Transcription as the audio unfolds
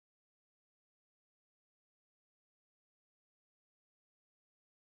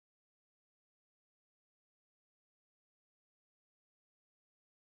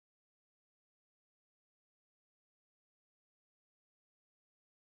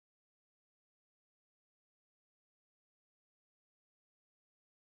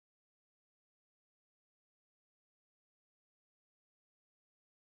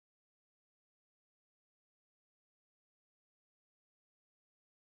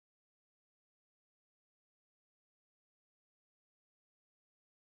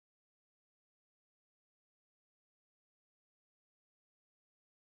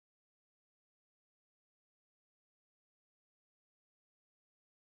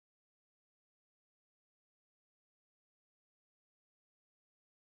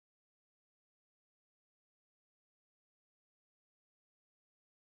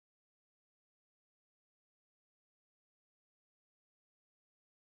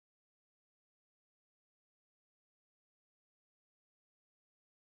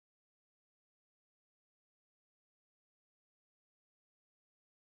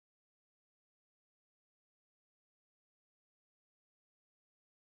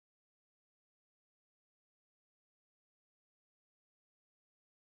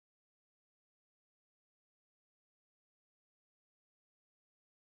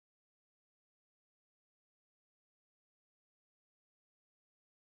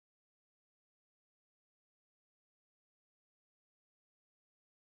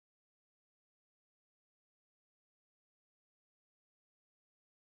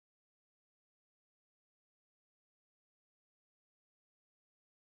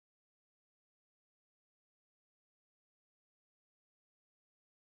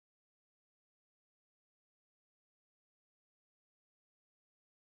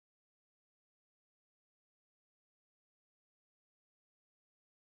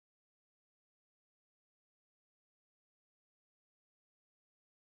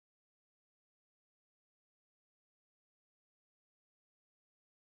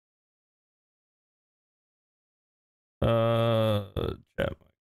Chat.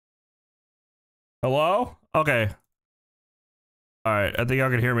 Hello? Okay. All right. I think y'all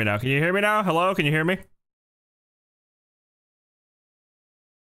can hear me now. Can you hear me now? Hello? Can you hear me?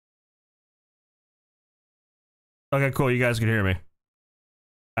 Okay, cool. You guys can hear me.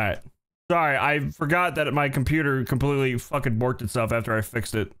 All right. Sorry, I forgot that my computer completely fucking borked itself after I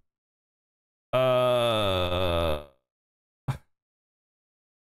fixed it. I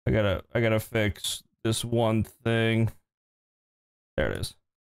gotta fix this one thing. There it is.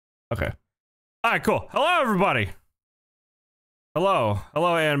 Okay. All right, cool. Hello, everybody. Hello,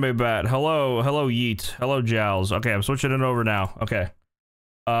 hello, anime bat. Hello, hello, yeet. Hello, jowls. Okay, I'm switching it over now. Okay.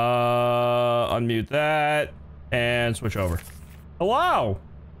 Unmute that and switch over. Hello.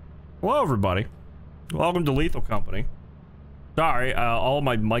 Hello, everybody. Welcome to Lethal Company. Sorry, all of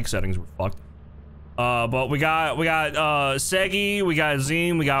my mic settings were fucked. But we got Segi, we got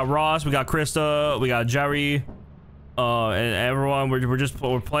Zine, we got Ross, we got Krista, we got Jerry, and everyone.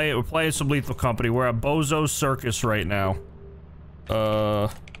 We're playing some Lethal Company. We're at Bozo Circus right now.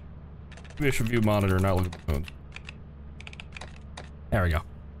 Maybe I should view monitor, not look at the phone. There we go.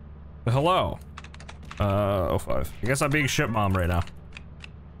 But hello. 05. I guess I'm being shit mom right now.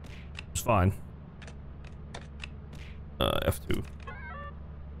 It's fine. F2.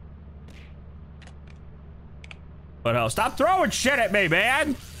 But hell, stop throwing shit at me,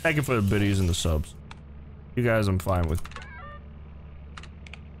 man! Thank you for the biddies and the subs. You guys I'm fine with.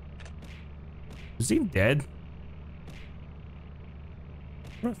 Is he dead?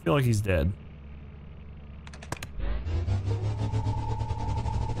 I don't feel like he's dead.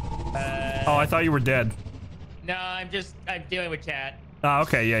 Oh, I thought you were dead. No, I'm dealing with chat. Oh,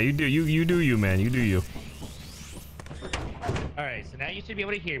 okay, yeah, you do you, man. You do you. Alright, so now you should be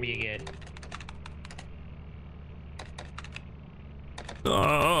able to hear me again.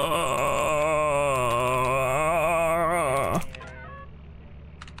 I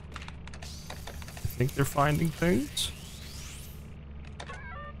think they're finding things.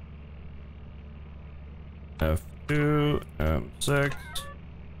 F2, M6.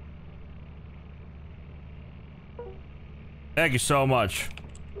 Thank you so much.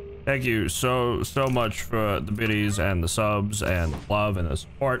 Thank you so much for the biddies and the subs and love and the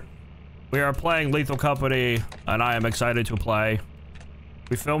support. We are playing Lethal Company, and I am excited to play.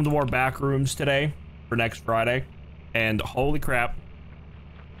 We filmed more back rooms today for next Friday, and holy crap,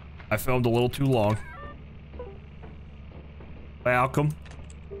 I filmed a little too long. Welcome.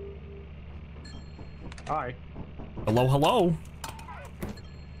 Hi. Hello, hello.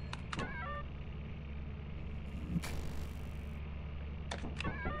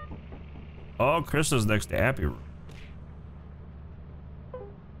 Oh, Krista's next to Happy Room.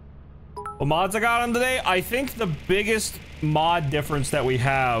 What mods I got on today? I think the biggest mod difference that we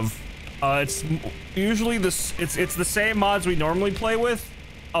have, it's usually this. It's the same mods we normally play with.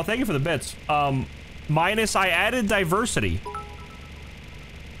 Oh, thank you for the bits. Minus I added diversity.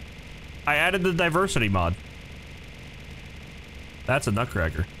 I added the diversity mod. That's a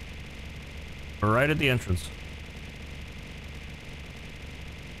nutcracker. We're right at the entrance.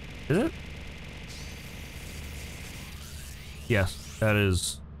 Is it? Yes, that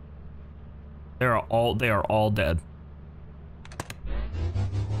is. They are all dead.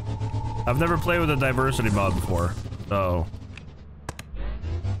 I've never played with a diversity mod before, so.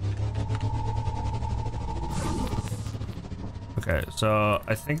 Okay, so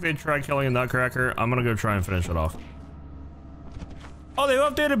I think they tried killing a nutcracker. I'm gonna go try and finish it off. Oh, they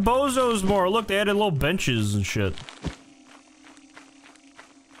updated bozos more. Look, they added little benches and shit.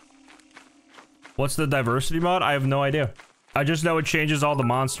 What's the diversity mod? I have no idea. I just know it changes all the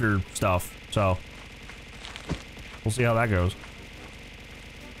monster stuff, so we'll see how that goes.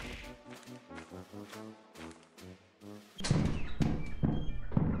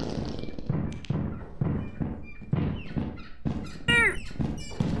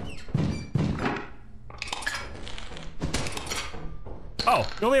 Oh,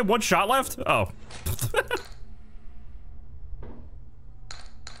 you only have one shot left? Oh.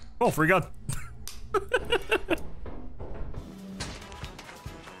 Oh, free gun.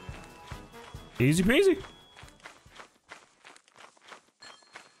 Easy peasy.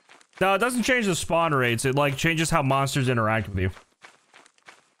 No, it doesn't change the spawn rates. It like changes how monsters interact with you.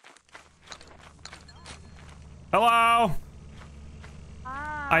 Hello.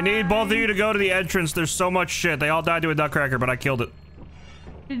 Hi. I need both of you to go to the entrance. There's so much shit. They all died to a nutcracker, but I killed it.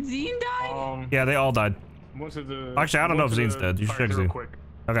 Did Zine die? Yeah, they all died. Actually, I don't know if Zine's dead. You should check Zine. Quick.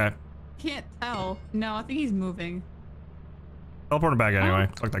 Okay. Can't tell. No, I think he's moving. Teleport him back anyway.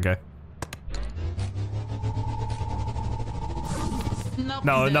 Fuck that guy. Nope,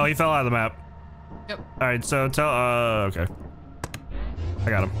 No, he fell out of the map. Yep. All right, so tell. Okay. I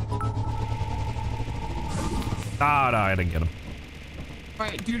got him. Ah, no, I didn't get him. All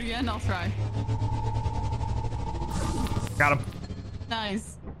right, do it again. I'll try. Got him.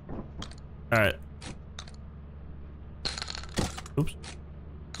 Nice. All right. Oops.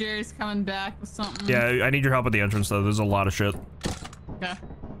 Jerry's coming back with something. Yeah, I need your help at the entrance though. There's a lot of shit. Okay.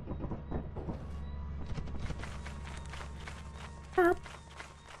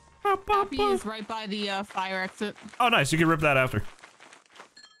 Happy is right by the fire exit. Oh, nice. You can rip that after.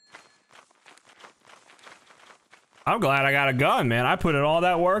 I'm glad I got a gun, man. I put in all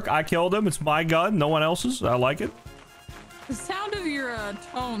that work. I killed him. It's my gun. No one else's. I like it. The sound of your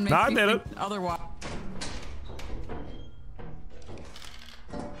tone makes No, I me did think it. otherwise.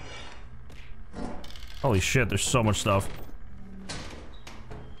 Holy shit, there's so much stuff.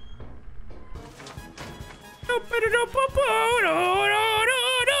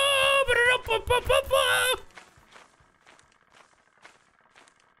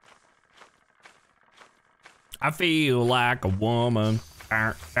 I feel like a woman.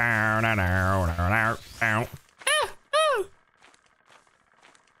 I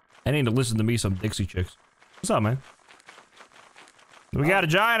need to listen to me some Dixie Chicks. What's up, man? We got a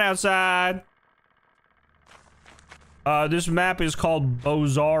giant outside. This map is called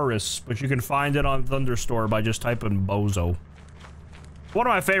Bozaurus, but you can find it on Thunderstore by just typing Bozo. One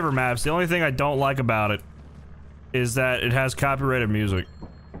of my favorite maps. The only thing I don't like about it is that it has copyrighted music.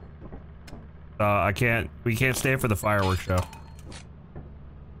 We can't stay for the fireworks show.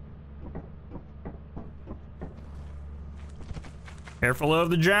 Careful of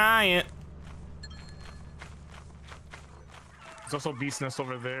the giant. There's also Beast Nest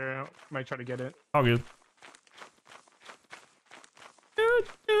over there. Might try to get it. All good.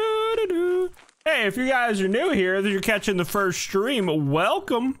 Hey, if you guys are new here, that you're catching the first stream,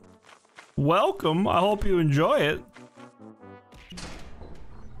 welcome. Welcome. I hope you enjoy it.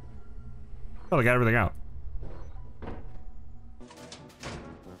 Oh, I got everything out.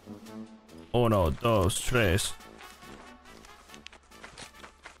 Uno, dos, tres.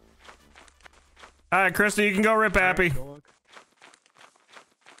 All right, Krista, you can go rip Happy.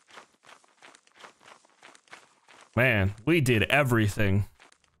 Man, we did everything.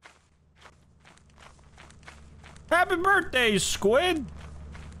 Happy birthday, Squid!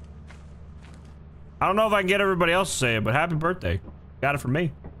 I don't know if I can get everybody else to say it, but happy birthday. Got it from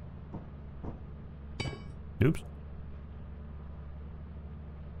me. Oops.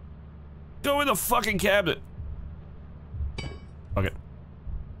 Go in the fucking cabinet. Fuck it.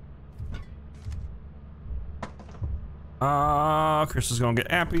 Chris is gonna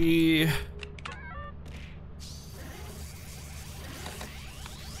get happy.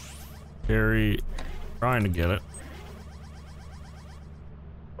 Gary trying to get it.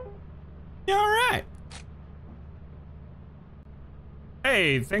 You alright?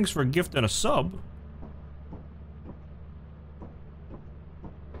 Hey, thanks for gifting a sub.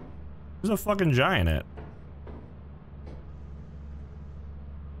 There's a fucking giant at.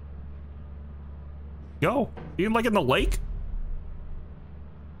 Go. You like in the lake?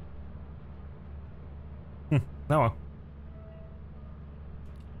 No.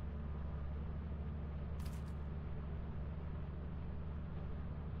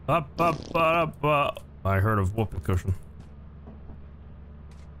 Up. I heard of whoopee cushion.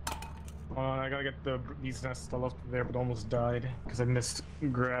 I gotta get the Beast Nest still up there, but almost died because I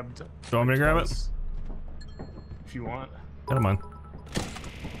grabbed. Do you want me to grab it? If you want. I don't mind.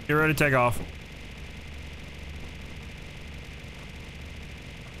 Get ready to take off.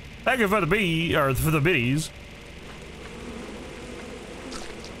 Thank you for the biddies.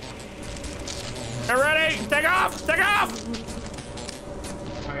 Get ready! Take off! Take off!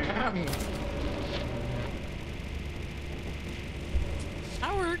 I am.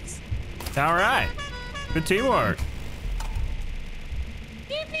 That works. All right. Good teamwork.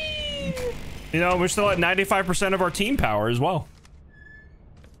 Yippee! You know, we're still at 95% of our team power as well.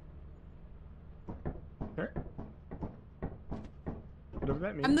 Sure. Whatever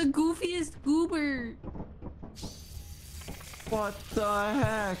that means. I'm the goofiest goober. What the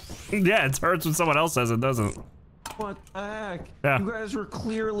heck? Yeah, it hurts when someone else says it, doesn't it? What the heck? Yeah. You guys were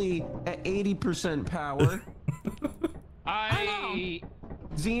clearly at 80% power.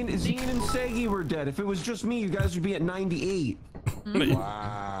 Zine and 𝗠𝗶𝗁𝗍𝗂𝗯𝗏 were dead. If it was just me, you guys would be at 98.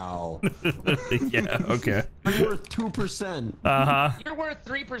 Wow. Yeah, okay. I'm worth 2%. Uh-huh. You're worth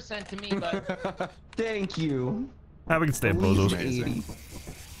 3% to me, but Thank you. We can stay At least bozos. 80.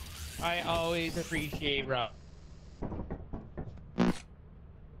 I always appreciate Rob.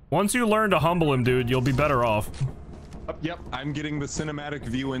 Once you learn to humble him, dude, you'll be better off. Yep, I'm getting the cinematic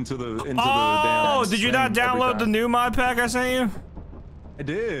view into the damn. Oh, did you not download the new mod pack I sent you? I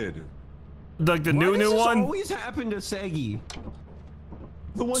did. Like the new Why does this one? always happen to Seggy?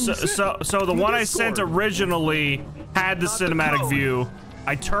 The one So the one I sent originally had the cinematic view.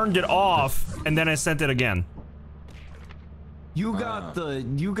 I turned it off and then I sent it again. You got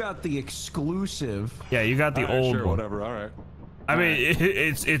the exclusive. Yeah, you got the old sure, one. whatever. All right. I mean,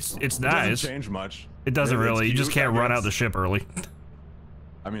 it's nice. It doesn't change much. It doesn't Maybe really. it's You just cute, can't I run guess. out the ship early.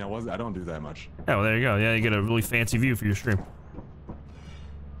 I mean, I don't do that much. Yeah, well, there you go. Yeah, you get a really fancy view for your stream.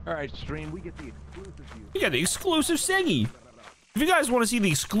 All right, stream. We get the exclusive view. You got the exclusive Seggy. If you guys want to see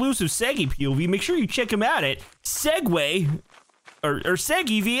the exclusive Seggy POV, make sure you check him out at Segway or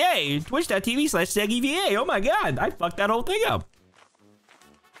Seggy VA, twitch.tv/Seggy VA. Oh my god, I fucked that whole thing up.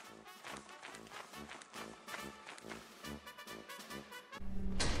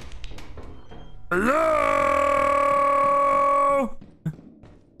 Hello?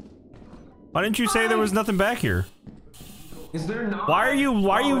 Why didn't you say there was nothing back here? Is there not? Why are you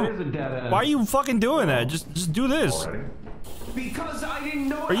it is a dead end. why are you fucking doing that? Just do this. Because I didn't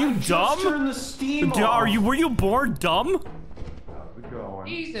know. Are you I just dumb? turned the steam off. Were you born dumb?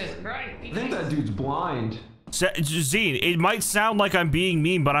 Jesus Christ. I think that dude's blind. Zine, it might sound like I'm being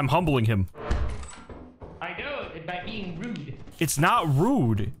mean, but I'm humbling him. I know it by being rude. It's not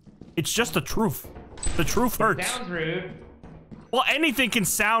rude. It's just the truth. The truth hurts. Sounds rude. Well, anything can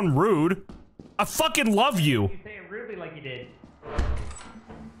sound rude. I fucking love you. You say it rudely like you did.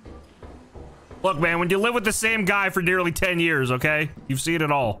 Look, man, when you live with the same guy for nearly 10 years, okay? You've seen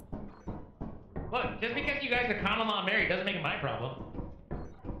it all. Look, just because you guys are common law married doesn't make it my problem.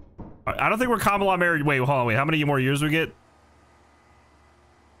 I don't think we're common law married. Wait, hold on, wait. How many more years we get?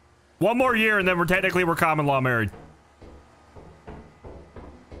 One more year, and then we're common law married.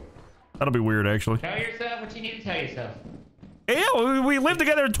 That'll be weird, actually. Tell yourself what you need to tell yourself. Yeah, we lived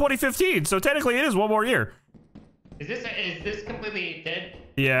together in 2015, so technically it is one more year. Is this completely dead?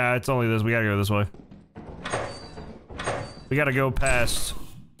 Yeah, it's only this. We gotta go this way. We gotta go past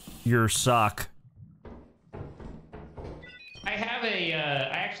your sock. I have a, I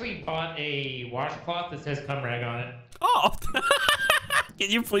actually bought a washcloth that says cum rag on it. Oh! Can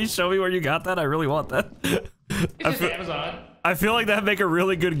you please show me where you got that? I really want that. It's just Amazon. I feel like that'd make a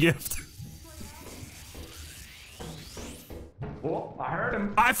really good gift. Oh, I heard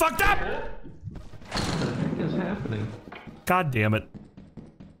him. I fucked up! What is happening? God damn it.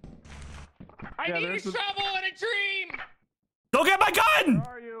 I need a shovel and a dream! Don't get my gun!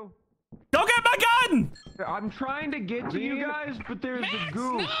 Where are you? Don't get my gun! I'm trying to get to you guys, but there's Max, the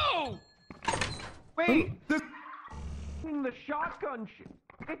goo. no! Wait, the shotgun.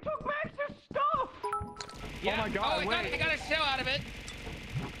 It took Max's stuff. Yeah. Oh my god, I got a shell out of it.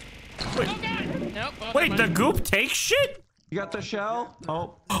 Wait. Oh god! Nope. Oh, Wait, never the mind. goop takes shit? You got the shell?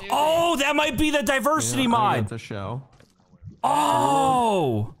 Oh. Oh, that might be the diversity I mod. got the shell.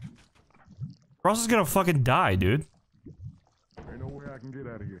 Oh! Ross is gonna fucking die, dude. Ain't no way I can get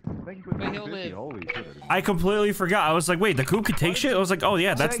out of here. Thank you for the But he'll 50. live. Holy shit. I completely forgot. I was like, wait, the goop can take shit? I was like, oh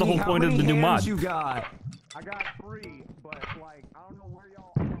yeah, that's the whole Seggy, point how of the many new hands mod. you got? I got 3, but like, I don't know where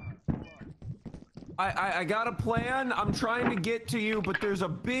y'all are. I got a plan. I'm trying to get to you, but there's a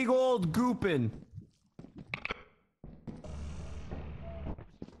big old goopin.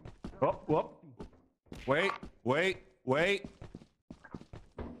 Oh, whoop. Wait.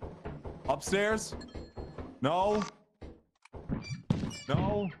 Upstairs? No.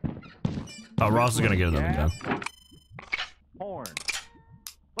 No. Oh, Ross is gonna get another gun. Horn.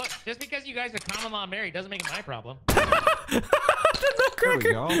 Look, just because you guys are common law married doesn't make it my problem. There we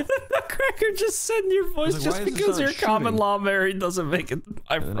go. The cracker just said in your voice, Like, just why is this because not you're common shooting? law married doesn't make it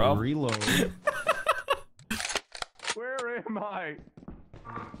my And I problem. reload. Where am I?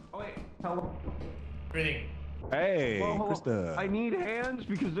 Oh wait, hello. Everything. Hey, Whoa, Krista. I need hands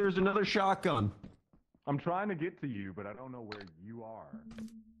because there's another shotgun. I'm trying to get to you, but I don't know where you are.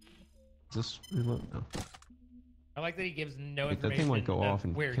 Is this reload? No. I like that he gives no Wait, that information thing might go of off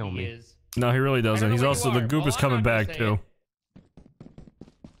and where kill he me. is. No, he really I don't doesn't. know He's where also, you the are. goop Well, is I'm coming not gonna back say too.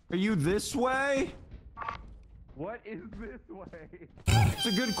 Are you this way? What is this way? It's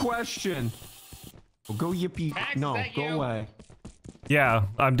a good question. Well, go yippee. Max, no, is that go you? away. Yeah,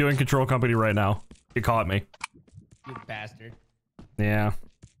 I'm doing control company right now. You caught me. You bastard. Yeah.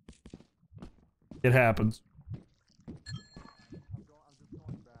 It happens.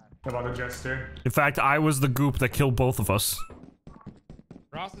 About the jester. In fact, I was the goop that killed both of us.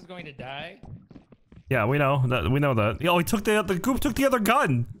 Ross is going to die. Yeah, we know that. We know that. Oh, he took the goop took the other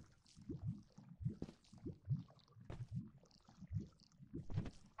gun.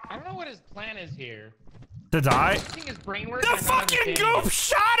 I don't know what his plan is here. To die? Think his brain works? The I'm not fucking understanding goop it.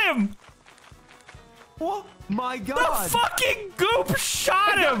 shot him! Oh my The god! fucking goop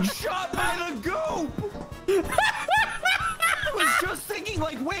shot I got him! shot by the goop! I was just thinking,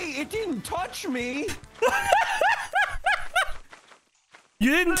 like, wait, it didn't touch me. You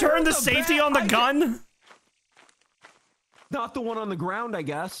didn't turn the safety on the gun? Not the one on the ground, I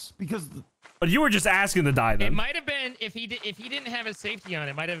guess, because But you were just asking to die It then. might have been if he didn't have his safety on,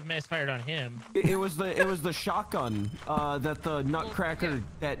 it might have misfired on him. it was the shotgun that the nutcracker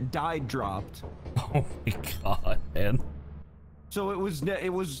that died dropped. Oh my god, man. So it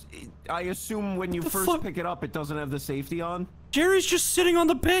was I assume when you first fuck? pick it up, it doesn't have the safety on. Jerry's just sitting on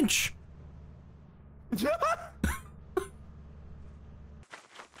the bench.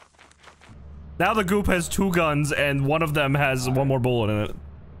 Now the goop has 2 guns and one of them has 1 more bullet in it.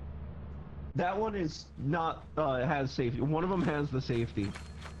 That one is not has safety. One of them has the safety.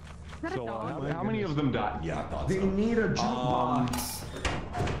 So how many of them died? Yeah, I thought They so. need a jukebox.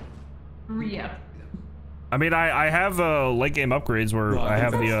 Re-up. I mean, I have late game upgrades where Well, I I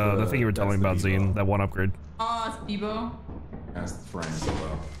have think that's the thing you were telling me about, that's the Zine, Evo. that 1 upgrade. Oh, it's Bebo. That's the friend.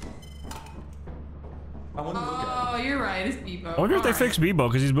 I want to look at Oh, you're right. It's Bebo. I wonder if they fixed Bebo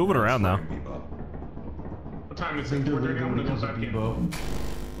because he's moving around now. What time is it? 4:30. I'm gonna go back in.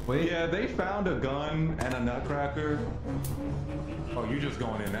 Wait. Yeah, they found a gun and a nutcracker. Oh, you just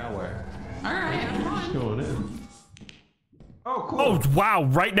going in that way? All right, I'm on. Going in. Oh, cool. Oh, wow,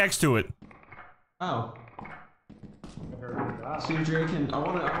 right next to it. Oh. See if Jerry can. I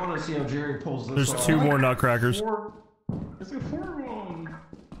want to see how Jerry pulls this There's off. 2 more nutcrackers. 4. Is it 4 of them?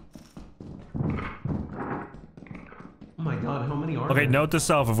 Oh my god, how many are Okay, there? note to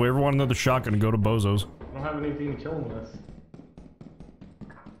self, if we ever want another shotgun, go to Bozo's. I don't have anything to kill him with.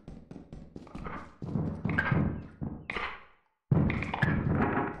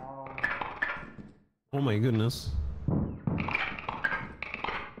 Oh my goodness.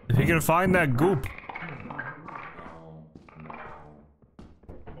 If you can find that goop.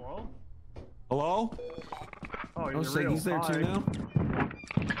 Hello? Hello? Oh, Oh, you're say real. he's there too Hi. now?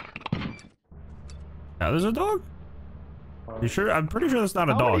 Now there's a dog? You sure? I'm pretty sure that's not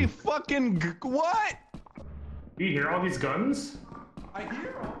a How many dog. fucking what? You hear all these guns? I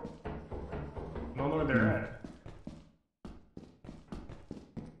hear them. I don't know where they're at.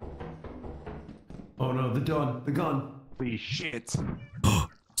 Oh no, the gun. Holy shit.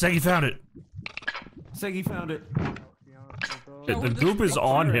 Seggy found it. Seggy found it. The goop is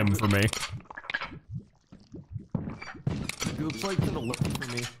on him for me. The goop's like to the left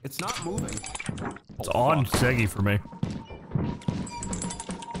for me. It's not moving. It's on Seggy for me.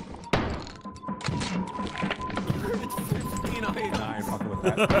 It's 15 items. Nah, I ain't fucking with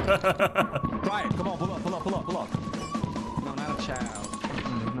that. Try it. Come on, pull up. No, not a child.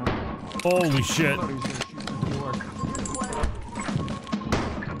 Holy shit. I thought he was gonna shoot the door.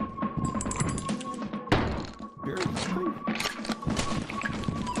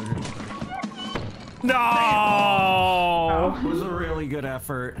 No! It was a really good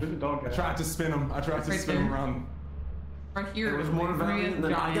effort. Where's the dog I at? tried to spin him. Right there. around. Right here. It was more valiant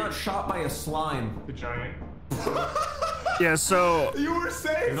than I giant. got shot by a slime. The giant. Yeah, so You were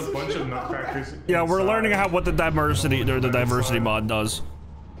saying There's a bunch of nutcrackers. yeah, we're inside. learning how what the diversity mod does.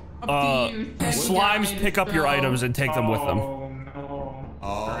 Up to you. Slimes pick up your items and take them with them. Oh no.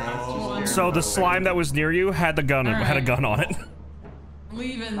 Oh. So the slime that was near you had the gun had a gun on it.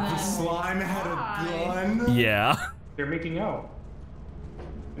 Leaving them. Slime had a Bye. gun. Yeah. They're making out.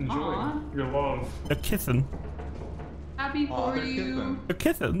 Enjoy Aw. your love. They're kissing. Happy Aw, for they're you. kissing. They're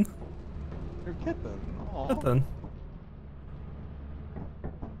kissing. They're kissing. Aw. Kissing.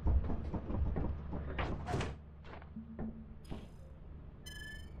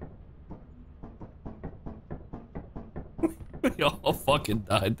 We all fucking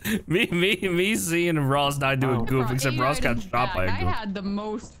died. Me, Z, and Ross died doing goof, Bro, except AI Ross got is shot by back. a I goof. had the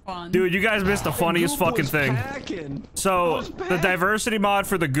most fun. Dude, you guys missed the funniest Goop fucking was thing. packing. So, the diversity mod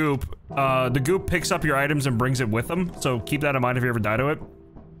for the goop picks up your items and brings it with them. So keep that in mind if you ever die to it.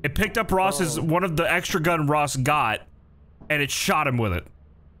 It picked up Ross's, one of the extra gun Ross got, and it shot him with it.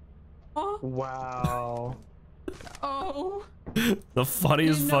 Oh, Wow. oh. The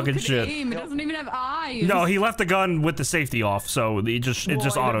funniest Didn't know it fucking could shit. aim. It doesn't even have eyes. No, he left the gun with the safety off, so it just Well, I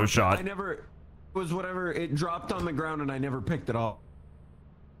auto never- shot. I never. It was whatever. It dropped on the ground and I never picked it up.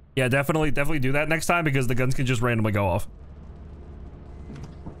 Yeah, definitely do that next time because the guns can just randomly go off.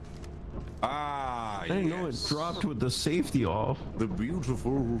 Ah, I didn't know it dropped with the safety off. The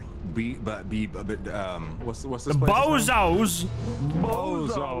beautiful what's this The place? bozos,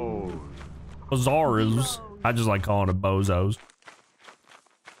 Bozo. bozars. I just like calling it bozos.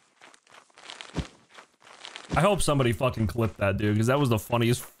 I hope somebody fucking clipped that, dude, because that was the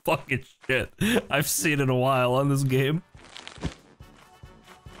funniest fucking shit I've seen in a while on this game.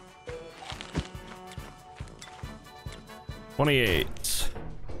 $28.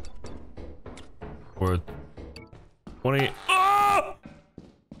 Worth 20. Oh!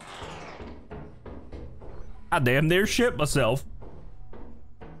 I damn near shit myself.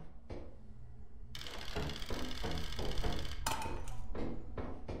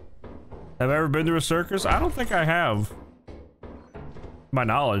 Have I ever been to a circus? I don't think I have. To my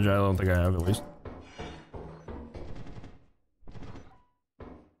knowledge, I don't think I have, at least.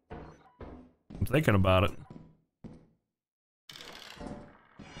 I'm thinking about it.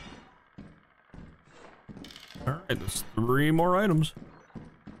 Alright, there's 3 more items.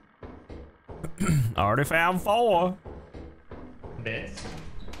 I already found 4. Bits.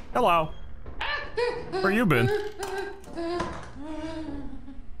 Hello. Where you been?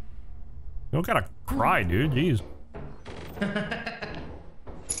 You don't gotta cry, dude. Jeez.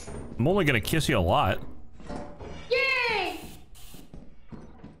 I'm only gonna kiss you a lot. Yay!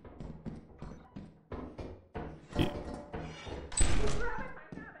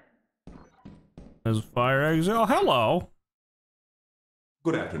 There's a fire exit. Oh, hello.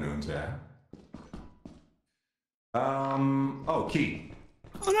 Good afternoon, sir. Oh, key.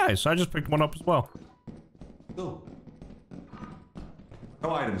 Oh, nice. I just picked one up as well. Cool.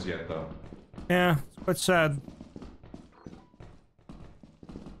 No items yet, though. Yeah, it's quite sad.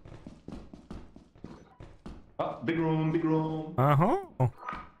 Oh, big room, big room. Uh-huh.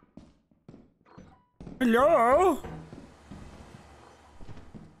 Hello?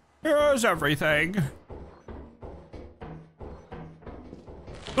 Here's everything.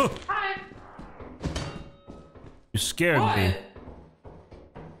 Hi. You scared me.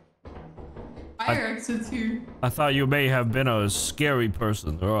 Fire exits here. I thought you may have been a scary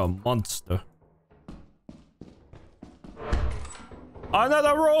person or a monster.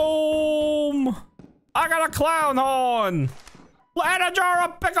 Another room! I got a clown horn! And a jar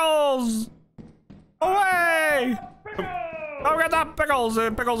of pickles! Away! Oh, get that pickles!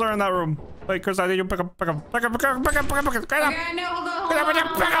 Pickles are in that room. Wait, Chris, I need you to pick up. Okay, I know. Hold on. Get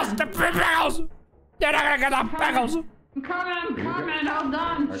up with the pickles! You're not gonna get the pickles! I'm coming. Hold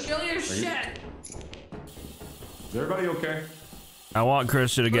on. Chill your shit. Is everybody okay? I want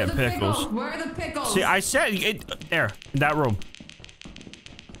Christian to get pickles. Where are the pickles? See, I said it there, in that room.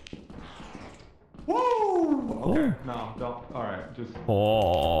 Woo! Okay. No, don't. Alright, just.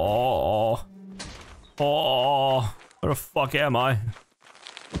 Oh. Where the fuck am I?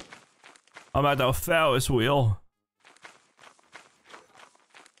 I'm at the Ferris wheel.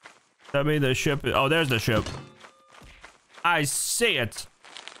 That mean the ship is, oh, there's the ship. I see it.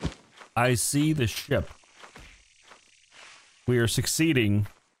 I see the ship. We are succeeding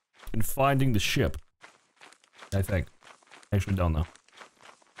in finding the ship. I think. Actually, don't know.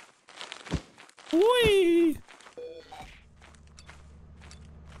 Whee!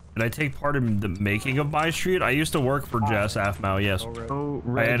 Did I take part in the making of my street? I used to work for Jess Afmau, yes. Oh,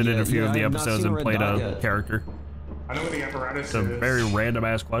 I edited a few of the I have not episodes seen and Red played Dot a yet. character. I know where the apparatus It's a is. very random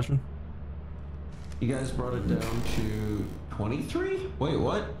ass question. You guys brought it down to 23? Wait,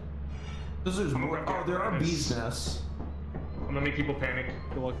 what? This is I'm more. aware of Oh, there are apparatus. bees' nests. I'm gonna make people panic.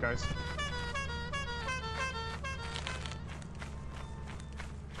 Good luck, guys.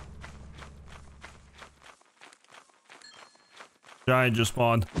 Giant just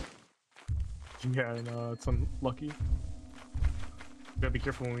spawned. Yeah, I know, it's unlucky. Gotta be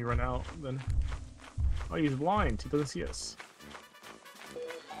careful when we run out, then. Oh, he's blind. He doesn't see us.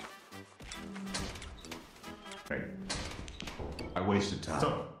 Hey. I wasted time.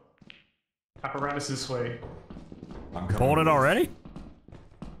 So, apparatus this way. I'm coming. Pulled it already?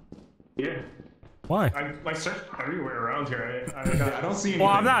 Yeah. Why? I searched everywhere around here. I don't see anything.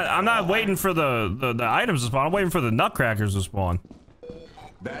 Well, I'm not waiting for the items to spawn. I'm waiting for the nutcrackers to spawn.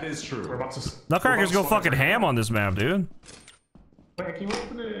 That is true. We're about to. Nutcrackers go fucking ham on this map, dude. Wait, can you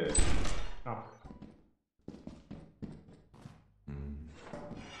open it? Oh.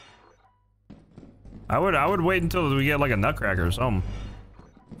 I would wait until we get like a nutcracker or something.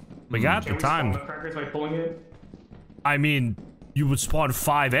 We got Can the we spawn time. nutcrackers by pulling it? I mean, you would spawn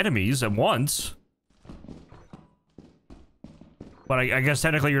 5 enemies at once. But I guess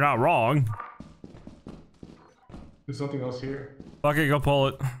technically you're not wrong. There's something else here. Fuck it, go pull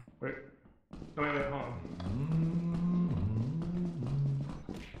it. Wait. No, wait, hold on.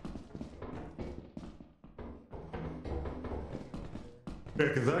 Yeah,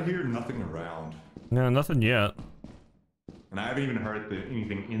 because I hear nothing around. No, nothing yet. And I haven't even heard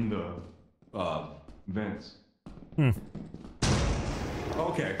anything in the vents. Hmm.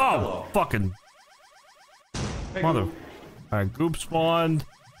 Okay. Oh, Hello. fucking.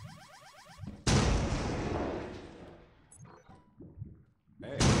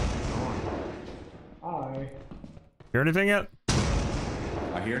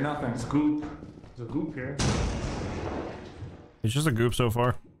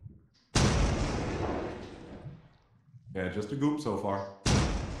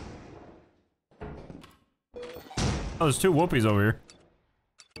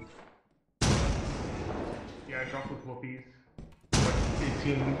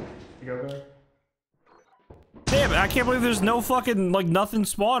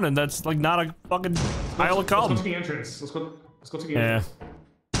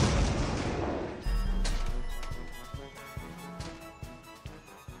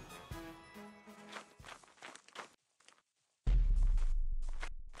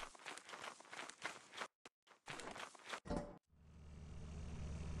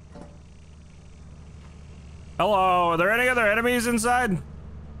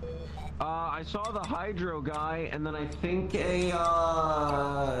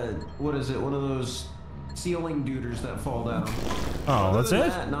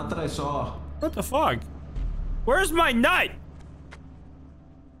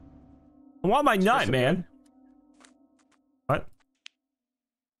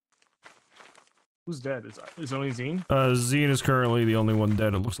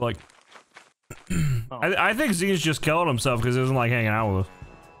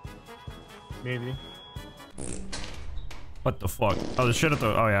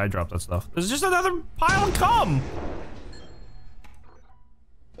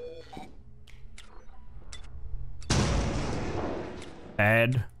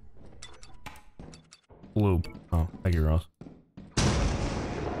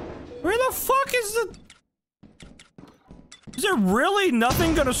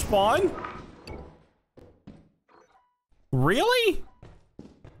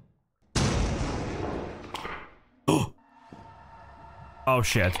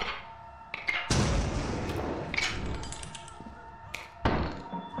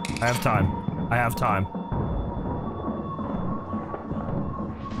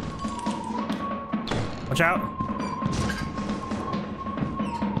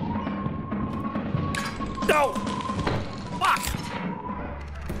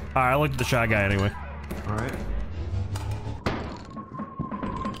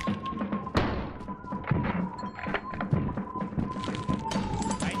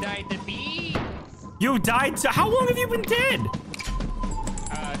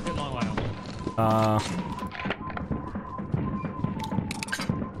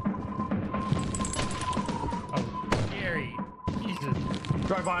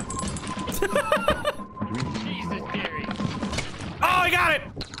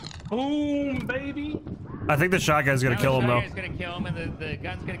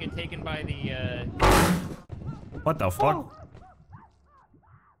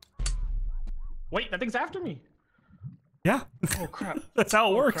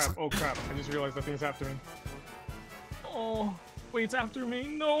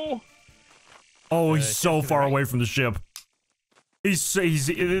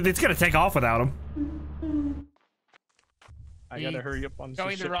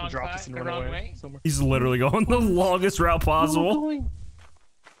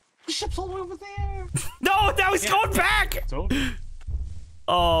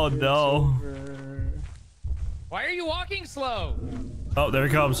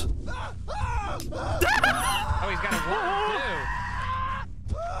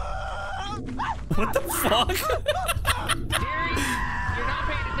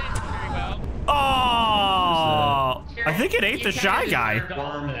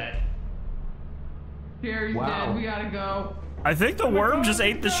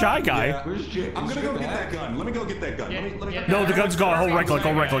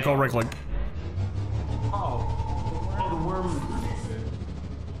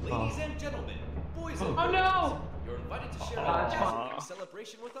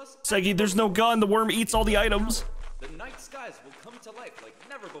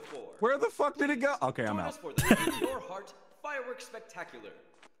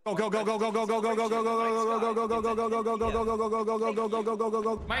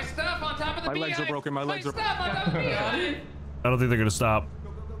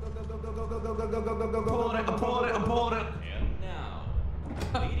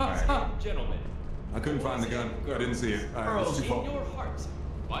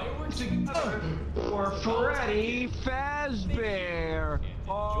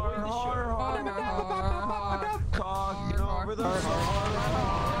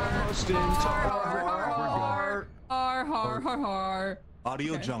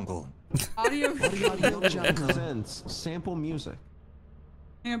 Audio jungle. Audio jungle presents sample music.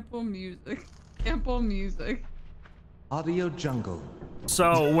 Sample music. Sample music. Audio jungle.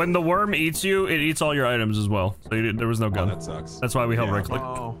 So when the worm eats you, it eats all your items as well. So there was no gun. That sucks. That's why we held right click.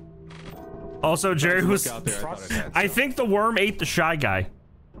 Oh. Also, Jerry was. I think think the worm ate the shy guy.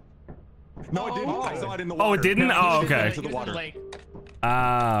 No, it didn't. I saw it in the water. Oh, it didn't? Oh, okay. Into the water.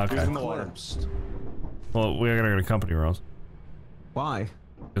 Ah, It was okay. in the water. Well, we're gonna go to company rounds Why?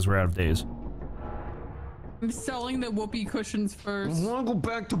 because we're out of days. I'm selling the whoopee cushions I first. wanna go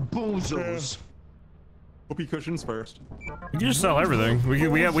back to bozos. Whoopee cushions first. We can just sell everything.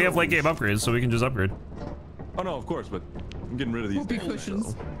 We have late game upgrades, so we can just upgrade. Oh no, of course, but I'm getting rid of these. Whoopee things, cushions.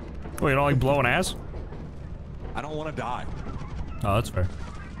 so. Wait, you don't like blowing ass? I don't want to die. Oh, that's fair.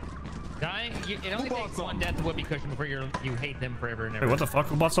 Dying, it only takes one death to whoopee cushion before you hate them forever and ever. Wait, what the fuck?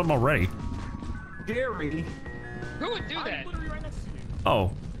 We bought something already. Gary. Who would do that?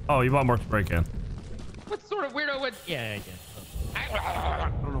 Oh, you bought more spray can. What sort of weirdo would? Yeah, I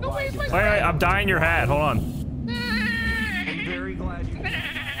don't know why. Wait, I'm dyeing your hat. Hold on. I'm very glad you.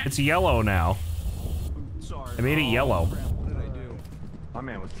 It's yellow now. Sorry. I made it yellow. What did I do? My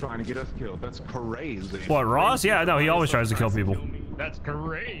man was trying to get us killed. That's crazy. What, Ross? Yeah, no, he always tries to kill people. That's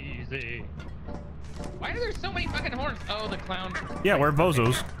crazy. Why are there so many fucking horns? Oh, the clown. Yeah, we're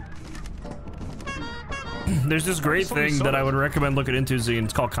bozos. There's this great thing that I would recommend looking into, Z, and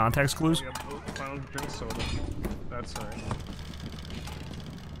it's called context clues. Yeah, clown drink soda. That's right.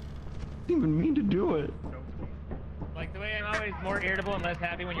 Didn't even mean to do it. Like the way I'm always more irritable and less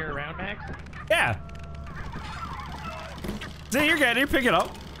happy when you're around, Max. Yeah. Z, you're getting it. You're picking it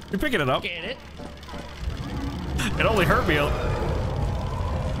up. You're picking it up. Get it? It only hurt me.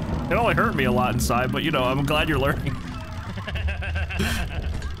 It only hurt me a lot inside, but you know, I'm glad you're learning.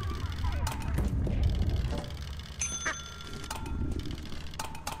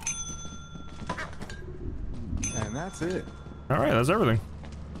 And that's it. All right, that's everything.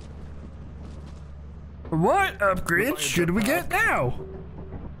 What upgrades should we get now?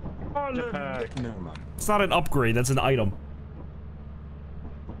 Never mind. It's not an upgrade, that's an item.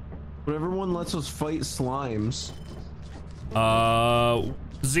 But everyone lets us fight slimes.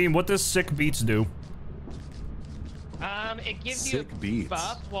 Zine, what does sick beats do? It gives Sick you beats.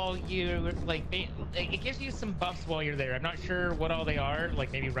 buffs while you it gives you some buffs while you're there. I'm not sure what all they are,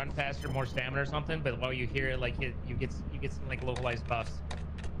 like maybe run faster, more stamina or something. But while you hear it, like you get some like localized buffs.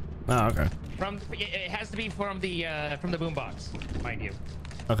 Oh, okay. It has to be from the boombox, mind you.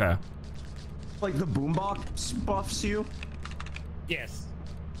 Okay. Like the boombox buffs you? Yes,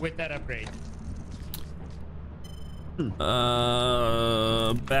 with that upgrade.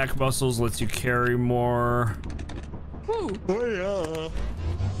 Back muscles lets you carry more. Woo. Oh yeah.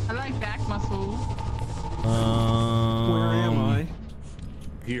 I like back muscles. Where am I?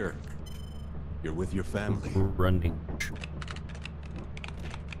 Here. You're with your family. Running.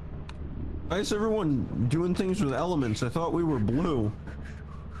 Why is everyone doing things with elements? I thought we were blue.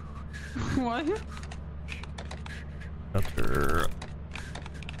 What? After.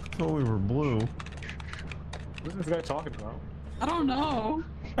 I thought we were blue. What is this guy talking about? I don't know.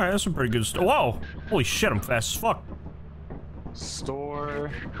 Alright, that's some pretty good stuff. Whoa! Holy shit, I'm fast as fuck. Store.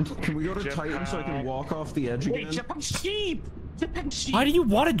 Can we go to Titan so I can walk off the edge again? Jetpack sheep! Jetpack sheep! Why do you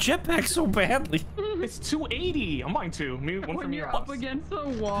want a jetpack so badly? It's 280! I'm buying two. Maybe one When from you're your up against the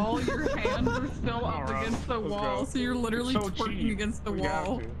wall, your hands are still up Alright, against the let's wall, go. so you're literally So twerking cheap. against the We have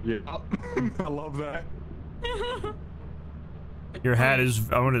wall. to. Yeah. I love that. Your hat is.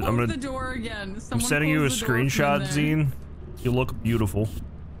 I'm Close gonna. the door again. I'm Someone sending you a close the door from screenshot, in there. Zine. You look beautiful.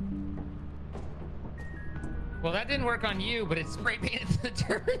 Well, that didn't work on you, but it's spray painted to the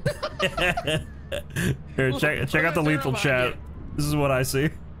turn. Here, check out the lethal chat. This is what I see.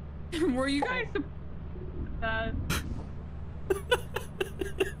 Were you guys?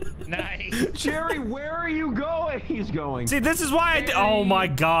 Nice. Jerry, where are you going? He's going. See, this is why oh my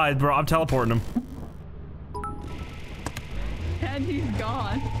god, bro. I'm teleporting him. And he's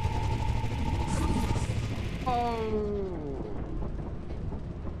gone. Oh.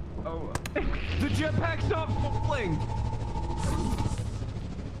 Oh. The jetpack stopped falling.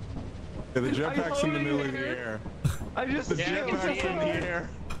 Yeah, the jetpack's in the middle of the air. I just The jetpack's in the air.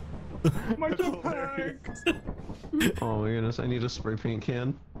 My jetpack! Oh my goodness, I need a spray paint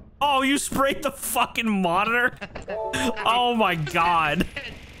can. Oh, you sprayed the fucking monitor? Oh my god.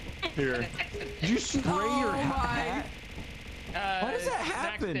 Here. Did you spray your hat? Why does that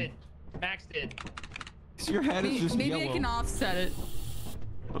happen? Max did. So your hat is just Maybe yellow. I can offset it.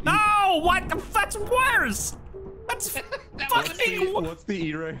 No! What the? That's worse! That's fucking. What's the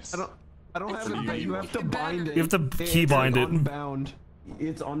erase? I don't have it, but you have to bind it. You have to key bind it. Unbound.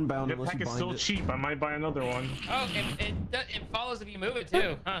 It's unbound The unless pack you is bind still it. cheap. I might buy another one. Oh, it follows if you move it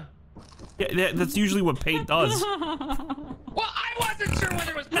too, huh? Yeah, that's usually what paint does. Well, I wasn't sure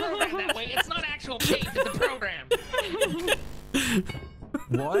whether it was programmed that way. It's not actual paint, it's a program.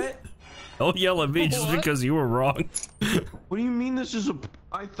 What? Don't yell at me just because you were wrong. What do you mean this is a...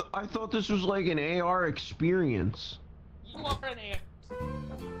 I thought this was like an AR experience. You are an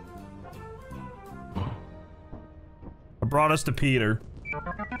AR. I brought us to Peter.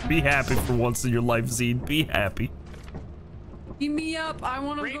 Be happy for once in your life, Zed. Be happy. Beat me up. I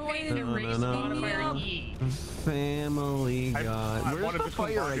want to Great go paint in. and erase modifier E. Family Guy. I Where's wanted the this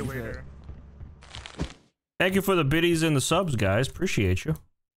fire one exit? later. Thank you for the biddies and the subs, guys. Appreciate you.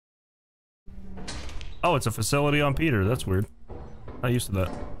 Oh, it's a facility on Peter. That's weird. Not used to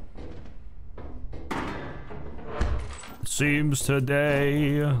that. It seems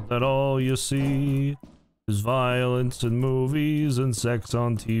today that all you see is violence in movies and sex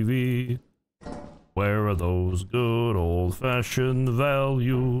on TV. Where are those good old-fashioned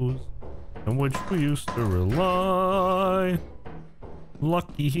values on which we used to rely?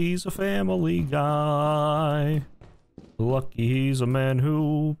 Lucky he's a family guy. Lucky he's a man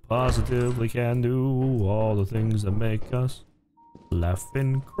who positively can do all the things that make us laugh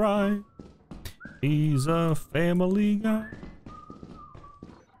and cry. He's a family guy.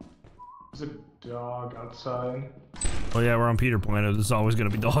 There's a dog outside. Oh yeah, we're on Peter Planet. There's always gonna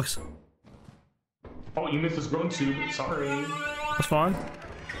be dogs. Oh, you missed this grown tube. Sorry. That's fine.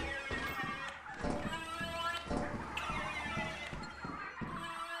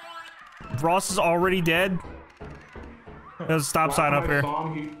 Ross is already dead. There's a stop sign up here.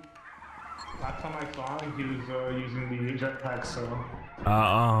 Last time I saw him, he was using the jetpack, so...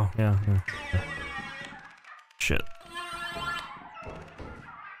 Oh, yeah. Shit.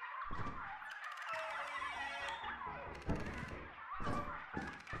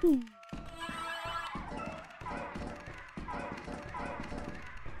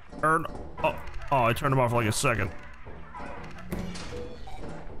 Oh, I turned him off for like a second.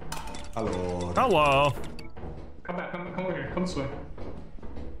 Hello. Hello. Come back, come over here, come swim.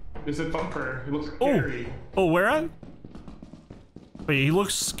 There's a thumper, he looks scary. Oh, where at? Wait, he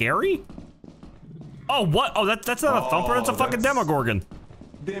looks scary? Oh, what? Oh, that's not a thumper, that's a fucking Demogorgon.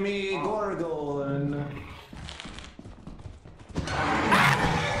 Demogorgon.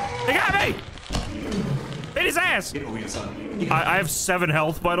 They got me! Hit his ass! Get over here, son. I have 7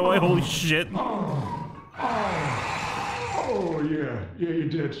 health, by the way, holy shit. Oh, yeah. Yeah, you're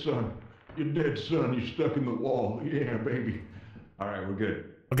dead, son. You're dead, son. You're stuck in the wall. Yeah, baby. All right, we're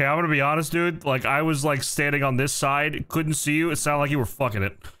good. Okay, I'm gonna be honest, dude. Like, I was, like, standing on this side, couldn't see you. It sounded like you were fucking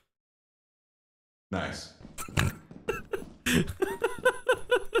it. Nice.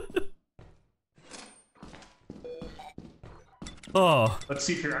 Oh. Let's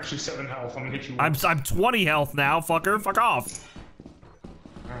see if you're actually 7 health. I'm gonna hit you I'm once. 20 health now, fucker. Fuck off.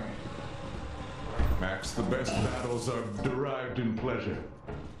 Alright. Max, the best battles are derived in pleasure.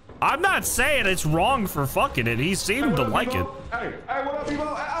 I'm not saying it's wrong for fucking it. He seemed to like it. Hey, what up, Bebo?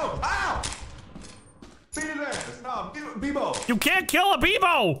 Ow! Ow! Beat his ass! No, Bebo! You can't kill a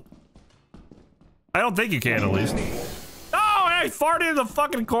Bebo! I don't think you can, at least. Oh, hey, farted in the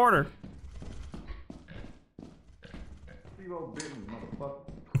fucking corner. Bebo bit me,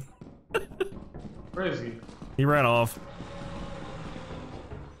 motherfucker. Where is he? He ran off.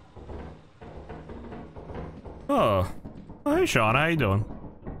 Oh. Oh, hey, Sean, how you doing?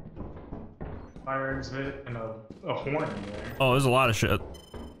 Fire exit and a horn in there. Oh, there's a lot of shit.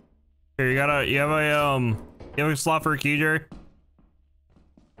 Here, you have a slot for a key, Jerry?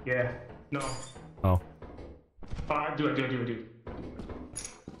 Yeah. No. Oh. Fine, do it.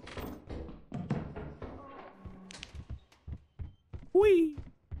 Whee!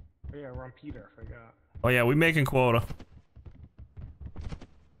 Oh yeah, we're on Peter, I forgot. Oh yeah, we making quota.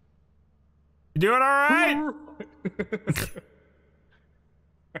 You doing alright?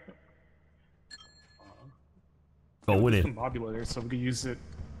 Go with it. Mobulator, so we can use it.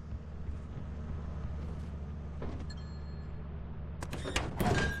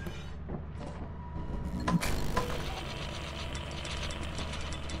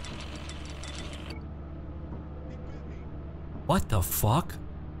 What the fuck?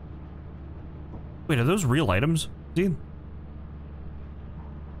 Wait, are those real items, dude?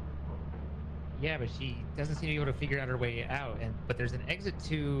 Yeah, but she doesn't seem to be able to figure out her way out. But there's an exit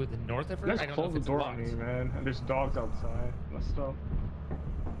to the north of her. I don't know Close if the it's door on locked. me, man. And there's dogs outside. Messed up.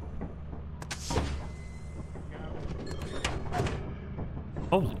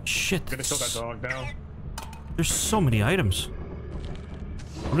 Holy shit. I'm gonna kill that dog now. There's so many items.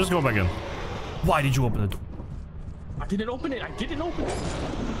 I'm just going back in. Why did you open the door? I didn't open it. I didn't open it.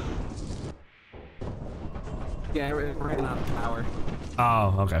 Yeah, it ran out of power.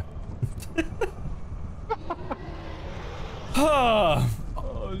 Oh, okay.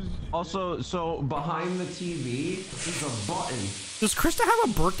 Also, so behind the TV is a button. Does Krista have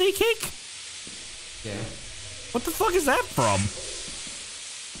a birthday cake? Yeah. What the fuck is that from?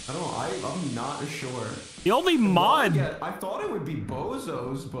 I don't know. I'm not sure. The only mod... I thought it would be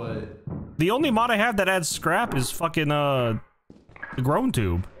Bozo's, but... The only mod I have that adds scrap is fucking, the grown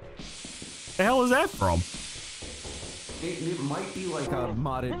tube. The hell is that from? It might be like a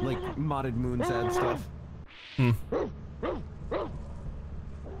modded moons ad stuff. Hmm.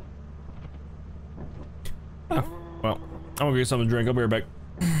 Oh, well, I'm gonna get something to drink. I'll be right back.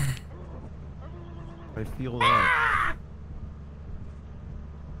 I feel that.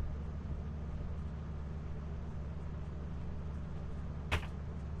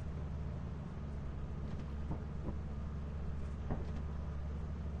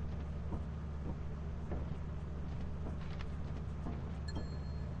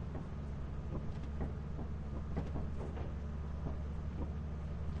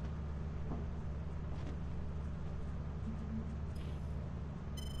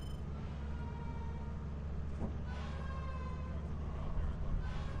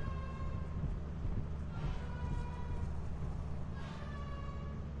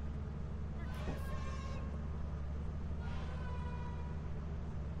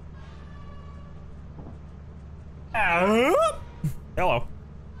 Hello.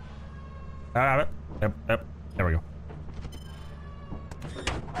 I have it. Yep. There we go.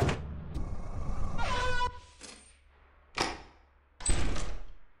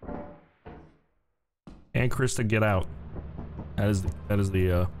 And Krista, get out. That is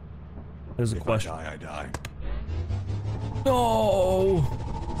the question. I die. No.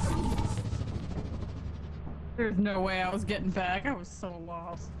 There's no way I was getting back. I was so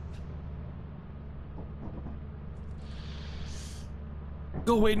lost.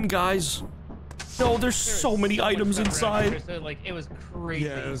 Go waiting, guys. No, there's so many items inside. Like, it was crazy.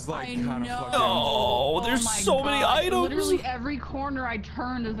 Yeah, it was like I kind know. of fucking... Oh, there's my so many God. items. Literally every corner I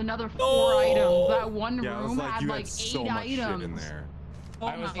turned, there's another 4 items. That one Yeah, it was room like had you like had so 8 much shit items. in there. Oh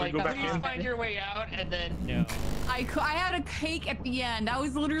I was my like, God. please find your way out, and then no. I had a cake at the end. I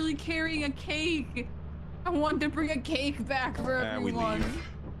was literally carrying a cake. I wanted to bring a cake back for everyone.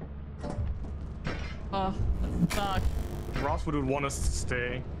 Oh, that sucked. Ross would want us to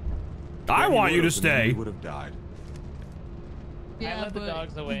stay. I want you to stay. You would have died. Yeah, I let the but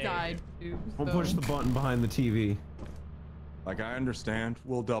dogs away. he died too. We'll so. push the button behind the TV. Like, I understand.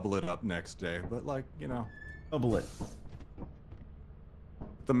 We'll double it up next day. But, like, you know. Double it.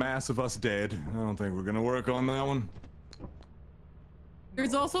 The mass of us dead. I don't think we're gonna work on that one.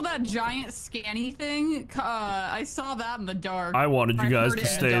 There's also that giant scanny thing. I saw that in the dark. I wanted you guys to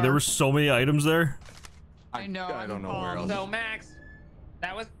stay. There were so many items there. I know. I don't know where else. So, Max,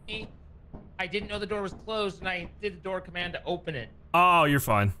 that was me. I didn't know the door was closed, and I did the door command to open it. Oh, you're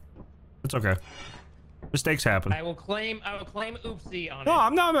fine. It's okay. Mistakes happen. I will claim oopsie on it. No,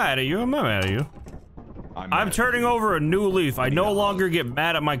 I'm not mad at you. I'm not mad at you. I'm turning over a new leaf. I no longer get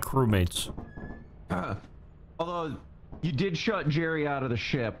mad at my crewmates. Although, you did shut Jerry out of the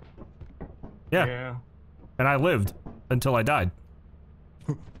ship. Yeah. And I lived until I died.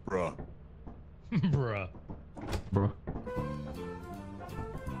 Bruh. Bruh.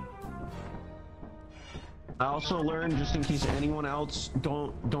 I also learned, just in case anyone else,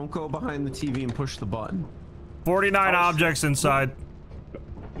 don't go behind the TV and push the button. 49 objects inside.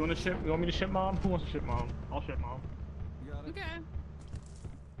 You want to ship? You want me to ship, Mom? Who wants to ship, Mom? I'll ship, Mom. Okay.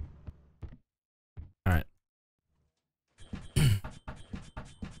 All right.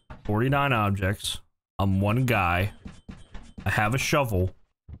 49 objects. I'm one guy. I have a shovel,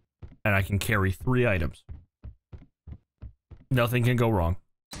 and I can carry 3 items. Nothing can go wrong.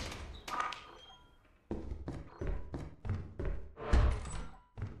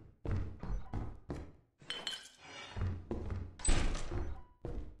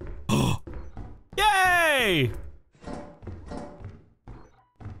 Yay!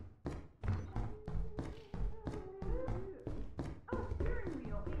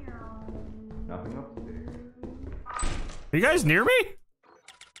 Nothing upstairs. Are you guys near me?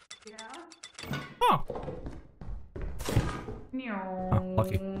 Yeah. Oh. Oh,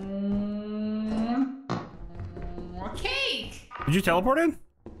 lucky. Cake! Did you teleport in?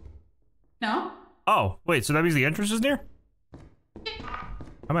 No. Oh, wait, so that means the entrance is near?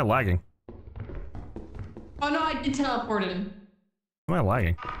 Am I lagging? Oh no, I did teleport in. Am I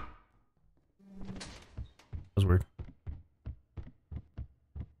lagging? That was weird.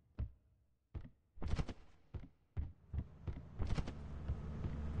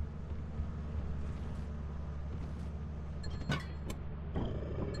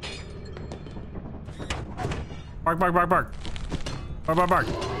 Bark, bark, bark, bark. Bark, bark, bark.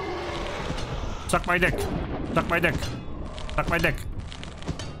 Suck my dick. Suck my dick. Suck my dick.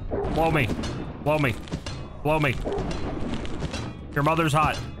 Blow me. Blow me. Blow me. Your mother's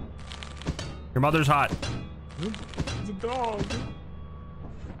hot. Your mother's hot. It's a dog.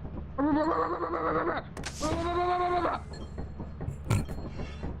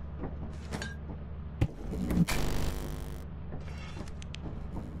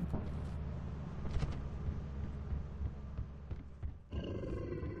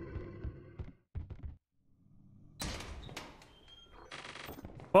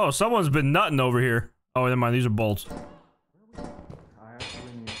 Whoa, someone's been nutting over here. Oh, never mind. These are bolts. I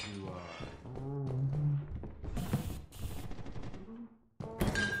actually need to,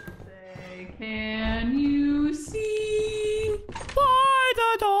 Say, can you see by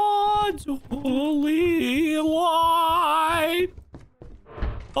the dawn's holy light,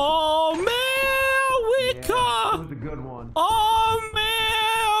 America? Yeah, that was a good one.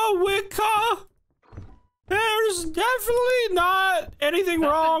 America. There's definitely not anything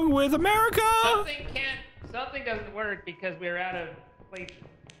wrong with America. Something doesn't work because we're out of places.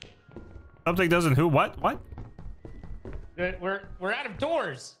 Something doesn't who? What? What? We're out of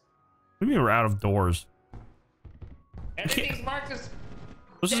doors. What do you mean we're out of doors? Everything's marked as.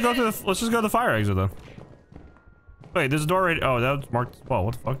 Let's just go to the. Let's just go to the fire exit then. Wait, there's a door right. Oh, that was marked. Whoa,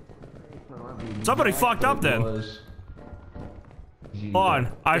 what the fuck? Somebody fucked up then. Hold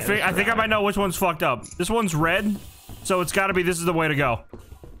on. I think I might know which one's fucked up. This one's red, so it's got to be. This is the way to go.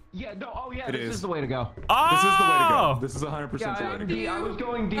 Yeah, no, oh yeah, It this is. is the way to go. Oh! This is the way to go. This is 100% Yeah, the way to go. I was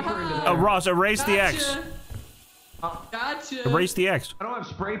going deeper into that. Ross, erase the X. Gotcha. Erase the X. I don't have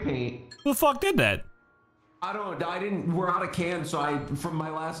spray paint. Who the fuck did that? I don't. I didn't. We're out of cans, so from my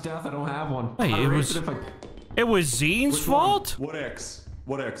last death, I don't have one. Hey, I'd it erase was. if I- It was Zine's Which one? fault. What X?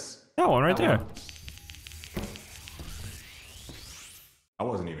 What X? That one right there. I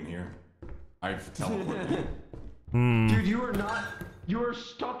wasn't even here. I've teleported. Dude, you were not. You were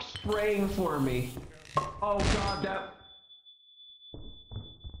stuck spraying for me. Oh god, that.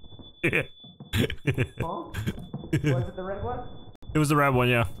 Huh? Was it the red one? It was the red one,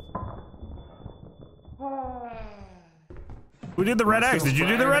 yeah. Who did the red X? Did you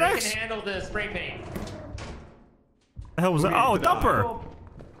do the red I X? can handle the spray paint. The hell was that? Oh, Dumper.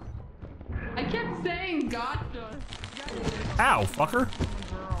 I kept saying gotcha. Ow, fucker.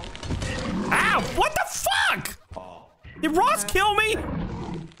 Ow, what the fuck? Did Ross kill me?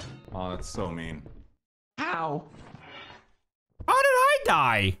 Oh, that's so mean. How? How did I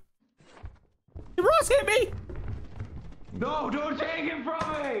die? Did Ross hit me? No, don't take it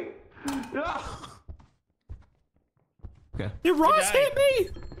from me! No! Okay. Did Ross hit me?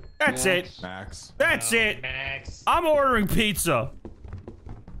 That's it. Max. That's it. Max. I'm ordering pizza.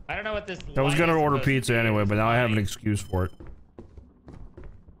 I don't know what this. I was light gonna is order supposed to pizza be. anyway, but now I have an excuse for it.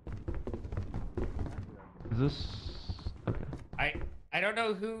 Is this? Okay. I don't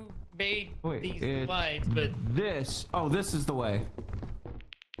know who made these it's lines, but this. Oh, this is the way.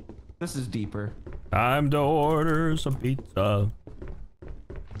 This is deeper. Time to order some pizza.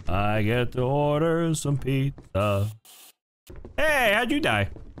 I get to order some pizza. Hey, how'd you die?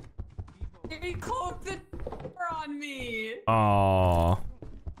 He closed the door on me. Aww.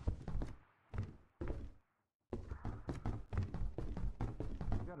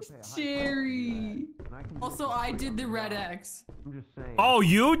 Jerry. Also, I did the red X. I'm just saying. Oh,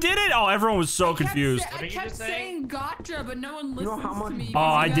 you did it? Oh, everyone was so confused. I kept saying gotcha, but no one listens how much- to me. Oh,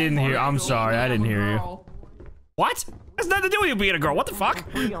 I You guys didn't hear. wanna I'm go sorry, I down didn't the hear you. girl. What? That's nothing to do with you being a girl. What the fuck?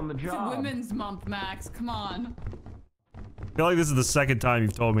 Free on the It's job. Women's Month, Max. Come on. I feel like this is the second time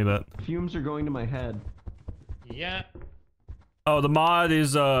you've told me that. Fumes are going to my head. yeah. Oh, the mod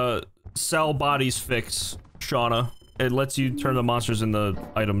is Cell Bodies Fix, Shauna. It lets you turn the monsters into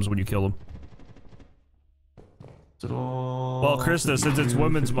items when you kill them. Well, Krista, since it's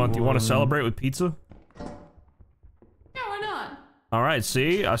Women's Month, you want to celebrate with pizza? Yeah, why not? All right,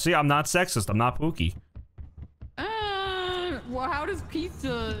 see? See, I'm not sexist. I'm not Pookie. Well, how does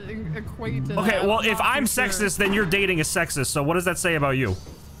pizza equate to Okay, that? well, if not I'm for sure. sexist, then you're dating a sexist, so what does that say about you?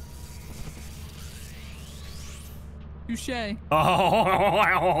 Touché.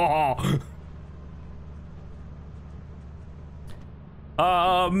 Oh.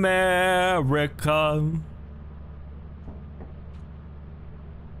 America.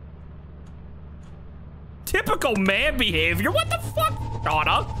 Typical man behavior. What the fuck,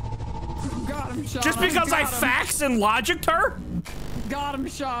 Shauna? Got him, Shauna. Just because I Got him. facts and logicked her? Got him,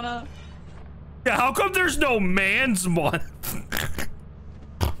 Shauna. Yeah, how come there's no man's month?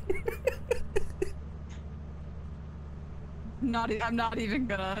 I'm not even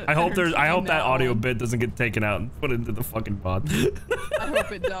gonna. I hope entertain that audio one. bit doesn't get taken out and put into the fucking pod. I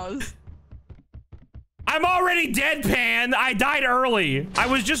hope it does. I'm already deadpan. I died early. I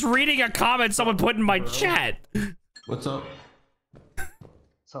was just reading a comment someone put in my chat. What's up?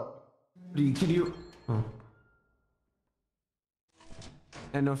 So, Can you? Oh.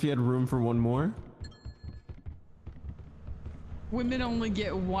 I don't know if you had room for one more. Women only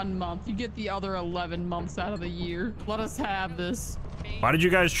get 1 month. You get the other 11 months out of the year. Let us have this. Why did you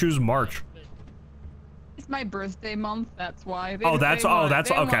guys choose March? It's my birthday month. That's why. Oh, that's okay.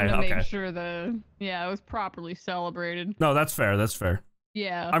 To Okay. make sure it was properly celebrated. No, that's fair. That's fair.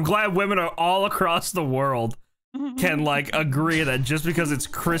 Yeah. I'm glad women are all across the world can like agree that just because it's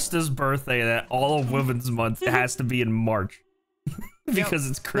Krista's birthday, that all of Women's Month has to be in March because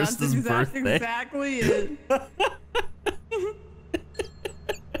it's Krista's birthday. That's exactly it.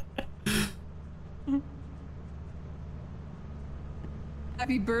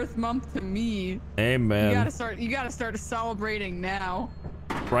 Happy birth month to me. Amen. You gotta start celebrating now.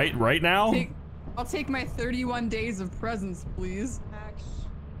 Right now? I'll take my 31 days of presents, please.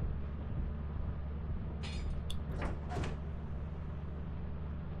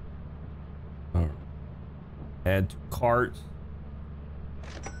 Add to cart.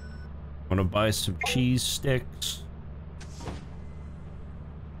 Wanna buy some cheese sticks.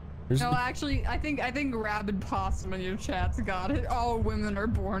 No, actually, I think Rabid Possum in your chat's got it. All women are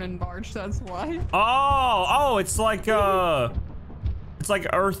born in March, that's why. Oh, it's like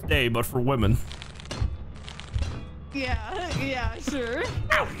Earth Day, but for women. Yeah, sure.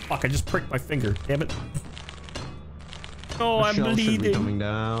 Ow, fuck, I just pricked my finger, damn it. Oh, Michelle I'm bleeding. should be coming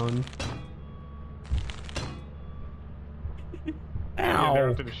down.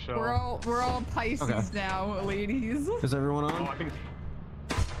 Ow. We're all Pisces now, ladies. Is everyone on? Oh, I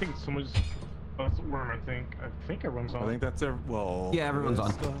think someone's. That's Worm, I think. I think everyone's on. I think that's well. Yeah, everyone's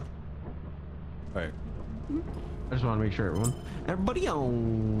on. Right. I just want to make sure everybody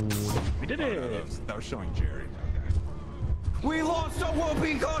on. We did it. That was showing Jerry. Okay. We lost a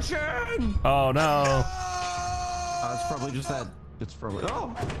whoopee cushion. Oh no. It's probably just that. It's probably.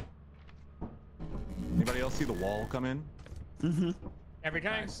 Oh. Anybody else see the wall come in? Mm-hmm. Every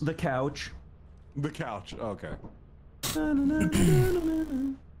time. Nice. The couch. The couch. Okay.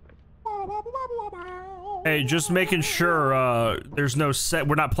 Hey, just making sure there's no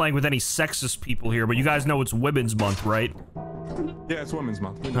we're not playing with any sexist people here, but you guys know it's Women's Month, right? Yeah, it's Women's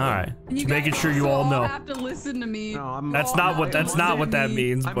Month. All right. You Just making sure you all know. have to listen to me. No, That's not what that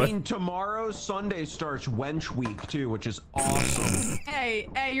means. I But mean, tomorrow Sunday starts Wench Week too, which is awesome. Hey,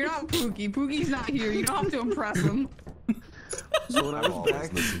 you're not Pookie. Pookie's not here. You don't have to impress him. So when I was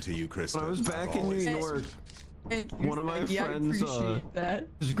back, listen to you, Krista. when I was back in New York, one of my friends,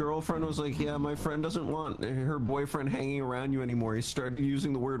 his girlfriend was like, "Yeah, my friend doesn't want her boyfriend hanging around you anymore. He started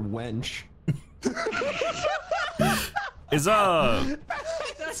using the word wench." is That's a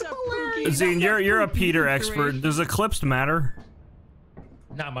Pookie. Zine, you're a Peter expert. situation. Does Eclipse matter?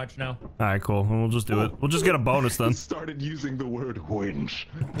 Not much, no. All right, cool. We'll just do it. We'll just get a bonus then. Started using the word wench.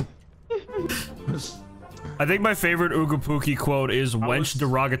 I think my favorite Ooga quote is "wench"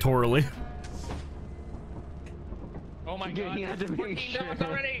 derogatorily. Oh my god, He had to there's make 14 sure. dogs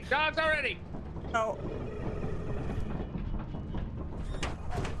already! Dogs already! Oh.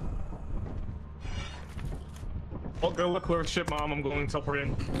 I'll go look where ship, Mom. I'm going to teleport in.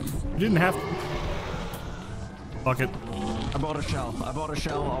 You didn't have to. Fuck it. I bought a shell.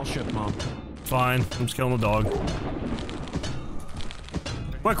 I'll ship, Mom. Fine. I'm just killing the dog.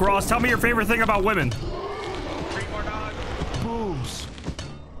 Quick, Ross, tell me your favorite thing about women. 3 more dogs. Boobs.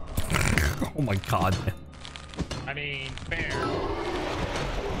 Oh my god. I mean, fair. Oh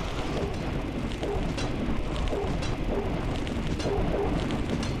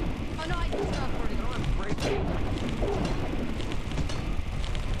no, I just teleported.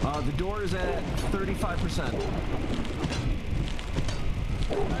 The door is at 35%.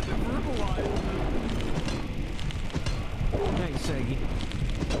 Thanks, Saggy.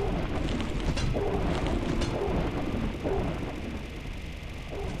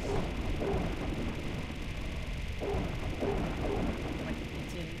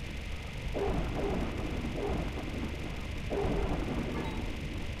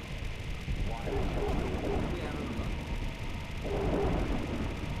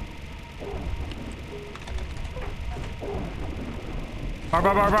 Bark,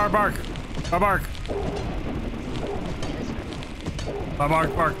 bark, bark, bark, bark. Bark, bark.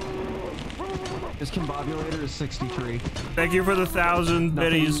 Bark, bark. His combobulator is 63. Thank you for the 1,000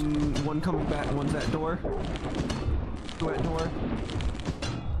 biddies. One coming back, one's that door. Go at door.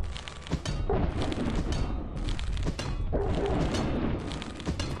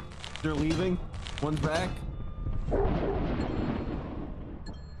 They're leaving. One's back.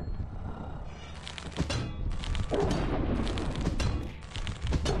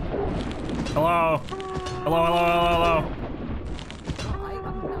 Hello. Hello, hello, hello, hello.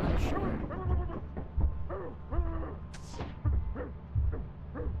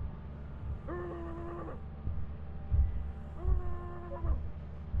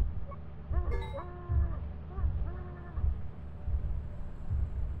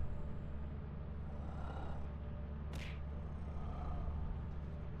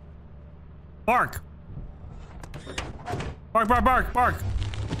 Bark! Bark, bark, bark, bark!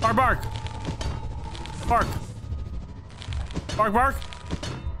 Bark, bark! Bark! Bark, bark!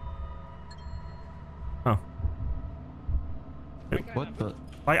 Oh. What the?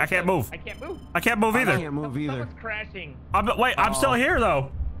 I can't move. I can't move. I can't move either. I can't move either. Someone's crashing. Wait, I'm still here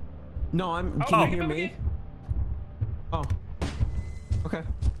though. No, I'm. Oh, Can you you hear move me? again? Oh. Okay.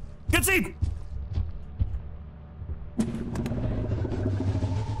 Good scene!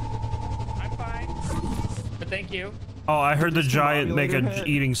 I'm fine. But thank you. Oh, I heard the giant make a head.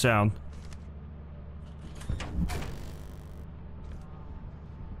 eating sound.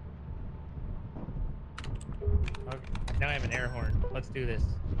 Okay. Now I have an air horn. Let's do this.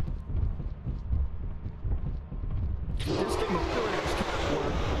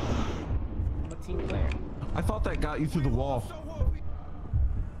 I'm a team player. I thought that got you through the wall.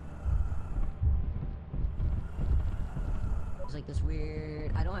 It's like this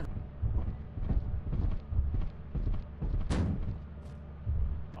weird. I don't have.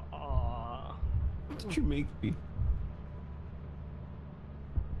 Aww. What did you make me?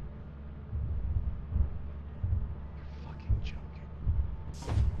 Fucking joking.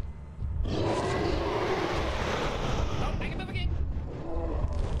 Oh, I can move again.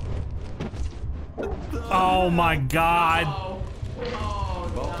 Oh my god.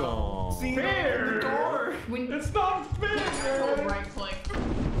 Welcome. See Fair. the door. It's not fair. Right click.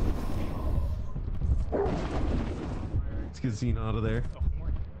 Let's get Xena out of there.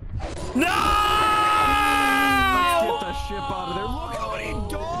 No! Get the ship out of there. Look how many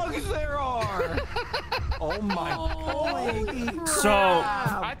dogs there are. Oh my god. So,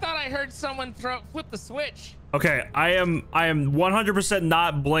 I thought I heard someone flip the switch. okay, I am 100%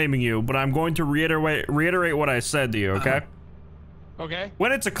 not blaming you, but I'm going to reiterate what I said to you, okay? Okay.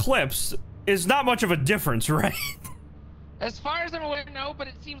 When it's eclipsed, it's not much of a difference, right? As far as I'm aware, no, but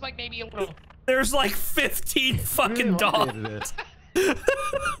it seems like maybe a little. There's like 15 fucking dogs.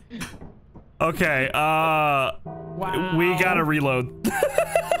 Okay, Wow. we gotta reload.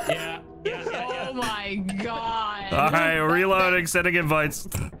 Yeah. Oh my god. Alright, reloading, sending invites.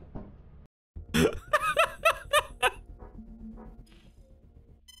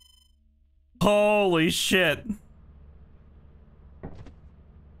 Holy shit.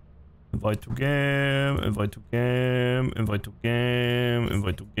 Invite to game, invite to game, invite to game,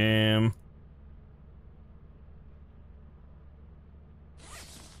 invite to game.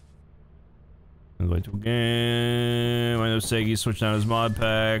 Invite to game. I know Segi switched out his mod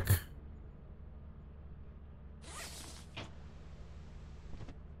pack.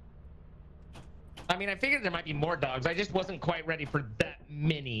 I mean, I figured there might be more dogs. I just wasn't quite ready for that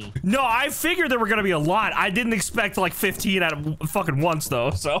many. No, I figured there were gonna be a lot. I didn't expect like 15 at fucking once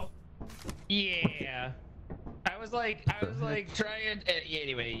though, so. Yeah. I was like trying.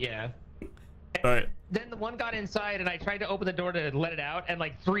 Anyway, yeah. Alright. Then the one got inside, and I tried to open the door to let it out, and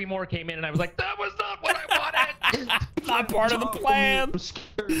like 3 more came in, and I was like, "That was not what I wanted." Not part of the plan.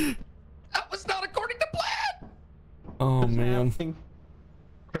 That was not according to plan. Oh man.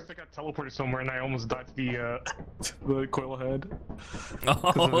 Chris, I got teleported somewhere, and I almost died to the coil head.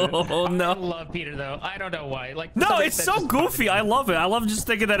 Oh no. I love Peter though. I don't know why. Like No, it's so goofy. I love it. I love just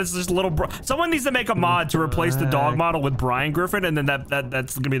thinking that it's just little. Someone needs to make a mod to replace the dog model with Brian Griffin, and then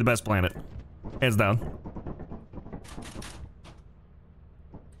that's gonna be the best planet, hands down.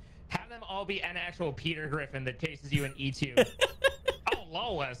 Have them all be an actual Peter Griffin that chases you in E2. Oh,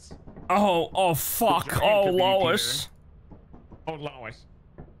 Lois. Oh fuck. Oh Lois. Oh, Lois.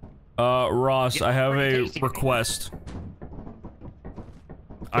 Ross, I have a tasty. request.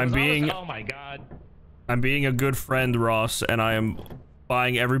 Oh my god. I'm being a good friend, Ross, and I am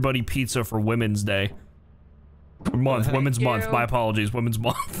buying everybody pizza for Women's Day. Month, Women's Month. My apologies, Women's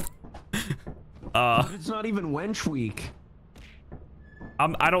Month. It's not even Wench Week.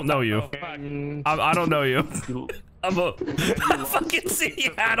 I don't know you. I don't know you. I fucking see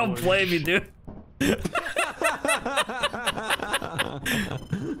you. I don't blame you, dude.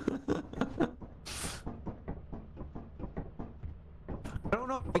 I don't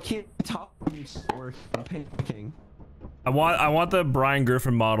know. I can't talk or I'm panicking. I want the Brian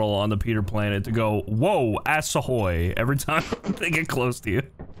Griffin model on the Peter planet to go, whoa, ass ahoy, every time they get close to you.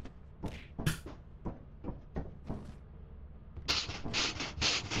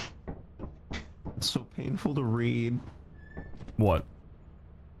 It's so painful to read. What?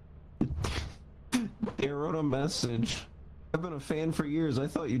 They wrote a message. I've been a fan for years. I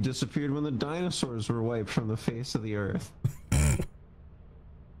thought you disappeared when the dinosaurs were wiped from the face of the earth.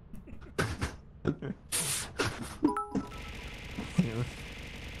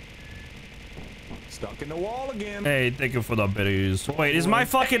 Stuck in the wall again. Hey, thank you for the biddies. Wait, is my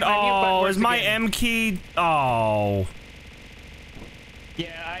fucking oh, is my M key? Oh.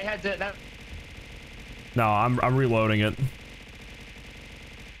 Yeah, I had to. That... No, I'm reloading it.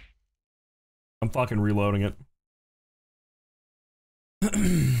 I'm fucking reloading it.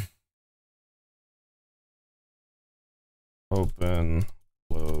 Open,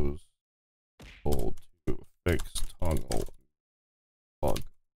 close, hold to fix toggle bug.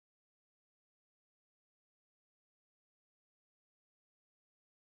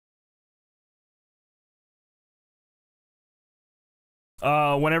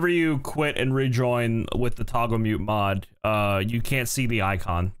 Whenever you quit and rejoin with the toggle mute mod, you can't see the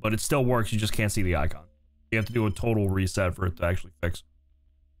icon, but it still works, you just can't see the icon. You have to do a total reset for it to actually fix.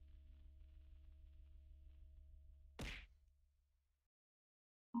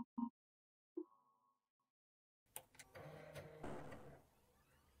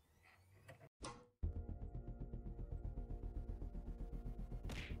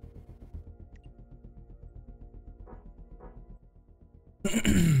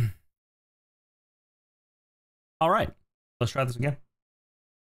 All right, let's try this again.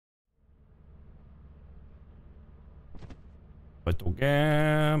 Invite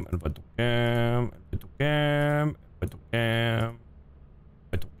game, invite game, invite game, invite game,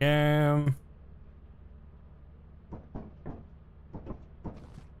 invite game.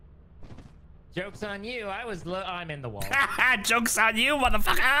 Joke's on you. I'm in the wall. Joke's on you,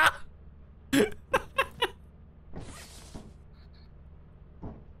 motherfucker.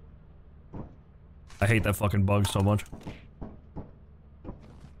 I hate that fucking bug so much.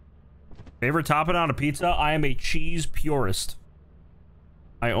 Favorite topping on a pizza? I am a cheese purist.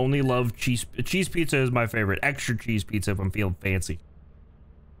 I only love cheese. Cheese pizza is my favorite. Extra cheese pizza if I'm feeling fancy.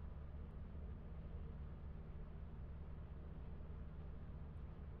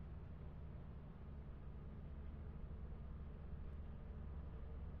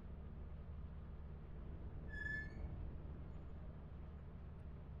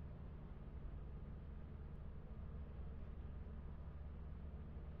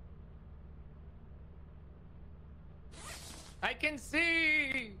 I can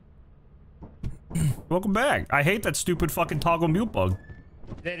see. Welcome back. I hate that stupid fucking toggle mute bug.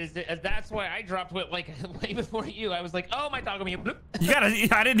 That's why I dropped it like way before you. I was like, oh, my toggle mute. You gotta.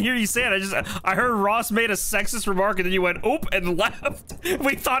 I didn't hear you say it. I heard Ross made a sexist remark and then you went oop and left.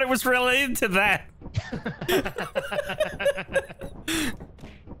 We thought it was related to that.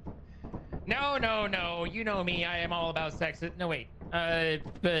 No. You know me. I am all about sexist. No, wait.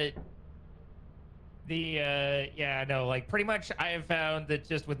 But yeah, no, like pretty much I have found that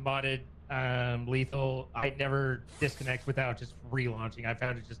just with modded lethal, I never disconnect without just relaunching. I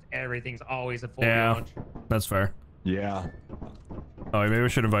found it just everything's always a full relaunch. That's fair. Yeah. Oh, maybe we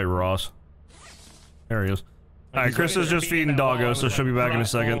should invite Ross. There he is. All right, Chris is just feeding doggo, so she'll be back in a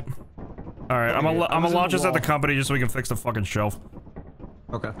second. All right, I'm gonna launch us at the company just so we can fix the fucking shelf.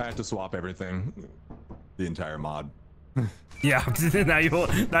 Okay. I have to swap everything, the entire mod. Yeah, now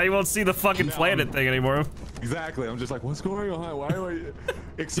you won't see the fucking planet thing anymore. Exactly. I'm just like, what's going on? Why do I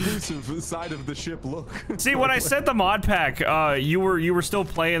exclusive side of the ship look? See, when I sent the mod pack, you were still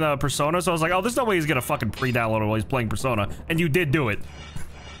playing Persona, so I was like, oh, there's no way he's gonna fucking pre-download it while he's playing Persona, and you did do it.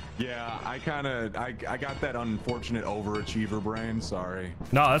 Yeah, I got that unfortunate overachiever brain. Sorry.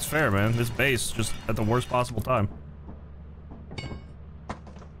 No, that's fair, man. This base just at the worst possible time.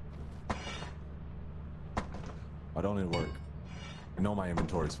 I don't need to work. I know my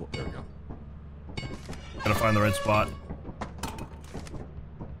inventory's full. There we go. Gotta find the right spot.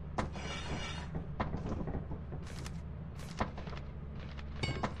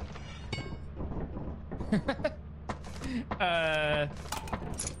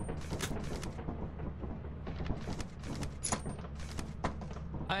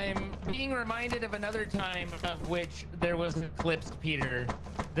 I'm being reminded of another time of which there was an eclipse, Peter,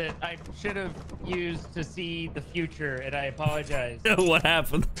 that I should have used to see the future, and I apologize. What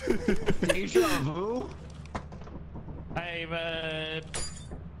happened? Deja vu? I'm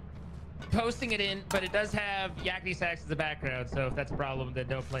posting it in, but it does have Yakety Sax as the background, so if that's a problem, then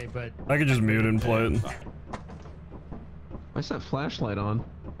don't play, but... I could just mute it and play it. Why's that flashlight on?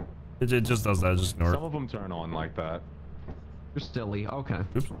 It just does that. Just ignore it. Some of them turn on like that. You're silly. Okay.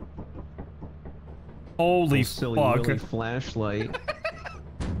 Oops. Holy silly fuck. Willy flashlight.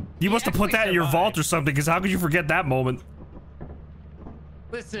 You must have put that in your vault or something, because how could you forget that moment?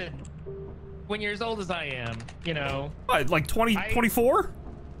 Listen, when you're as old as I am, you know. What, like 24?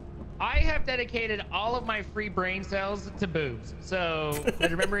 I have dedicated all of my free brain cells to boobs. So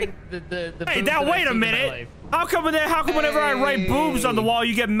remembering the Hey, boobs now that wait I've a seen in my minute. life. How come whenever I write boobs on the wall,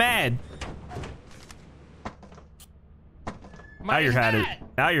 you get mad? Now your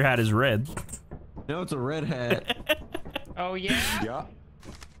hat is red. No, it's a red hat. Oh yeah? Yeah.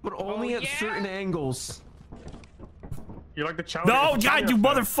 But only at certain angles. You're like the chowder. No, God, you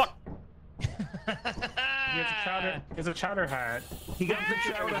motherfucker. It's a chowder hat. He got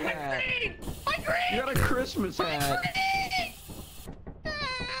the chowder hat. You got a Christmas hat.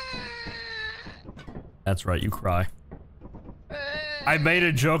 That's right, you cry. I made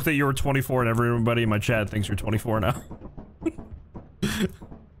a joke that you were 24 and everybody in my chat thinks you're 24 now.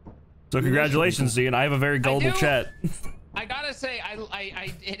 So congratulations, Z, and I have a very gullible chat. I gotta say,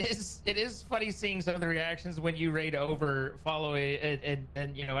 it is funny seeing some of the reactions when you raid over, follow it,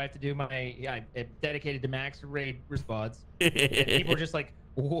 and you know I have to do my dedicated to max raid response. And people are just like,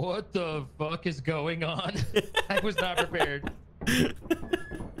 "What the fuck is going on?" I was not prepared.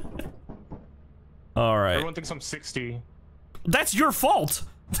 All right. Everyone thinks I'm 60. That's your fault.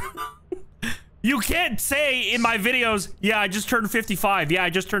 You can't say in my videos, yeah, I just turned 55. Yeah,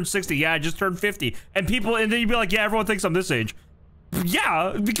 I just turned 60. Yeah, I just turned 50. And then you'd be like, yeah, everyone thinks I'm this age.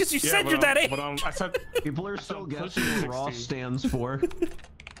 Yeah, because you said you're that age. But I said people are still guessing what Ross stands for.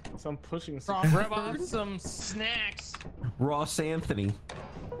 So I'm pushing. Grab off some snacks. Ross Anthony.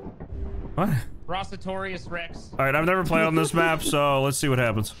 What? Rossatorius Rex. All right, I've never played on this map, so let's see what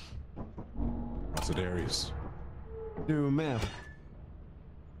happens. Rossadarius. New map.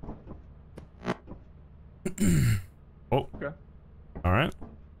 Oh. Okay. All right.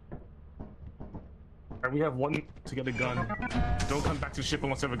 Alright, we have one to get a gun. Don't come back to the ship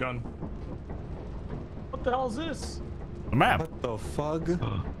unless you have a gun. What the hell is this? The map. What the fuck?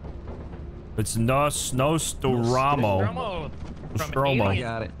 It's Nostromo. Nostromo. I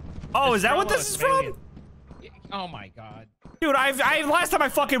got it. Oh, is that what this is from? Oh my god. Dude, I last time I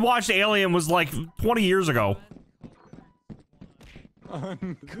fucking watched Alien was like 20 years ago.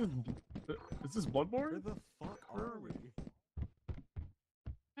 Is this Bloodborne? Where the fuck are we?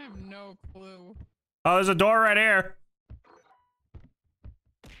 I have no clue. Oh, there's a door right here.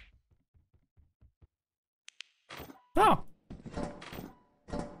 Oh.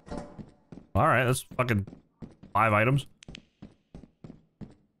 All right, that's fucking 5 items.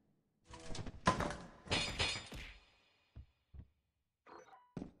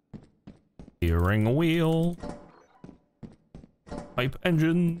 Steering wheel. Pipe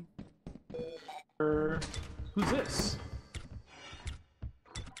engine. Who's this?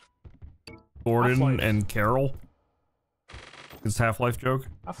 Gordon Half-Life. and Carol. His Half-Life joke.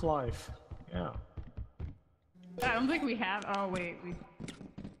 Half-Life. Yeah. I don't think we have. Oh wait, we.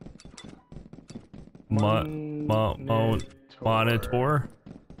 Monitor.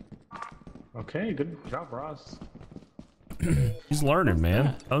 Okay, good job, Ross. He's learning,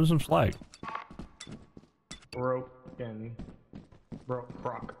 man. Throw him some slack. Broken.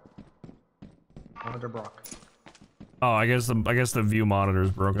 Brock. Monitor Brock. Oh, I guess the view monitor is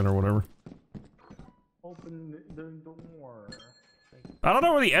broken or whatever. Open the door. I don't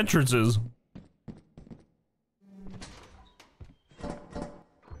know where the entrance is.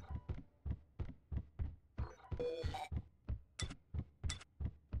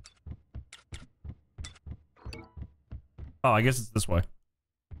 Oh, I guess it's this way.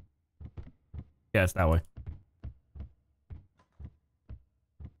 Yeah, it's that way.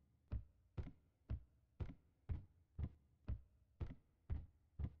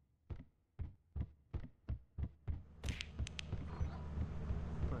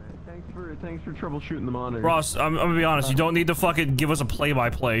 Thanks for troubleshooting the monitor. Ross, I'm gonna be honest. You don't need to fucking give us a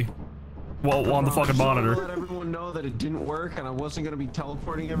play-by-play. Well, on the fucking monitor. Let everyone know that it didn't work, and I wasn't gonna be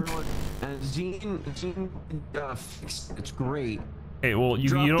teleporting everyone. And Zine fixed it. It's great. Hey, well, you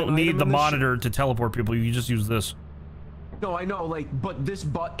don't need the monitor to teleport people. You can just use this. No, I know, like, but this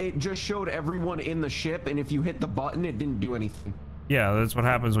it just showed everyone in the ship, and if you hit the button, it didn't do anything. Yeah, that's what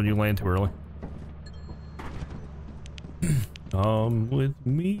happens when you land too early. Come with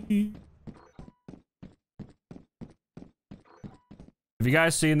me. Have you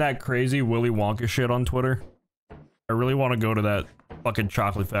guys seen that crazy Willy Wonka shit on Twitter? I really want to go to that fucking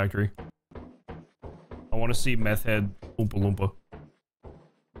chocolate factory. I want to see meth head Oompa Loompa.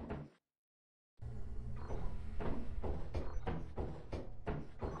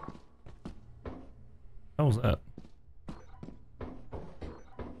 How was that?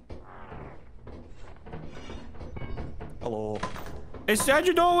 Hello. Hey, Sad,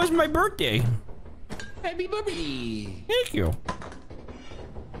 you know it was my birthday. Happy birthday. Thank you.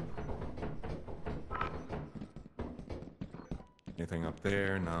 Anything up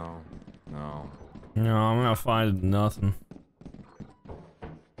there? No. No. No, I'm not finding nothing.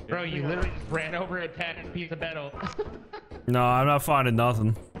 Bro, you literally just ran over a tattered piece of metal. No, I'm not finding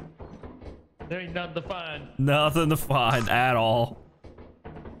nothing. There ain't nothing to find. Nothing to find at all.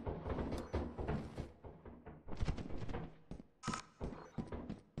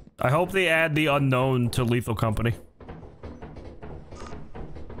 I hope they add the unknown to Lethal Company. Do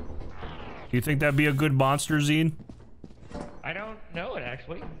you think that'd be a good monster, Zine? I don't know it,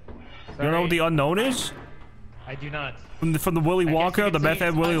 actually. You don't know what the unknown is? I do not. From the Willy Wonka, the meth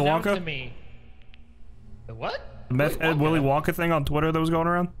head Willy Wonka? To me. The what? The meth head Willy Wonka thing on Twitter that was going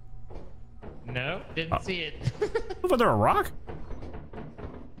around? No, didn't see it. Was there a rock?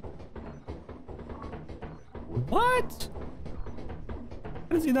 What?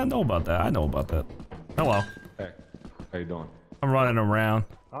 How does he not know about that? I know about that. Hello. Hey, how you doing? I'm running around.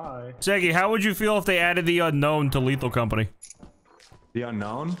 Hi. Seggy, how would you feel if they added the unknown to Lethal Company? The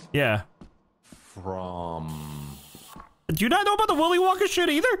unknown? Yeah. From... Do you not know about the Willy Wonka shit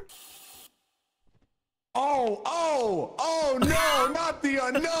either? Oh, no, not the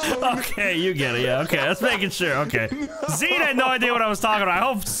unknown. Okay, you get it. Yeah, okay, let's making sure. Okay. Zine had no idea what I was talking about. I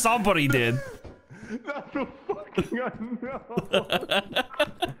hope somebody did. Not the fucking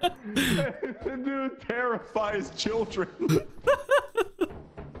unknown. Dude terrifies children.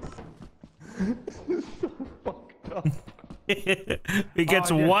 It's so fucked up. He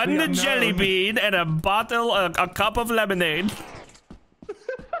gets one jelly bean and a bottle, a cup of lemonade.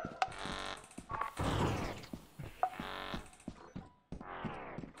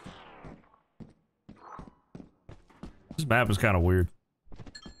 This map is kind of weird.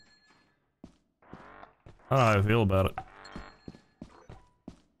 I don't know how I feel about it.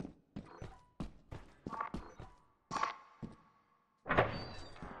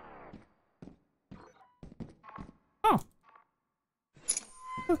 Oh.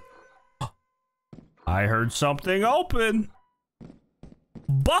 I heard something open.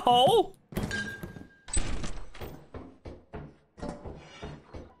 Butthole.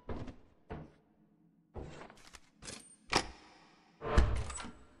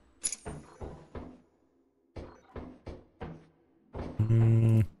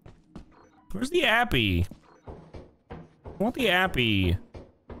 Where's the appy? I want the appy.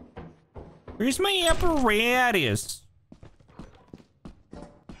 Where's my apparatus?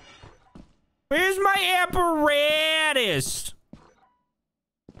 Where's my apparatus?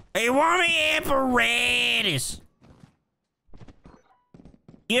 I want my apparatus.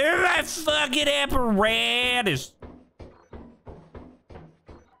 Give me my fucking apparatus.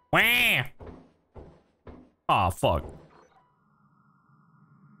 Wham! Aw, fuck.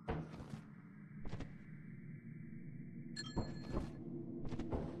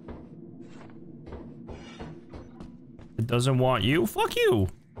 It doesn't want you? Fuck you.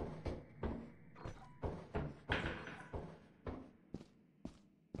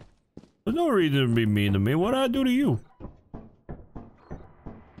 There's no reason to be mean to me. What did I do to you?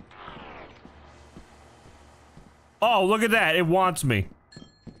 Oh, look at that. It wants me.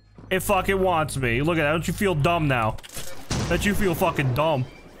 It fucking wants me. Look at that. Don't you feel dumb now? Don't you feel fucking dumb?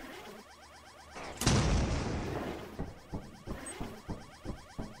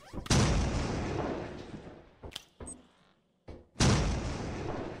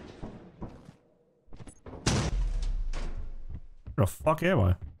 Where the fuck am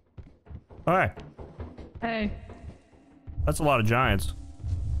I? Alright. Hey. That's a lot of giants.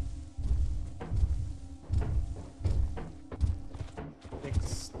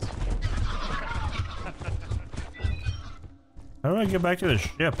 How do I get back to the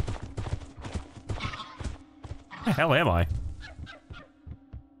ship? Where the hell am I?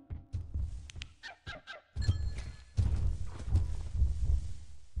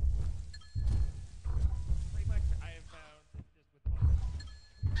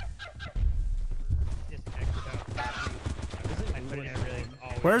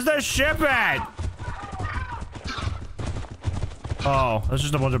 Where's the ship at? Oh, that's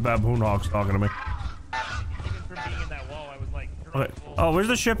just a bunch of baboon hawks talking to me. Okay. Oh, where's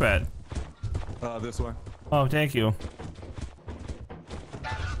the ship at? This way. Oh, thank you. Is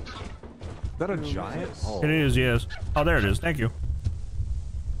that a giant? Oh. It is, yes. Oh, there it is. Thank you.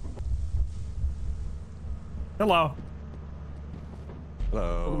 Hello.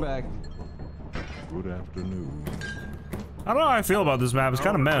 Hello. Welcome back. Good afternoon. I don't know how I feel about this map. It's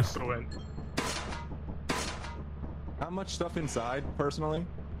kind of mess. that much stuff inside, personally?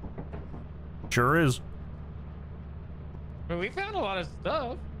 Sure is. But we found a lot of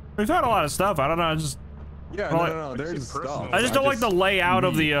stuff. We found a lot of stuff. I don't know. I just Yeah, no, there's stuff. I just don't like the layout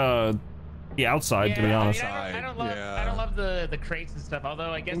of the outside, Yeah, to be honest. I don't love the crates and stuff.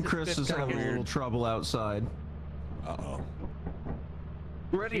 Although I guess And it's Chris is having a little trouble outside. Uh-oh.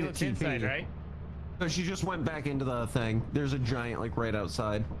 Ready to looks inside, TP. right? So she just went back into the thing. There's a giant like right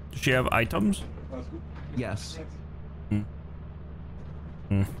outside. Does she have items? Yes. Hmm.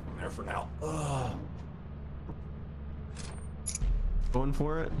 There for now. Going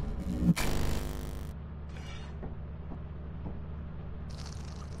for it.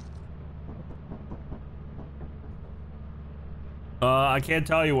 I can't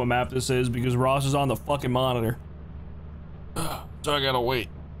tell you what map this is because Ross is on the fucking monitor. So I gotta wait.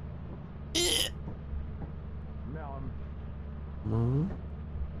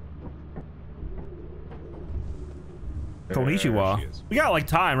 𝗠𝗶𝘁𝗵𝗇𝗵. We got like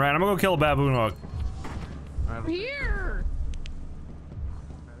time, right? I'm gonna go kill a baboon hawk. I'm here.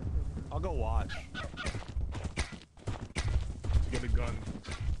 I'll go watch. Get a gun.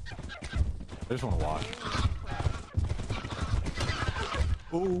 I just want to watch.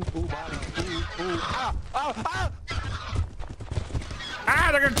 Ooh, body. Ooh. Ah,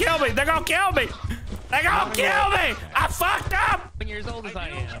 they're gonna kill me! They're gonna kill me! They're gonna kill me! I fucked up! 7 years old as I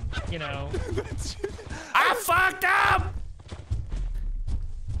am, you know. I fucked up!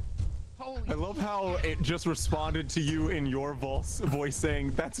 I love how it just responded to you in your voice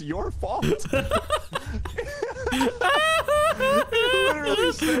saying, that's your fault. You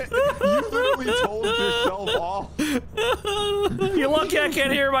literally told yourself off. You're lucky I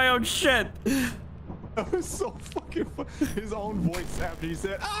can't hear my own shit. That was so fucking fun. His own voice after he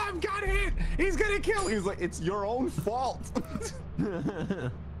said, oh, I'm gonna hit! He's gonna kill! He's like, it's your own fault.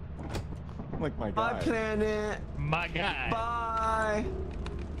 Like my guy. Bye, planet. My guy. Bye.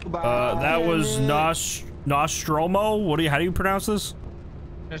 That was Nostromo. How do you pronounce this?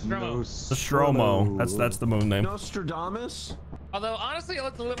 Nostromo. That's the moon name. Nostradamus. Although honestly, it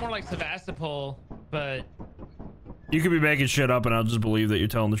looks a little more like Sevastopol, but you could be making shit up, and I'll just believe that you're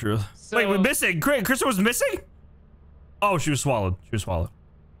telling the truth. So, wait, we're missing. Krista was missing. Oh, she was swallowed.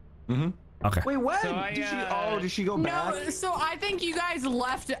 Mm-hmm. Okay. Wait, when? So did she go back? No, so I think you guys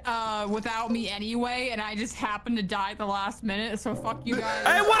left without me anyway, and I just happened to die at the last minute. So fuck you guys.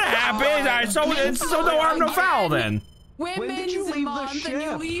 Hey, what happened? So no harm, no foul then. Women's Month, and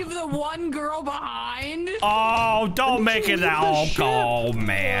you leave the one girl behind. Oh, don't make it all go,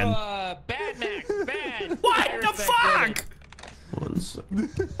 man. Bad Max, bad. What the fuck?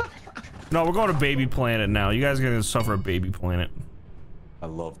 No, we're going to Baby Planet now. You guys are gonna suffer a Baby Planet. I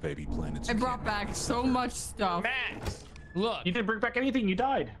love Baby Planets. I brought back so much stuff. Max, look. You didn't bring back anything. You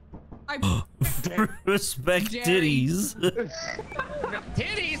died. Respect titties.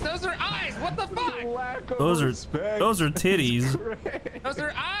 Titties? Those are eyes. What the fuck? Those are titties. Those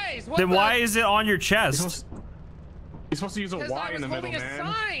are eyes. What Then why is it on your chest? You're supposed to use a Y in the middle, man.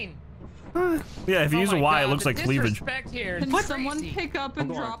 Sign. Yeah, if you use a Y, it looks like cleavage. Can someone pick up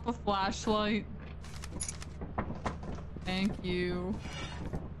and drop a flashlight? Thank you.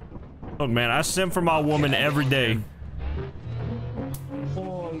 Look, man, I sim for my woman every day.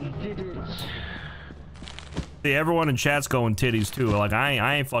 See, everyone in chat's going titties too. Like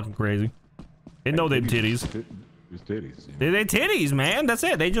I ain't fucking crazy. They know they're titties. Just titties. They titties, man. That's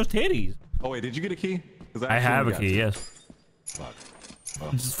it. They just titties. Oh wait, did you get a key? I have a key. Yes. Fuck.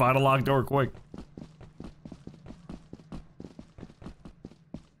 Well. Just find a locked door quick.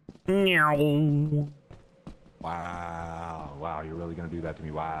 Wow, you're really gonna do that to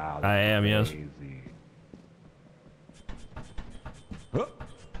me? Wow. I am, yes. Huh.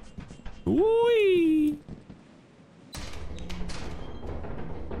 Wee.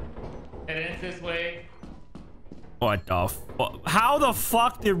 It ends this way. What the fuck? How the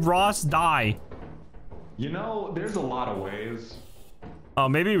fuck did Ross die? You know, there's a lot of ways. Oh,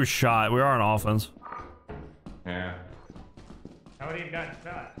 maybe he was shot. We are on offense. Yeah. How would he have gotten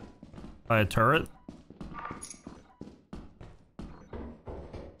shot? By a turret?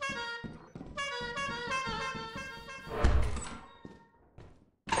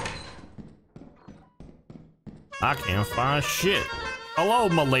 I can't find shit. Hello,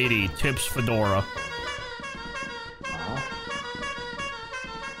 my lady. Tips Fedora.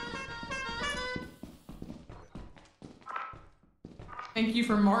 Thank you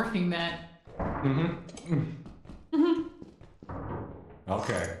for marking that.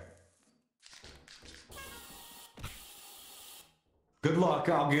 Okay. Good luck.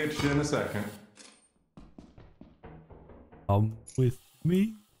 I'll get you in a second. With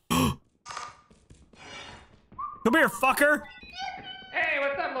me. Come here, fucker! Hey,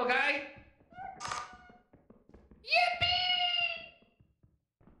 what's up, little guy? Yippee!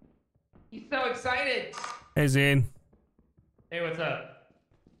 He's so excited. Hey, Zine. Hey, what's up?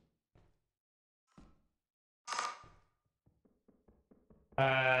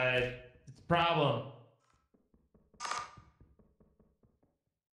 It's a problem.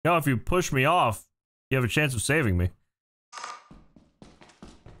 No, if you push me off, you have a chance of saving me.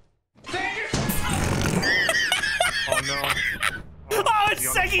 Oh no. Oh, and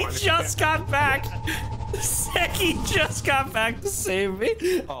Seki just got back! Seki just got back to save me!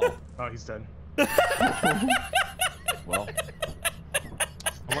 Oh, he's dead. Well.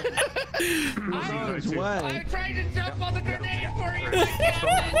 I tried to jump on the grenade for you.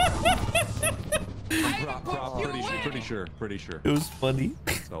 Pretty sure. It was funny.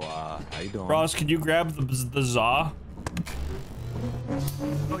 So, how you doing? Ross, can you grab the za?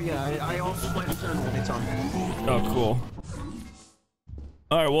 Oh yeah, I also play the tournament anytime. Oh, cool.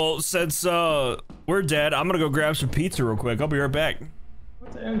 Alright, well, since, we're dead, I'm gonna go grab some pizza real quick. I'll be right back.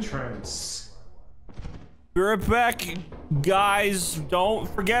 What's the entrance? Be right back, guys. Don't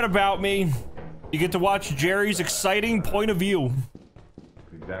forget about me. You get to watch Jerry's exciting point of view.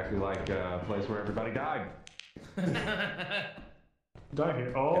 Exactly like a place where everybody died. Die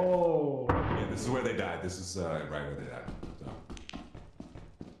here. Oh. Yeah, this is where they died. This is right where they died.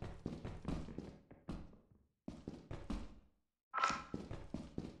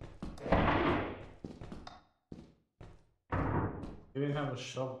 They didn't have a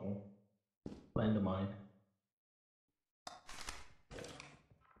shovel. Land of mine.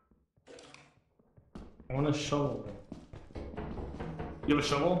 I want a shovel. You have a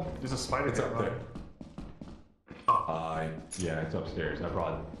shovel? There's a spider. It's up there. Yeah, it's upstairs. I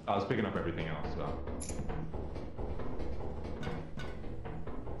was picking up everything else, so.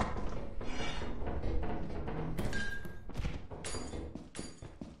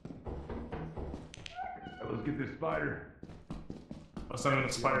 Let's get this spider. Oh, it's not even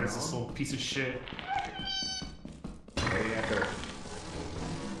a spider, it's this little piece of shit. Hey, Anchor.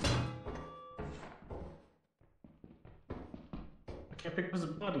 I can't pick up his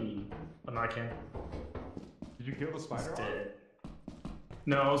buddy. Oh, no, I can't. Did you kill the spider? He's dead.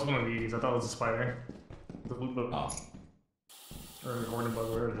 No, it was one of these. I thought it was a spider. The blue bug. Oh. Or a golden bug,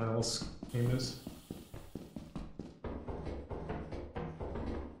 whatever the hell its name is.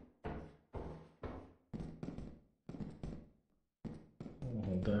 I'll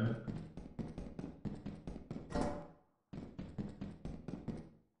hold that.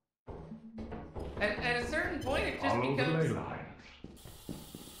 At a certain point, it just Follow the ley becomes. lines.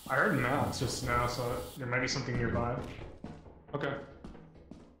 I heard knocks just now, so there might be something nearby. Okay.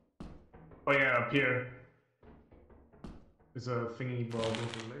 Oh yeah, up here. There's a thingy bug.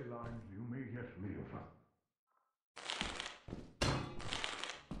 The ley lines you may yet live.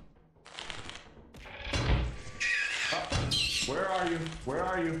 Where are you? Where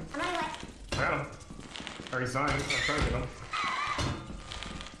are you? I got him. Or he's dying. I'm trying to get him.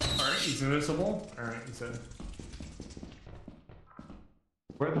 Alright, he's invincible. Alright, he's dead.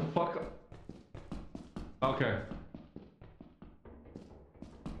 Where the fuck? Okay.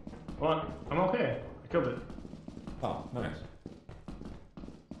 What? I'm okay. I killed it. Oh, nice.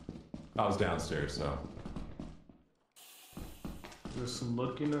 I was downstairs, so. Just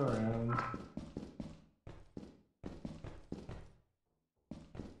looking around.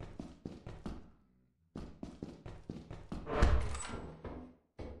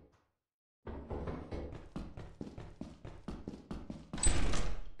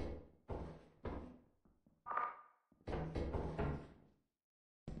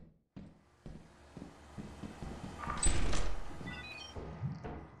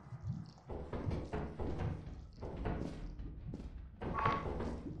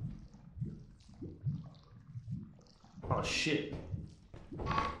 Oh shit.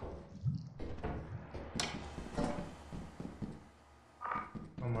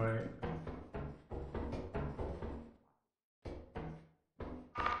 Oh my.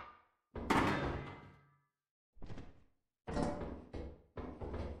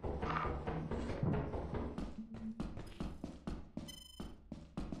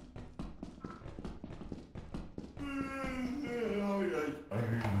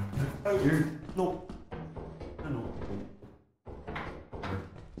 No.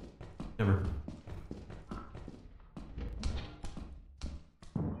 Never.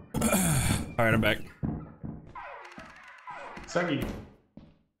 Alright, I'm back. Seki.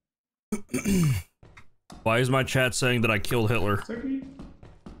 Why is my chat saying that I killed Hitler? Seki.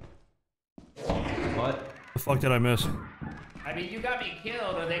 What? The fuck did I miss? I I mean, you got me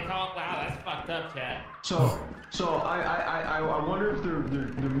killed, or they call. Wow, that's fucked up, chat. So I wonder if they're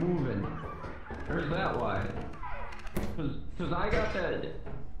moving. Or is that why? Cause I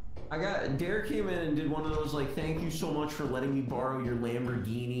got Derek came in and did one of those like, thank you so much for letting me borrow your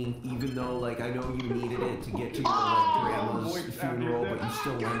Lamborghini, even though like I know you needed it to get to your like grandma's funeral, but you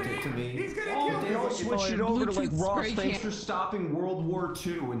still lent it to me. He's gonna kill me. They all switched it over to like Ross, thanks for stopping World War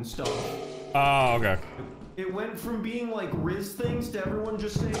II and stuff. Oh, okay. It went from being like Riz things to everyone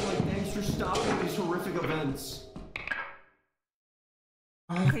just saying like, thanks for stopping these horrific events.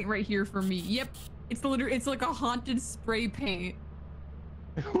 Paint right here for me. Yep. It's literally, it's like a haunted spray paint.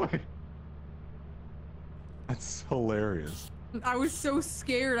 That's hilarious. I was so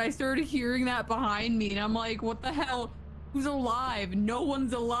scared. I started hearing that behind me, and I'm like, what the hell? Who's alive? No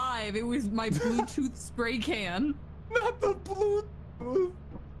one's alive. It was my Bluetooth spray can. Not the Bluetooth.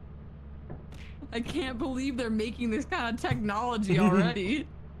 I can't believe they're making this kind of technology already.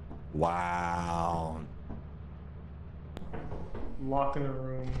 Wow. Locked in a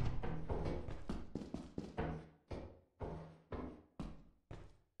room.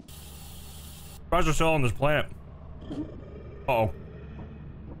 Guys are still on this planet. Uh-oh.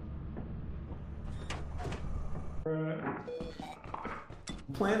 What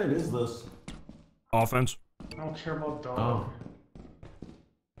planet is this? Offense. I don't care about dog. Oh.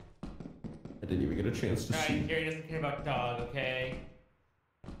 I didn't even get a chance to see. Alright, Gary doesn't care about dog, okay?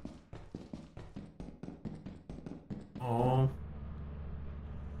 Oh.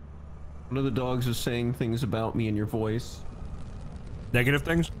 One of the dogs is saying things about me in your voice. Negative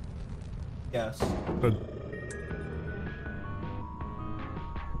things? Yes. Good.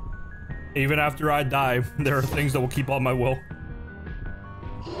 Even after I die, there are things that will keep on my will.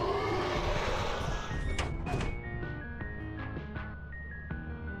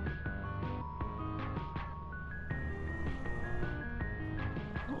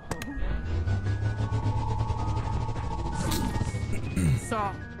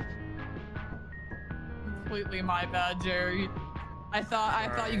 So completely my bad, Jerry. I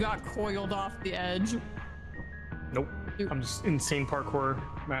thought you got coiled off the edge. Nope. I'm just insane parkour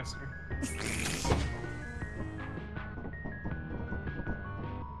master.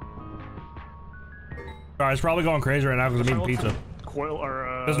 Alright, it's probably going crazy right now because I'm eating pizza. Coil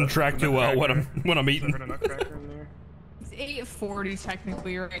or doesn't track too well when I'm eating. It's 8:40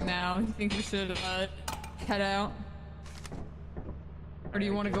 technically right now. You think we should head out? Or do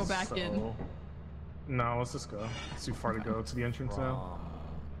you want to go back in? No, let's just go. It's too far to go to the entrance now.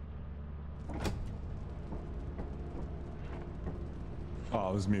 Oh, I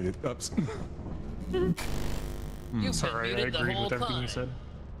was muted. Oops. Sorry, I agreed with everything you said.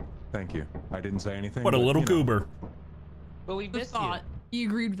 Thank you. I didn't say anything. What a but, little you know. goober. But we missed thought. He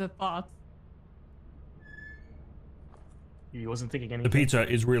agreed with the thoughts. He wasn't thinking anything. The pizza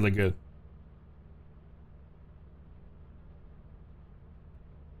is really good.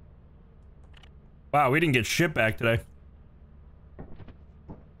 Wow, we didn't get shit back today.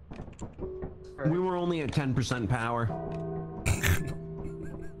 We were only at 10% power.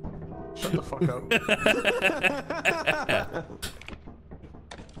 Shut the fuck up.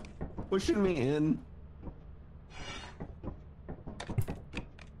 Pushing me in.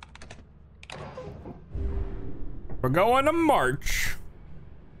 We're going to march.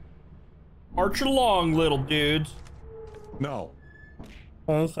 March along, little dudes. No.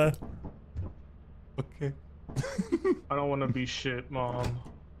 Okay. Okay. I don't want to be shit, Mom.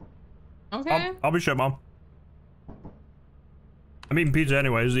 Okay. I'll be shit, Mom. I'm eating pizza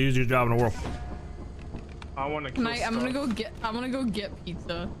anyway. It's the easiest job in the world. I want to kill I'm gonna go get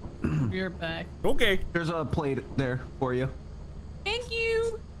pizza. Be right back. Okay. There's a plate there for you. Thank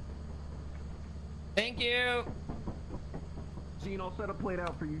you. Thank you. Gene, I'll set a plate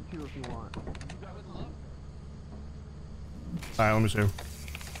out for you too if you want. Alright, let me see.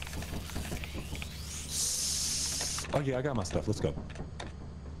 Oh yeah, I got my stuff. Let's go.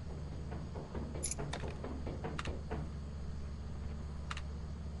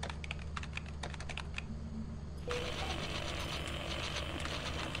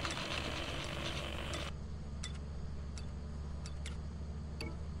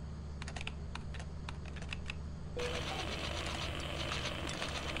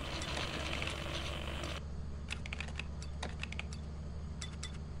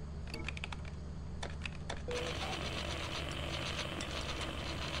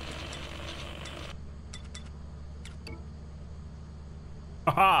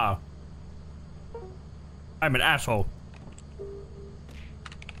 Haha! I'm an asshole.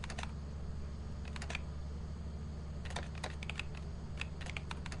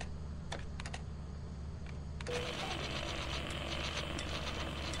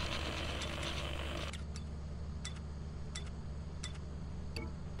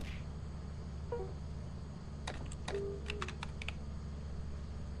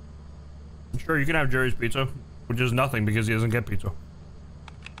 Sure, you can have Jerry's pizza, which is nothing because he doesn't get pizza.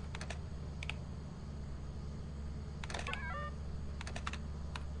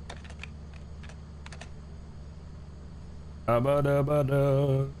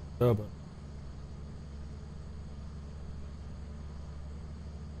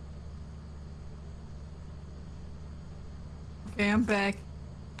 Okay, I'm back.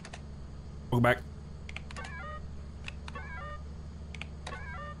 Welcome back.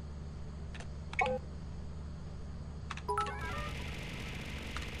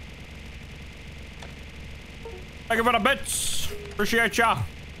 Thank you for the bits. Appreciate ya.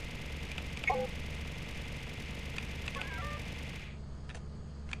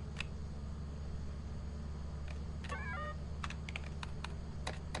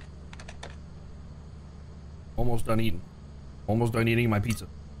 Almost done eating. Almost done eating my pizza.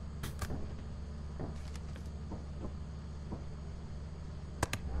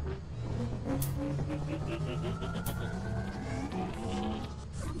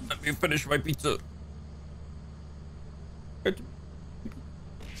 Let me finish my pizza.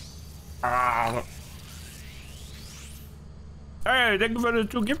 Ah. Hey, thank you for the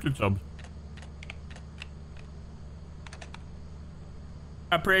 2 gifted subs.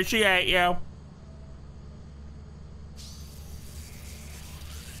 Appreciate you.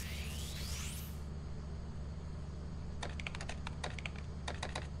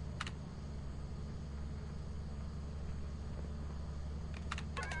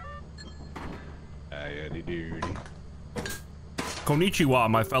 Konnichiwa,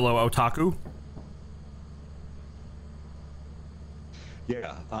 my fellow otaku.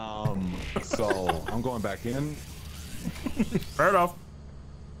 Yeah, so I'm going back in. Fair enough.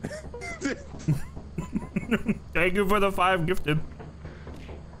 Thank you for the 5 gifted.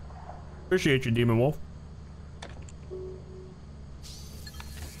 Appreciate you, Demon Wolf.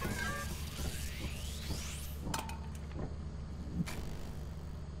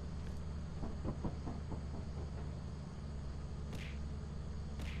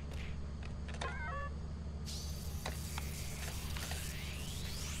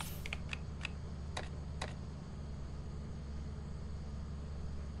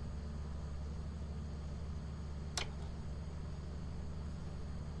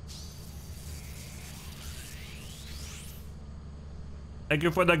 Thank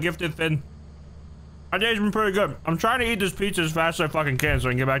you for the gifted Finn. My day's been pretty good. I'm trying to eat this pizza as fast as I fucking can so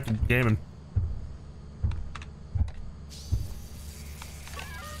I can get back to gaming.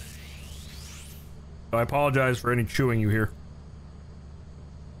 So I apologize for any chewing you hear.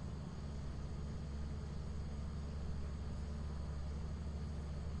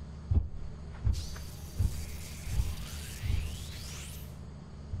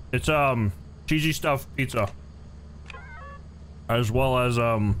 It's cheesy stuffed pizza. As well as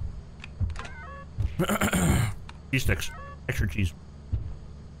cheese sticks, extra cheese.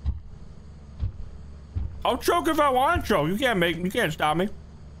 I'll choke if I want to choke. You can't stop me.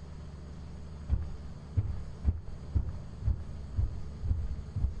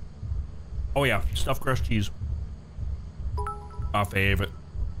 Oh yeah, stuffed crust cheese. My favorite.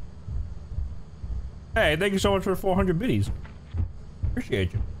 Hey, thank you so much for 400 biddies.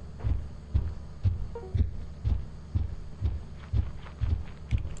 Appreciate you.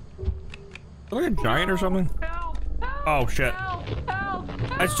 Like a giant or something? Help, help, oh shit. Help, help,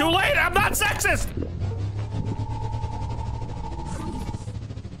 help. It's too late! I'm not sexist!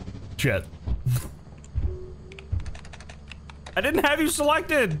 Shit. I didn't have you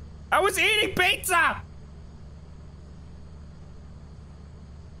selected! I was eating pizza!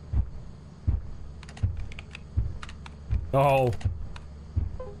 Oh.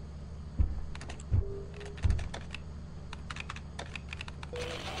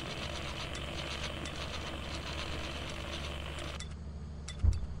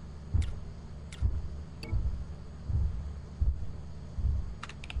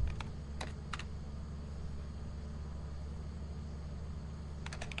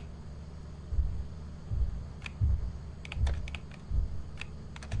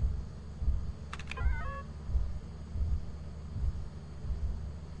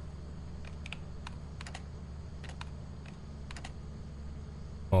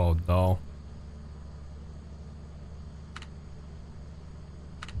 Oh no.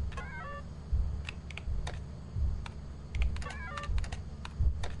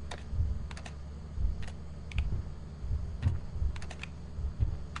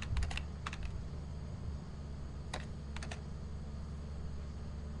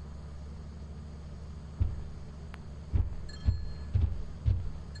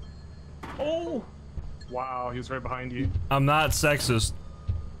 Oh! Wow, he was right behind you. I'm not sexist.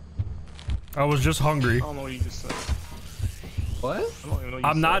 I was just hungry. I don't know what you just said. What? I don't even know what you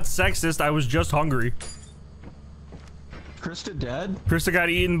I'm said. not sexist. I was just hungry. Krista dead? Krista got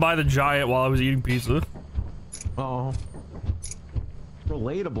eaten by the giant while I was eating pizza. Oh.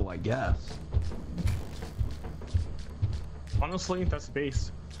 Relatable, I guess. Honestly, that's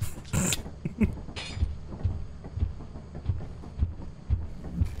base.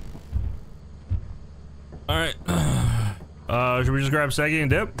 Alright. Should we just grab Seggy and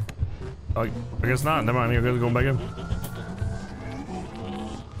dip? I guess not. Never mind. You're going back in.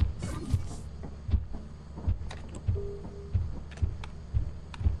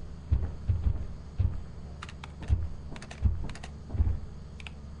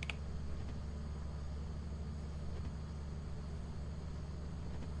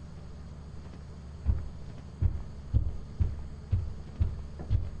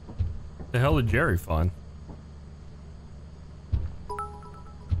 The hell did Jerry find?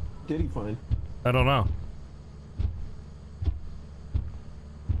 Did he find? I don't know.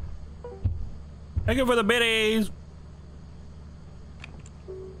 Thank you for the biddies.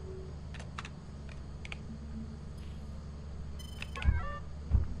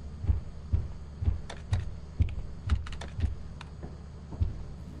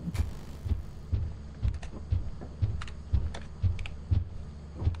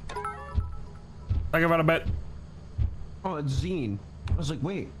 Thank you for the bit. Oh, it's Zine. I was like,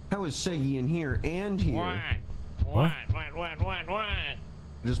 wait, how is Seggy in here and here? What? I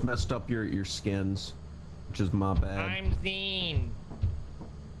just messed up your skins, which is my bad. I'm Zine.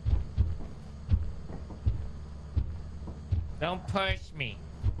 Don't push me.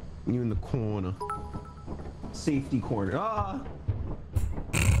 You in the corner. Safety corner. Ah!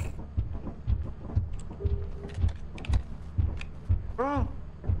 Oh!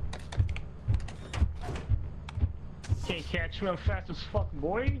 Can't catch me, I'm fast as fuck,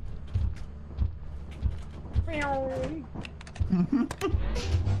 boy. Well,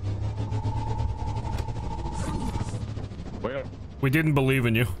 We didn't believe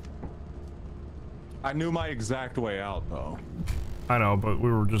in you. I knew my exact way out, though. I know, but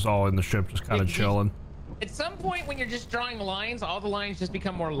we were just all in the ship, just kind of chilling. At some point, when you're just drawing lines, all the lines just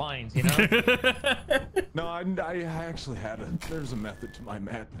become more lines, you know? No, I actually had there's a method to my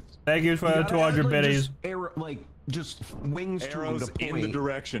madness. Thank you for the 200 biddies. Just wings arrows to the in the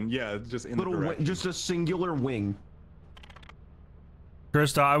direction. Yeah, just in the direction. Just a singular wing.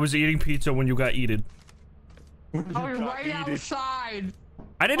 Krista, I was eating pizza when you got eaten. I was right outside.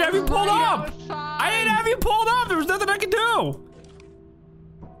 I didn't have you pulled up. I didn't have you pulled up. There was nothing I could do.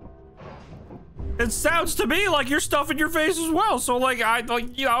 It sounds to me like you're stuffing your face as well. So like,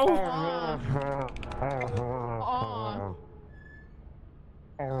 you know.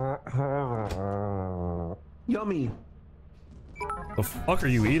 Yummy. The fuck are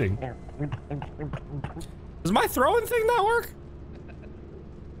you eating? Does my throwing thing not work?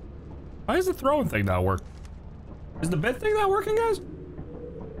 Why does the throwing thing not work? Is the bit thing not working, guys?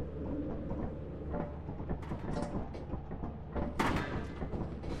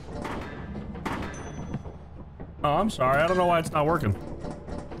 Oh, I'm sorry. I don't know why it's not working.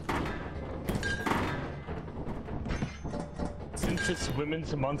 Since it's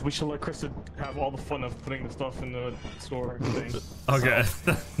Women's Month, we should let Krista have all the fun of putting the stuff in the store thing. Okay,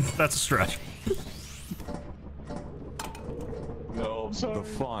 that's a stretch. No, the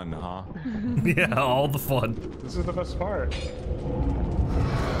fun, huh? Yeah, all the fun. This is the best part.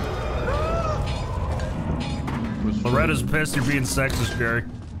 Loretta's pissed you're being sexist, Jerry.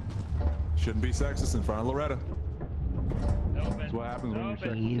 Shouldn't be sexist in front of Loretta. That's what happens when you're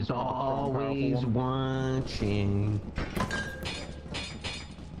sexist. He's always watching.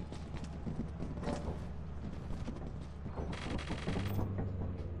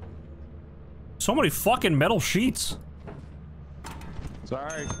 So many fucking metal sheets.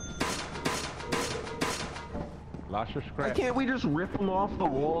 Sorry. Lost your Why scratch. can't we just rip them off the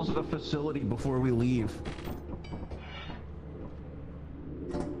walls of the facility before we leave?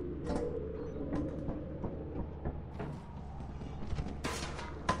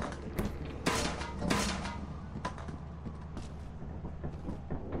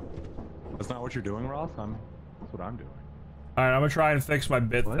 That's not what you're doing, Ross. That's what I'm doing. All right, I'm gonna try and fix my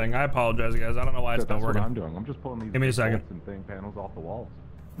bit thing. I apologize, guys. I don't know why it's not That's working. what I'm doing. I'm just pulling these Give me a second. bolts and thing panels off the walls.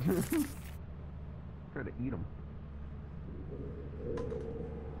 Try to eat them.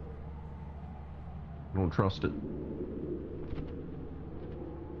 I don't trust it.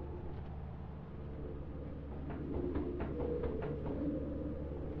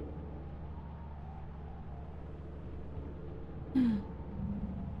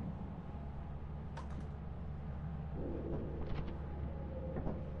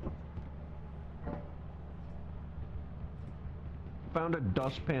 found a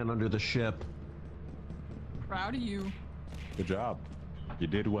dustpan under the ship. Proud of you. Good job. You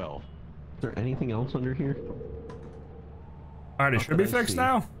did well. Is there anything else under here? Alright, it should be fixed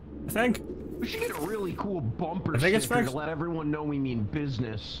now, I think. We should get a really cool bumper I think it's sticker fixed. to let everyone know we mean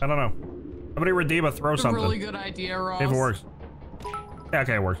business. I don't know. Somebody redeem a throw That's a something. really good idea, Ross. See if it works. Yeah,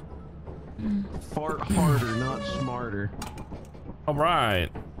 okay, it works. Fart harder, not smarter.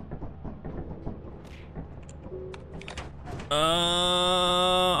 Alright.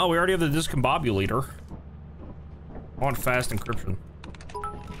 Oh, we already have the discombobulator. I want fast encryption.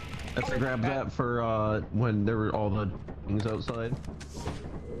 I have to grab that for when there were all the things outside.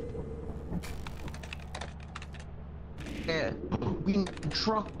 Yeah, we need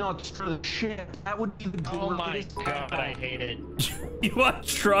truck nuts for the ship. That would be the Oh my greatest god, I hate it. You want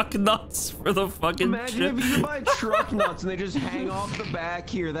truck nuts for the fucking Imagine ship? if you could buy truck nuts and they just hang off the back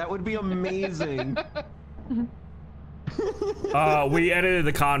here. That would be amazing. We edited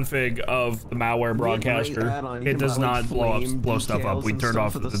the config of the malware broadcaster. It does not blow stuff up. We turned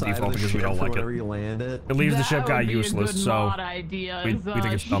off the default because we don't like it. It leaves the ship guy useless, so idea we is, think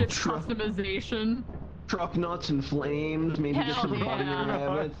it's dumb. ship customization. Truck nuts and flames, maybe get Hell some butter yeah.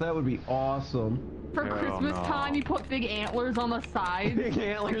 rabbits. That would be awesome. For Christmas time, you put big antlers on the side. Big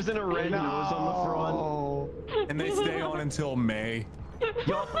antlers and a red nose on the front. And they stay on until May. It's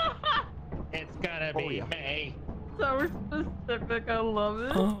gonna be May. So specific, I love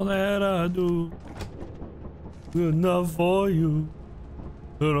it. All that I do, good enough for you.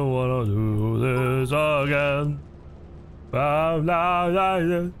 I don't wanna do this again.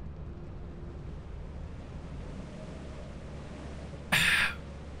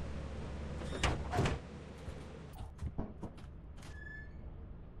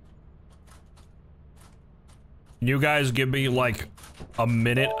 You guys give me like a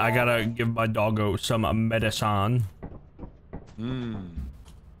minute. I gotta give my doggo some medicine.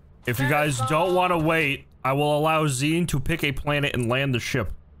 If you guys don't want to wait, I will allow Zine to pick a planet and land the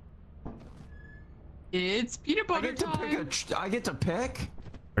ship. It's peanut butter time. I get to pick?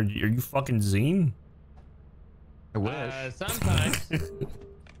 Are you fucking Zine? I wish. Sometimes.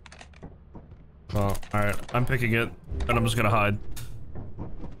 Oh, alright. I'm picking it, and I'm just gonna hide.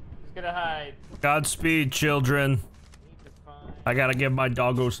 Just gonna hide. Godspeed, children. I gotta give my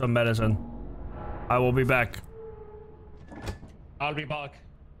doggo some medicine. I will be back. I'll be back.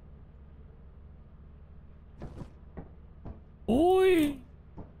 Oi.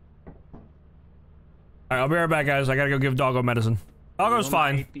 Alright, I'll be right back, guys. I gotta go give doggo medicine. Doggo's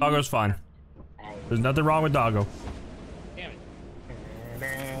fine. Doggo's fine. There's nothing wrong with doggo. Damn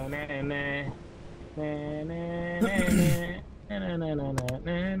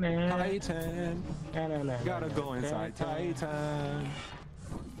Titan. Gotta go inside Titan.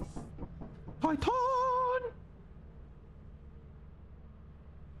 Titan!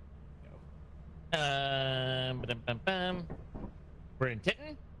 Ba-dum-bum-bum. We're in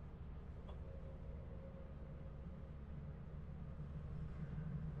Titan?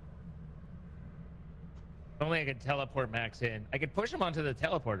 If only I could teleport Max in. I could push him onto the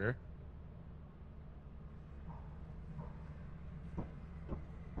teleporter.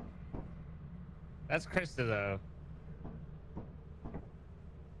 That's Krista, though.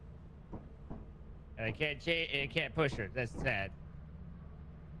 And I can't push her. That's sad.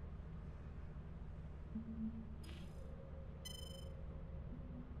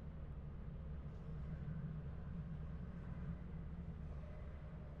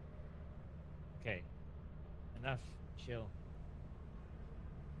 Okay. Enough. Chill.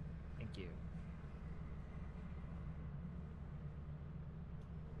 Thank you.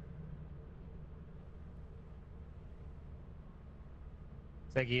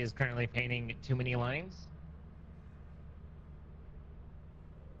 Segi is currently painting too many lines.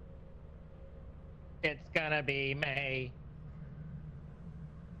 It's gonna be May.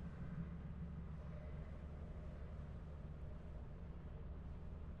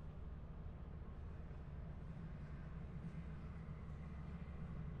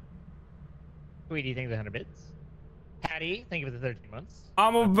 Sweetie, thank you for the 100 bits. Patty, thank you for the 13 months.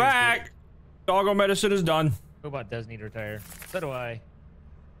 I'm back. Doggo medicine is done. Robot does need to retire. So do I.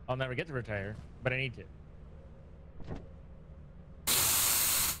 I'll never get to retire, but I need to.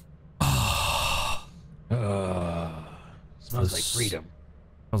 Smells like freedom.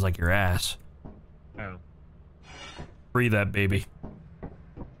 Smells like your ass. Oh. Free that baby.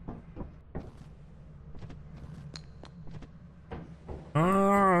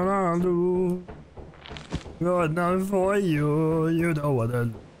 I'll do good enough for you. You don't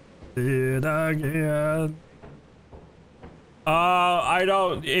wanna do it again. I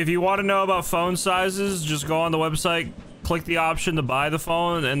don't. If you want to know about phone sizes, just go on the website, click the option to buy the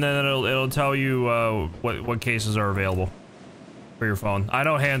phone, and then it'll tell you what cases are available for your phone. I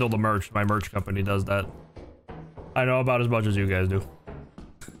don't handle the merch. My merch company does that. I know about as much as you guys do.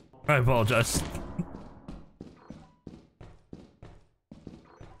 I apologize.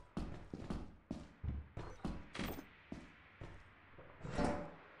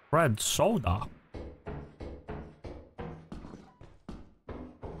 Red soda.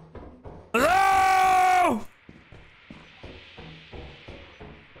 Hello?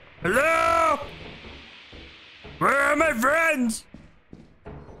 Hello? Where are my friends?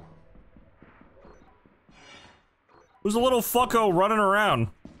 Who's a little fucko running around?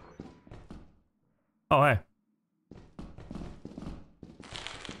 Oh, hey.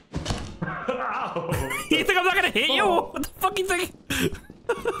 You think I'm not gonna hit you? What the fuck you think?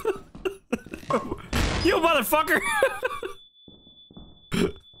 You motherfucker!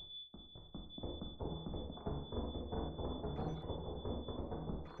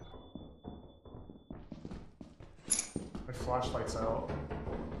 My flashlight's out.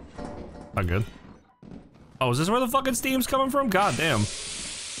 Not good. Oh, is this where the fucking steam's coming from? God damn.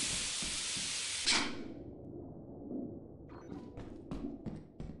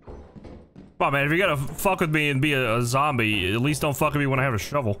 Come on, man, if you're gonna fuck with me and be a zombie, at least don't fuck with me when I have a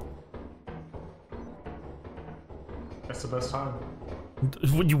shovel. That's the best time.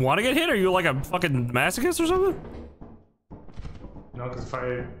 You want to get hit? Are you like a fucking masochist or something? No, because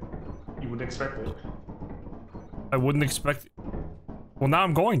you wouldn't expect it. I wouldn't expect. Well, now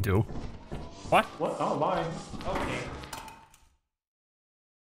I'm going to. What? What? Oh, mine. Okay.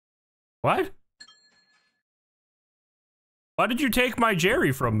 What? Why did you take my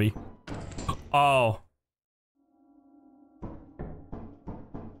Jerry from me? Oh.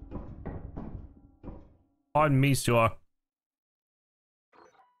 Pardon me, sir.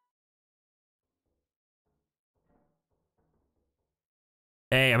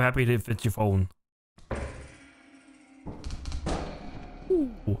 Hey, I'm happy to fit your phone.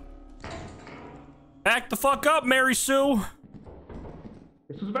 Ooh. Back the fuck up, Mary Sue.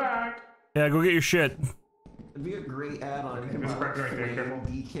 This is back. Yeah, go get your shit. It'd be a great add-on. You can buy like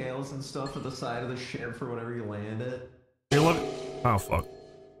decals and stuff for the side of the ship for whenever you land it. Hey, look. Oh fuck.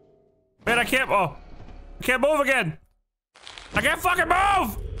 Man, I can't. Oh, I can't move again. I can't fucking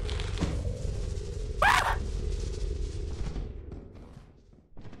move. Ah!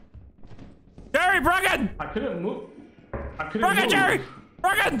 Jerry, Bruggen! I couldn't move. I couldn't Bruggen, move. Jerry!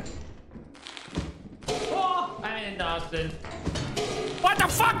 Bruggen! Oh, I'm in Austin. What the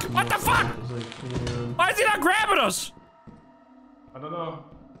fuck? What the fuck? Why is he not grabbing us? I don't know.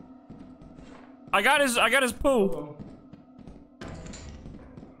 I got his poo.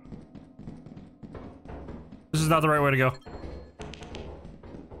 This is not the right way to go.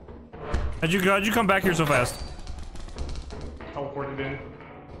 How'd you come back here so fast? Teleported in.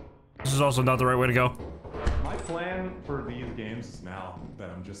 This is also not the right way to go. My plan for these games is now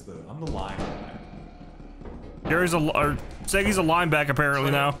that I'm the line guy. Gary's Seggy's a linebacker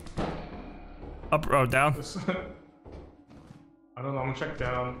apparently now. Up, oh, down. I don't know, I'm gonna check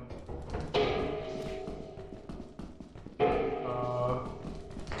down.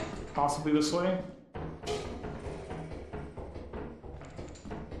 Possibly this way?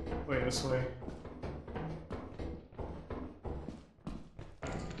 Wait, this way.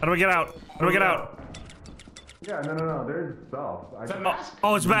 How do we get out? How do we get out? Yeah, no, there's stuff.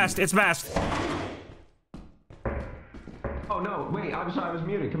 Oh, it's masked. It's masked. Oh no, wait, I'm sorry, I was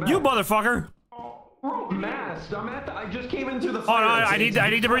muted. Come back. You motherfucker! Bro, masked. I just came into the Oh fire. no, I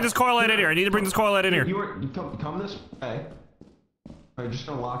need to bring this coil light in here. I need to bring this coil light in here. Come this way. Are you just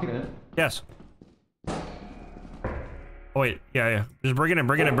gonna lock it in? Yes. Oh wait, yeah. Just bring it in,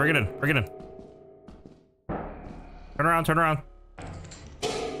 bring it in. Turn around.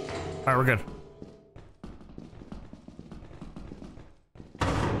 Alright, we're good.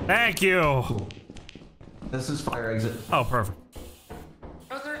 Thank you! Cool. This is fire exit. Oh, perfect.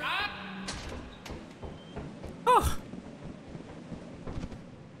 Oh.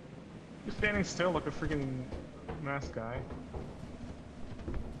 You're standing still like a freaking mask guy.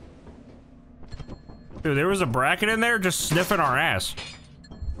 Dude, there was a bracket in there just sniffing our ass.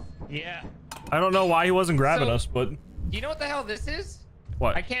 Yeah. I don't know why he wasn't grabbing us, but... Do you know what the hell this is?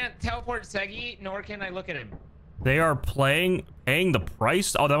 What? I can't teleport Seggy, nor can I look at him. They are paying the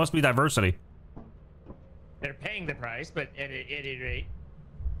price? Oh, that must be diversity. They're paying the price, but at any rate.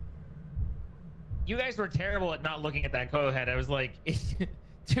 You guys were terrible at not looking at that coil head. I was like,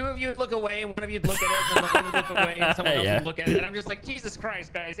 two of you would look away, and one of you'd look at it, and one would look away, and someone else would look at it. And I'm just like, Jesus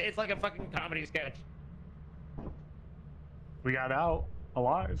Christ, guys. It's like a fucking comedy sketch. We got out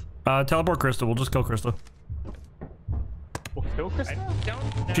alive. Teleport Krista. We'll just kill Krista. Kill Krista? I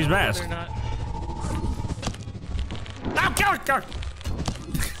don't know She's masked. whether or not- Oh, kill her!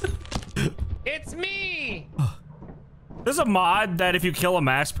 It's me! There's a mod that if you kill a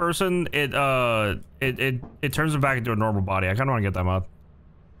masked person, it turns them back into a normal body. I kind of want to get that mod.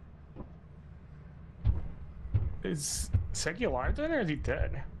 Is Seki alive then, or is he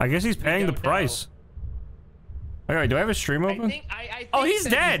dead? I guess he's paying the don't price. Okay, do I have a stream I open? think, I think Oh, he's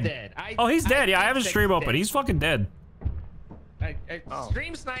that dead. Oh, he's dead. Yeah, I have a stream open. He's fucking dead.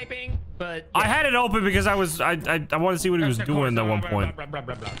 Stream sniping, but I had it open because I wanted to see what he was doing at one point.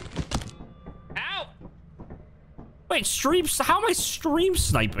 Ow! Wait, how am I stream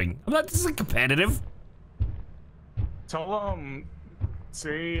sniping? I'm not. This isn't competitive. Tell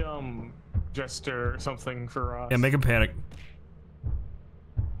say Jester something for us. Yeah, make him panic.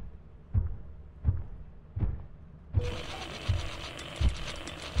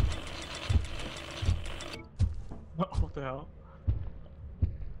 What the hell?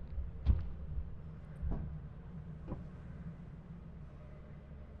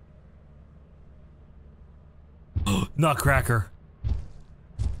 Nutcracker.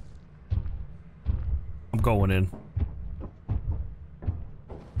 I'm going in.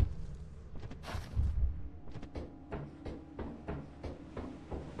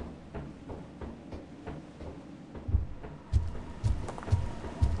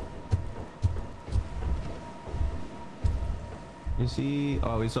 Is he?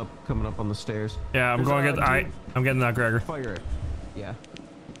 Oh, he's coming up on the stairs. Yeah, I'm going to get. I'm getting Nutcracker. Fire it. Yeah.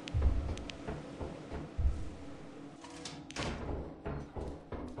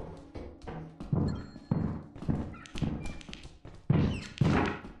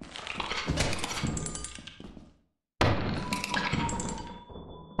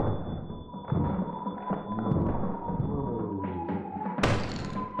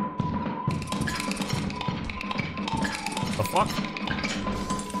 The fuck?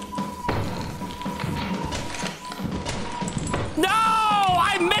 No!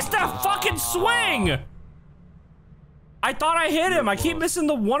 I missed that fucking swing! I thought I hit him. I keep missing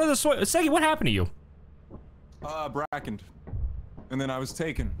the one of the swing. Seki, what happened to you? Brackened. And then I was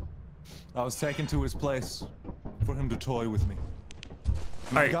taken. I was taken to his place for him to toy with me.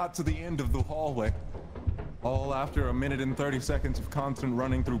 And I got to the end of the hallway. All after a minute and 30 seconds of constant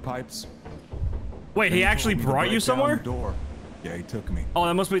running through pipes. Wait, he actually brought you somewhere? Door. Yeah, he took me. Oh,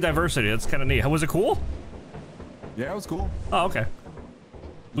 that must be diversity. That's kind of neat. Was it cool? Yeah, it was cool. Oh, okay.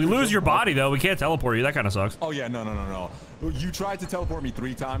 We lose your body, though. We can't teleport you. That kind of sucks. Oh, yeah, no. You tried to teleport me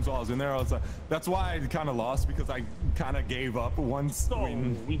 3 times while I was in there. I was like, that's why I kind of lost, because I kind of gave up once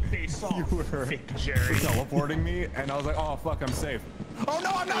when we face off, you were teleporting me, and I was like, oh, fuck, I'm safe. Oh, no,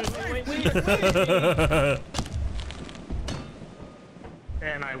 I'm not safe! Wait.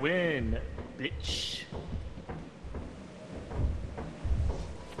 And I win, bitch.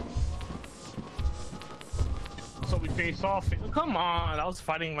 So we face off. Come on, I was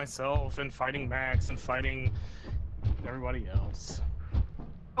fighting myself and fighting Max and fighting everybody else.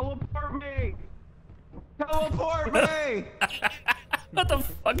 Teleport me! Teleport me! What the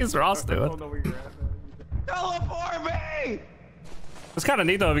fuck is Ross doing? I don't know where you're at, man. Teleport me! It's kind of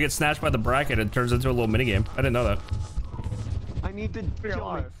neat, though, if you get snatched by the bracket, it turns into a little minigame. I didn't know that. I need to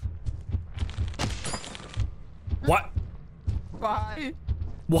kill me. What? Bye.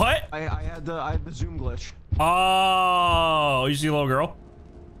 What? I had the zoom glitch. Oh, you see a little girl?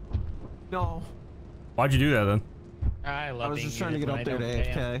 No. Why'd you do that then? I was just trying to get up there to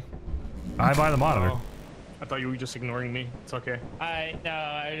AFK. I buy the monitor. Oh, I thought you were just ignoring me. It's okay. I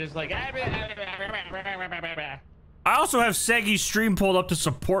was just like. I also have Segi's stream pulled up to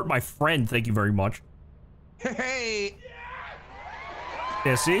support my friend. Thank you very much. Hey.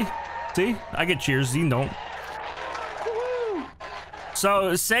 Yeah, see? See? I get cheers. You don't.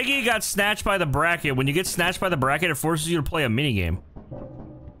 So, Segi got snatched by the bracket. When you get snatched by the bracket, it forces you to play a minigame.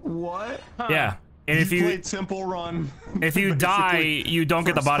 What? Yeah. And if you play Temple Run. If you die, you don't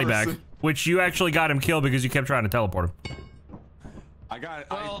get the body back. Which you actually got him killed because you kept trying to teleport him.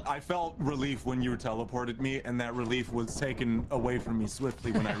 I felt relief when you teleported me, and that relief was taken away from me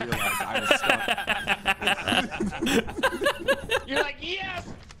swiftly when I realized I was stuck. You're like,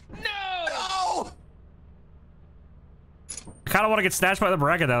 yes! No! I kind of want to get snatched by the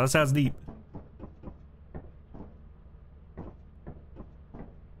bracket now. That sounds neat.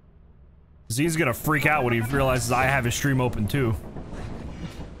 Z's gonna freak out when he realizes I have his stream open too.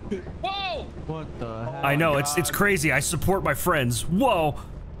 Whoa! What the heck? I know, it's crazy. I support my friends. Whoa!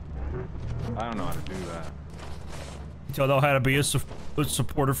 I don't know how to do that. You don't know how to be a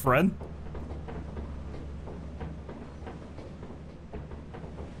supportive friend?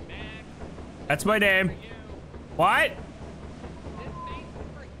 That's my name. What?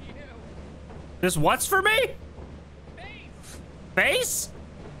 This what's for me? Face?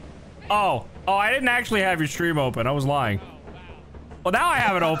 Oh, I didn't actually have your stream open. I was lying. Well, now I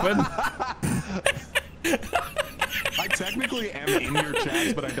have it open. I technically am in your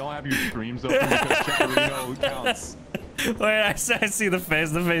chats, but I don't have your streams open because Chatterino counts. Wait, I see the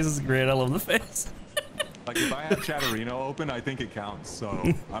face. The face is great. I love the face. Like, if I have Chatterino open, I think it counts.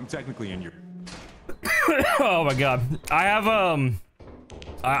 So I'm technically in your. Oh my god. I have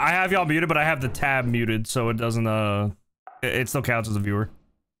I have y'all muted, but I have the tab muted, so it doesn't it still counts as a viewer.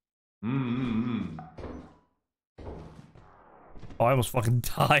 Oh, I almost fucking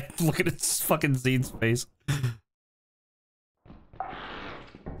died. Look at its fucking Zed's face.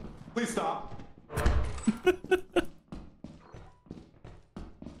 Please stop.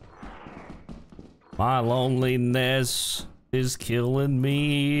 My loneliness is killing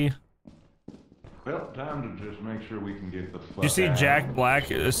me. Well, time to just make sure we can get the fuck Did you see out. Jack Black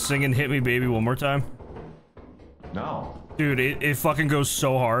singing Hit Me Baby one more time? No. Dude, it fucking goes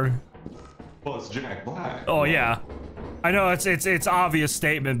so hard. Well, it's Jack Black. Oh yeah. I know it's obvious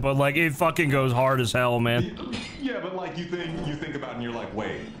statement, but like it fucking goes hard as hell, man. Yeah, but like you think about it and you're like,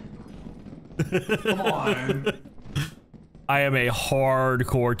 wait. Come on. I am a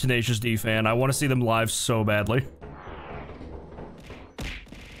hardcore Tenacious D fan. I want to see them live so badly.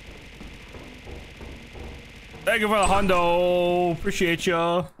 Thank you for the hundo. Appreciate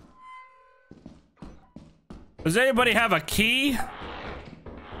ya. Does anybody have a key?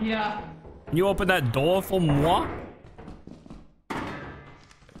 Yeah. Can you open that door for moi?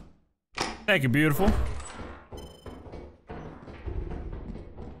 Thank you, beautiful.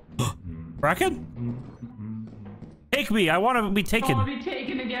 Bracken? Take me. I want to be taken. I don't want to be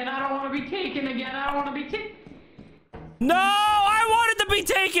taken again. I don't want to be taken again. I don't want to be taken. No, I wanted to be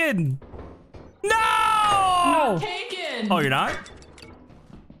taken. No. I'm not taken. Oh, you're not?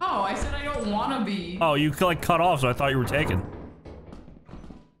 Oh, I said I don't want to be. Oh, you like cut off, so I thought you were taken.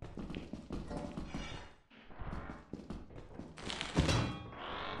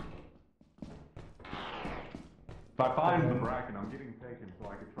 If I find the Bracken, I'm getting taken so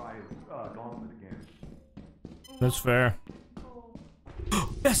I could try his gauntlet again. That's fair.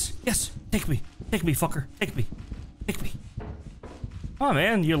 Yes, yes. Take me, fucker. Take me. Oh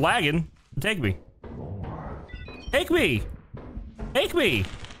man, you're lagging. Take me. Take me.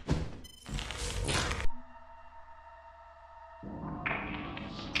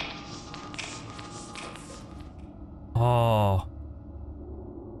 Oh.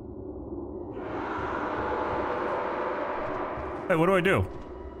 Hey, what do I do?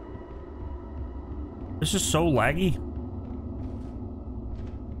 This is so laggy.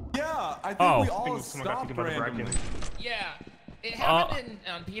 Yeah, I think Oh. we all stopped randomly. Yeah, it happened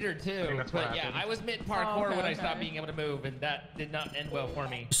on Peter too, but yeah, I was mid parkour okay, when I okay. stopped being able to move, and that did not end well for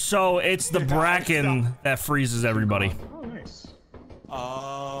me. So it's the Bracken that freezes everybody. Oh, nice.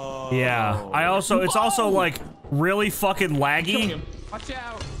 Oh. Yeah. It's also like really fucking laggy Watch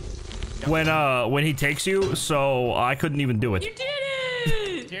out. when he takes you, so I couldn't even do it. You did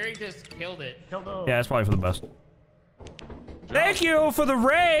it. Jerry just killed it. Yeah, that's probably for the best. Thank you for the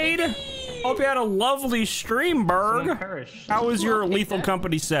raid. Hope you had a lovely stream, Berg. How was your Lethal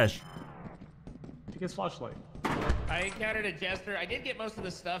Company sesh? He gets flashlight. I encountered a jester. I did get most of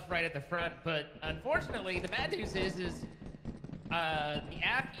the stuff right at the front, but unfortunately, the bad news is the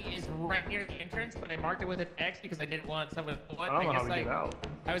app is right near the entrance, but I marked it with an X because I didn't want someone to pull it. I don't know how to get out.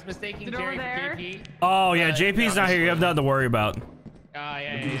 I was mistaking Is it Jerry over there? for JP. Oh yeah, JP's not here. You have nothing to worry about.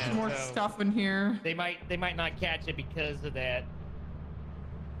 Yeah. There's more So stuff in here. they might not catch it because of that.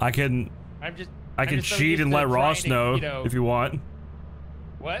 I can I'm just cheat so and used let to Ross trying to, know if you want.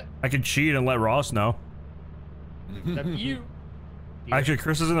 What? I can cheat and let Ross know. The view. Actually,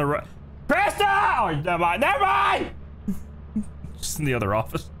 Chris is in the right. Krista! Oh, never mind. Just in the other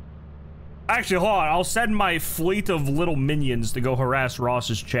office. Actually, hold on. I'll send my fleet of little minions to go harass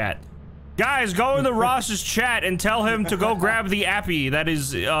Ross's chat. Guys, go into Ross's chat and tell him to go grab the appy that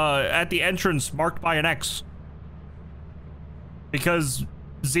is at the entrance marked by an X. Because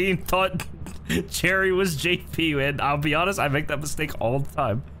Zine thought Jerry was JP, and I'll be honest, I make that mistake all the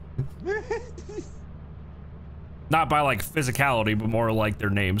time. Not by like physicality, but more like their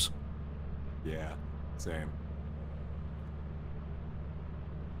names. Yeah, same.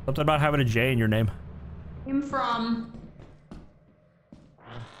 Something about having a J in your name. I'm from.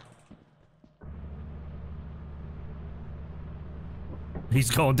 He's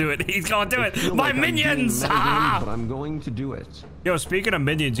gonna do it. He's gonna do it. My minions! But I'm going to do it. Yo, speaking of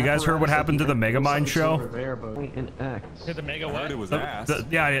minions, you guys heard what happened to the Megamind show? To the Mega what? It was The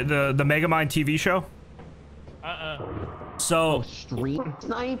Megamind TV show. Uh-uh. So Street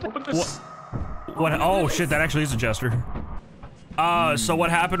snipe? What? Oh shit, that actually is a jester. So what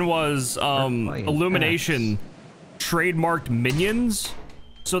happened was, Illumination trademarked minions,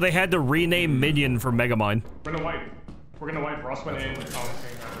 so they had to rename Minion for Megamind. We're gonna wipe. We're gonna wipe. Ross went in. Same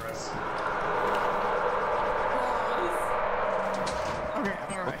address. Okay,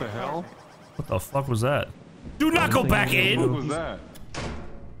 alright. What the hell? What the fuck was that? Do not go back in! What was that?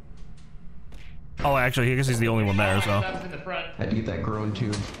 Oh, actually, I guess he's the only one there, so. In the front. Had to get that grown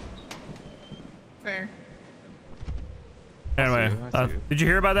tube. Fair. Anyway, did you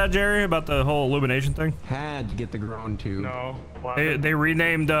hear about that, Jerry? About the whole Illumination thing? Had to get the grown tube. No. They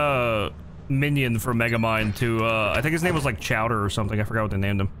renamed Minion for Megamind to I think his name was like Chowder or something. I forgot what they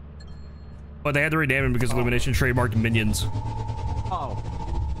named him. But they had to rename him because Illumination trademarked Minions. Oh.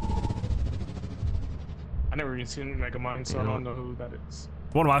 I never even seen Megamind, so I don't know who that is.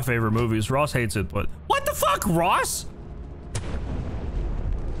 One of my favorite movies. Ross hates it, but what the fuck, Ross?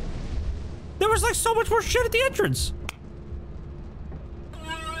 There was like so much more shit at the entrance.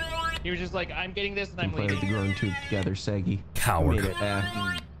 He was just like, I'm getting this and I'm Play with the leaving. grown tube together, Seggy. Coward. Made it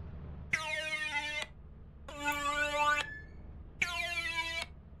back.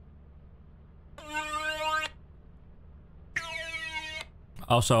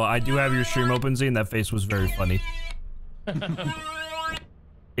 Also, I do have your stream open, Z, and that face was very funny.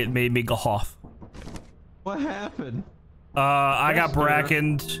 It made me go off. What happened? I got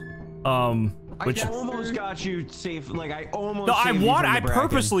brackened. Which I almost got you safe. Like I almost. no, I bracken.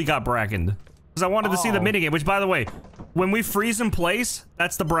 purposely got brackened because I wanted to see the minigame. Which, by the way, when we freeze in place,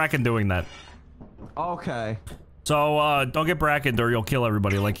 that's the bracken doing that. Okay. So don't get brackened or you'll kill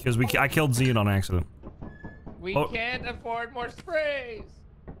everybody. Like because I killed Zian on accident. We can't afford more sprays.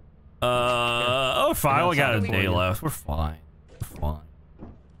 Oh, fine. We got a day left. We're fine. We're fine.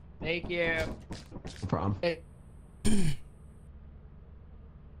 Thank you. No problem.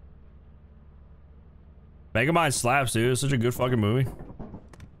 Megamind slaps, dude. It's such a good fucking movie.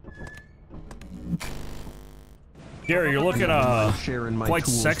 Jerry, you're looking quite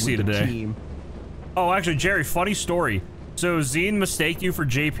sexy today. Oh, actually, Jerry, funny story. So Zine mistaked you for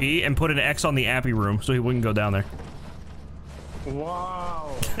JP and put an X on the Appy room so he wouldn't go down there.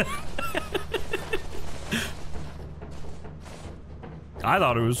 Wow. I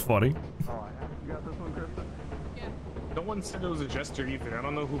thought it was funny. Oh, you got this one, Krista? Yeah. No one said it was a jester either. I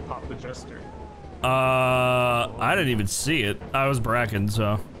don't know who popped the jester. I didn't even see it. I was brackened,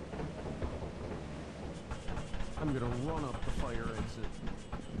 so. I'm gonna run up the fire exit.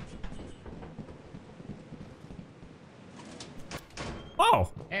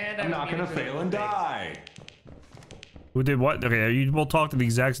 Oh. And I'm not gonna fail and die. Who did what? Okay, you both talked to the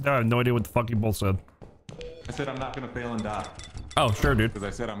exact same time. I have no idea what the fuck you both said. I said I'm not gonna fail and die. Oh, sure, dude. Because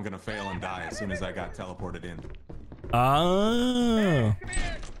I said I'm gonna fail and die as soon as I got teleported in. Oh.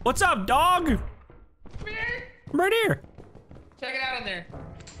 What's up, dog? Come here. I'm right here. Check it out in there.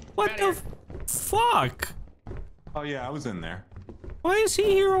 What the fuck? Oh yeah, I was in there. Why is he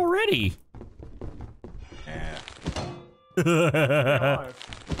here already?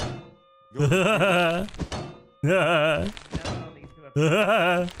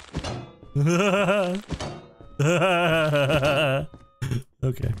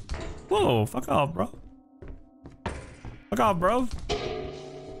 Okay. Whoa, fuck off, bro. Fuck off, bro.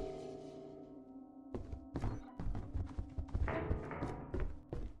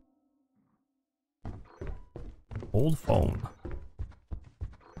 Old phone.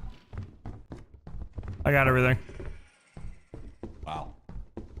 I got everything. Wow.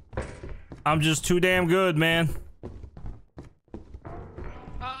 I'm just too damn good, man.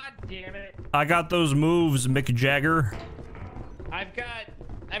 God damn it. I got those moves, Mick Jagger. I've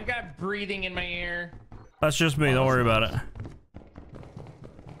got breathing in my ear. That's just me, don't worry about it.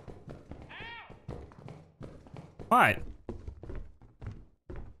 Alright.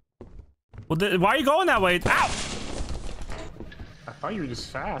 Well, why are you going that way? Ow! I thought you were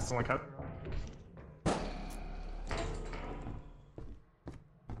just fast. I'm like,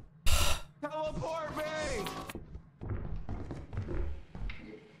 Teleport me!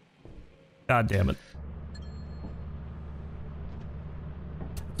 God damn it.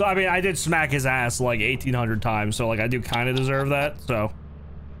 So, I mean, I did smack his ass like 1,800 times, so like I do kind of deserve that, so.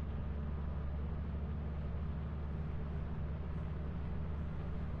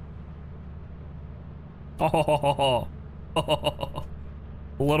 Oh,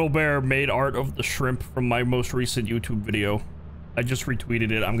 Little Bear made art of the shrimp from my most recent YouTube video. I just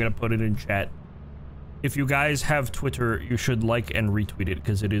retweeted it. I'm gonna put it in chat. If you guys have Twitter, you should like and retweet it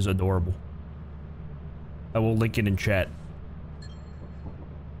because it is adorable. I will link it in chat.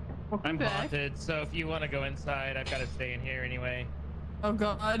 I'm haunted, so if you want to go inside, I've got to stay in here anyway. Oh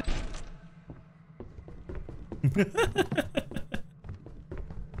god.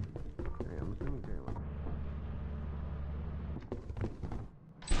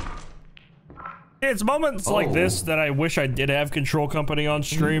 It's moments like this that I wish I did have Control Company on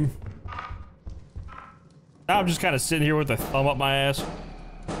stream. Now I'm just kind of sitting here with a thumb up my ass.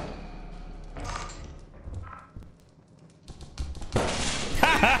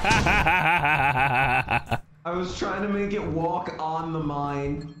 I was trying to make it walk on the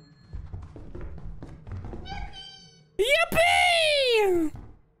mine. Yippee!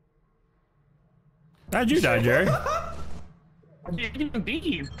 How'd you die, Jerry? I didn't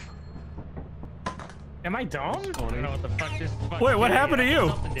beat. Am I dumb? I don't know what the fuck this fucking Wait, what happened to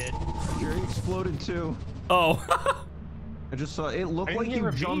you? Jerry exploded too. Oh. I just saw it looked like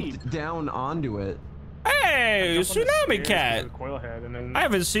you jumped down onto it. Hey, Tsunami Cat! I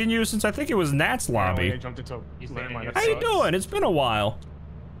haven't seen you since I think it was Nat's lobby. I jumped into How you doing? It's been a while.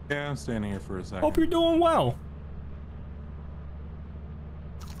 Yeah, I'm standing here for a second. Hope you're doing well.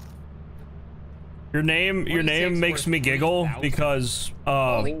 Your name makes me giggle because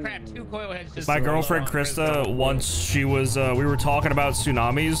Holy crap, 2 coil heads just my girlfriend Krista once we were talking about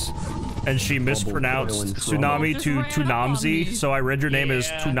tsunamis and she mispronounced tsunami to Tunamzi, so I read your name as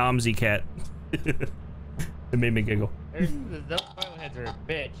Tunamzi Cat. It made me giggle. Those coil heads are a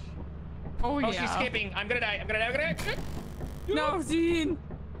bitch. Oh yeah. She's skipping. I'm gonna die. I'm gonna die. No, Zine.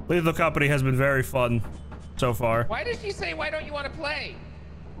 Lethal Company has been very fun so far. Why did she say, why don't you want to play?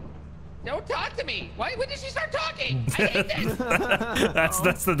 Don't talk to me. When did she start talking? I hate this.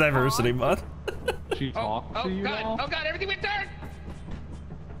 That's the diversity mod. She talked to you God. all? Oh god, everything went dark.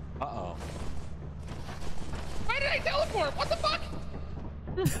 Uh-oh. Why did I teleport? What the fuck?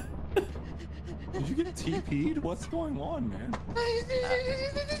 Did you get TP'd? What's going on, man? I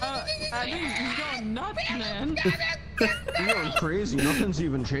think he's going nuts, man. He's going crazy. Nothing's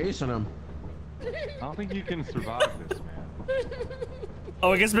even chasing him. I don't think you can survive this, man.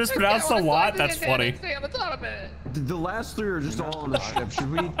 Oh, it gets mispronounced a lot? That's funny. The last 3 are just all on the ship.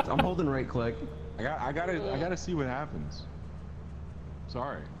 Should we? I'm holding right click. I gotta see what happens.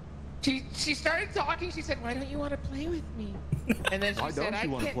 Sorry. She started talking. She said, "Why don't you want to play with me?" And then she Why said, don't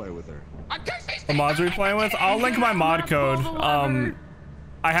you want to play with her? The mods are we playing with? I'll link my mod code. Oh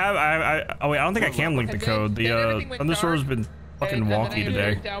wait, I don't think I can link the code. The Thunderstorm's been fucking wonky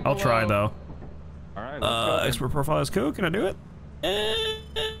today. I'll try though. All right. Expert profile is cool. Can I do it?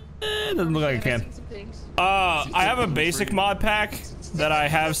 Doesn't look like I can. I have a basic mod pack that I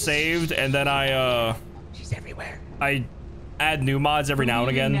have saved, and then she's everywhere. I add new mods every now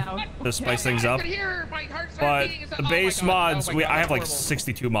and again to spice things up. But the base mods, I have like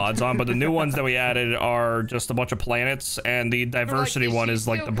 62 mods on, but the new ones that we added are just a bunch of planets, and the diversity one is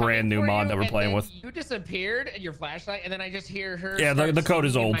like the brand new mod that we're playing with. You disappeared at your flashlight, and then I just hear her. Yeah, the code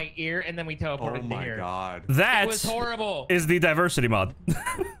is old. In my ear, and then we teleported Oh my here. god. That it was horrible. Is the diversity mod.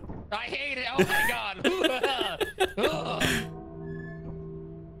 I hate it. Oh my god.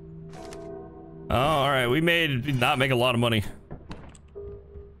 Oh, all right. We did not make a lot of money.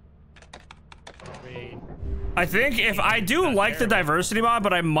 I think if I do like the diversity mod,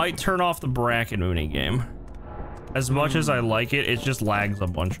 but I might turn off the bracket mooning game. As much as I like it, it just lags a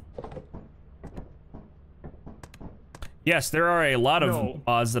bunch. Yes, there are a lot of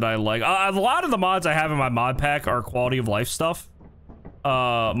mods that I like. A lot of the mods I have in my mod pack are quality of life stuff.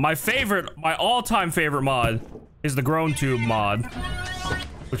 My all-time favorite mod is the grown tube mod,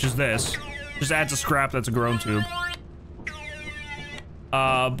 which is this. Just adds a scrap that's a grown tube.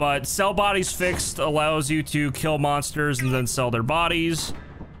 But sell bodies fixed allows you to kill monsters and then sell their bodies.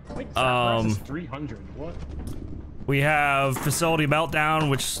 300. What? We have facility meltdown,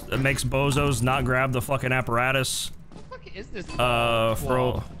 which makes bozos not grab the fucking apparatus. What the fuck is this?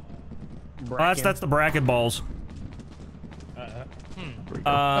 That's the bracket balls.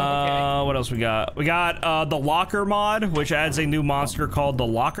 What else we got? We got the locker mod, which adds a new monster called the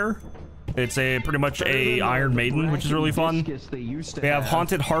locker. It's pretty much a Iron Maiden, which is really fun. We have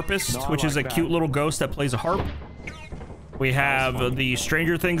Haunted Harpist, which is a cute little ghost that plays a harp. We have the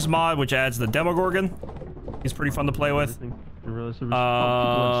Stranger Things mod, which adds the Demogorgon. He's pretty fun to play with.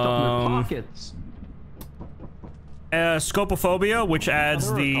 Scopophobia, which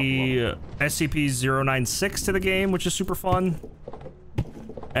adds the SCP-096 to the game, which is super fun.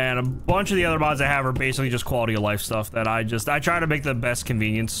 And a bunch of the other mods I have are basically just quality of life stuff that I try to make the best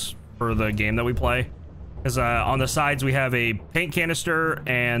convenience for the game that we play. Because on the sides we have a paint canister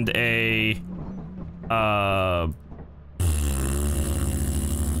and a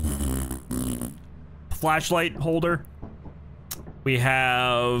flashlight holder. We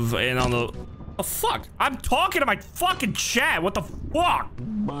have, and on the oh fuck, I'm talking to my fucking chat. What the fuck?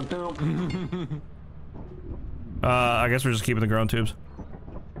 I guess we're just keeping the grown tubes.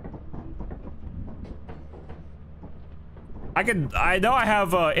 I know I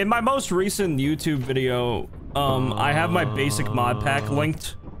have, in my most recent YouTube video, I have my basic mod pack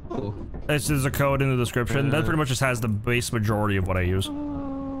linked. This is a code in the description. That pretty much just has the base majority of what I use.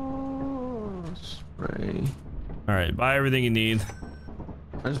 Spray. Alright, buy everything you need.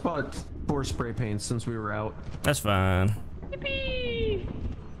 I just bought 4 spray paints since we were out. That's fine. Yippee!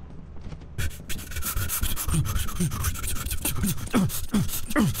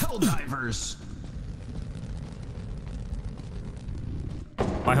 Hell divers.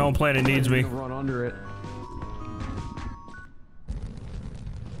 My home planet needs me. Run under it.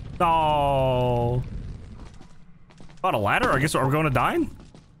 Oh. About a ladder? I guess we're going to dine?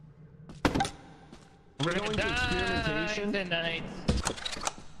 We're going to experimentation tonight.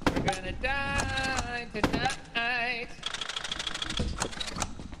 We're gonna die tonight.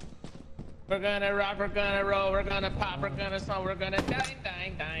 We're gonna rock, we're gonna roll, we're gonna pop, we're gonna song, we're gonna dine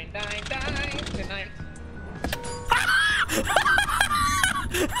tonight.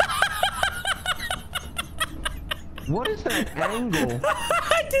 What is that angle?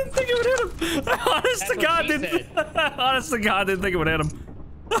 I didn't think it would hit him. Honest to God, didn't think it would hit him.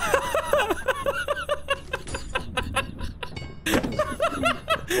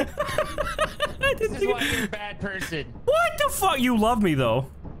 This is why you're a bad person. What the fuck? You love me though.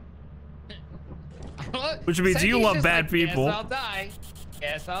 Which means you love bad people. Guess I'll die.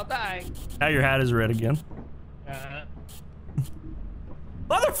 Guess I'll die. Now your hat is red again.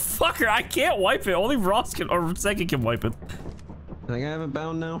 Motherfucker, I can't wipe it. Only Ross can, or Second can wipe it. I think I have it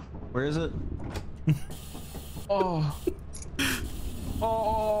bound now. Where is it? Oh.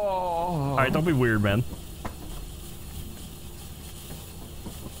 Oh. Alright, don't be weird, man.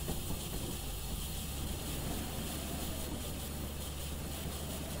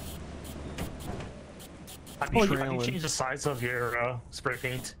 How do you change the size of your spray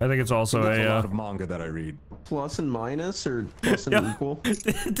paint? I think it's also There's a lot of manga that I read. Plus and minus or plus and equal?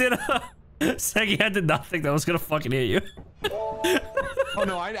 Did Segi, I did not think that was gonna fucking hit you. Oh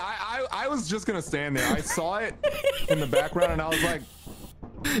no, I was just gonna stand there. I saw it in the background and I was like,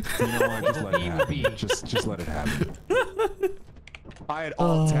 you know what, just let it happen. Just let it happen. I had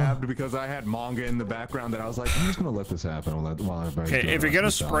alt-tabbed because I had manga in the background that I was like, I'm just gonna let this happen while everybody's Okay, if you're gonna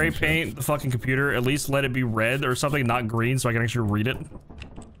spray paint the fucking computer, at least let it be red or something, not green, so I can actually read it.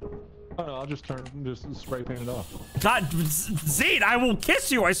 Oh no, I'll just spray paint it off. God, Zed, I will kiss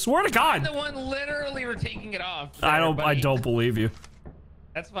you, I swear to God. I'm the one literally we're taking it off. I don't believe you.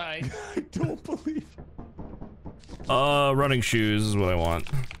 That's fine. I don't believe. Running shoes is what I want.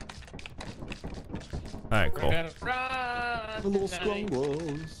 Alright, cool. The little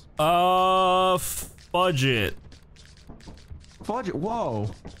scrungles. Fudge it. Fudge it, whoa.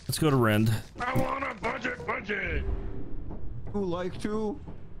 Let's go to Rend. I want a budget. Who like to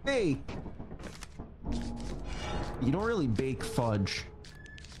bake? You don't really bake fudge.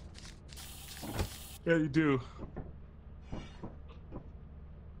 Yeah, you do.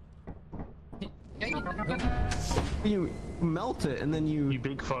 You melt it and then you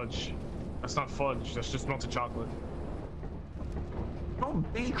bake fudge. That's not fudge. That's just melted chocolate.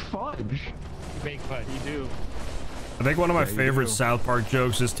 don't bake fudge. Bake fudge. You do. I think one of my favorite South Park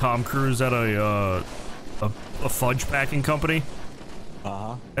jokes is Tom Cruise at a fudge packing company.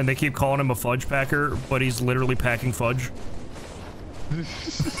 And they keep calling him a fudge packer, but he's literally packing fudge.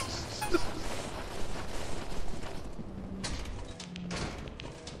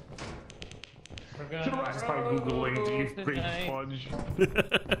 Just by Googling, do you bake fudge?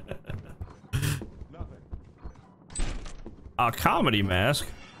 A comedy mask.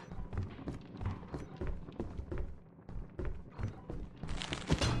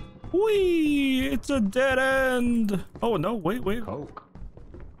 Whee! It's a dead end. Oh no! Wait. Coke.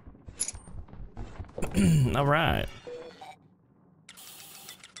 All right.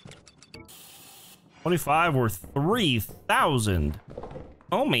 25 or 3,000.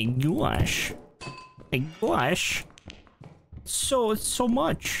 Oh my gosh! My gosh! It's so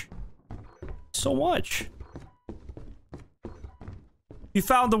much. So much. You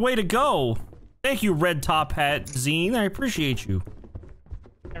found the way to go. Thank you, Red Top Hat Zine. I appreciate you.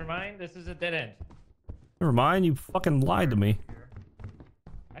 Never mind, this is a dead end. Never mind, you fucking lied to me.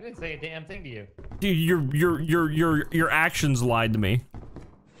 I didn't say a damn thing to you. Dude, your actions lied to me.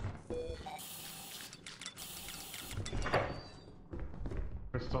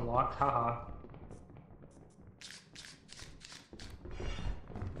 Crystal locked, haha.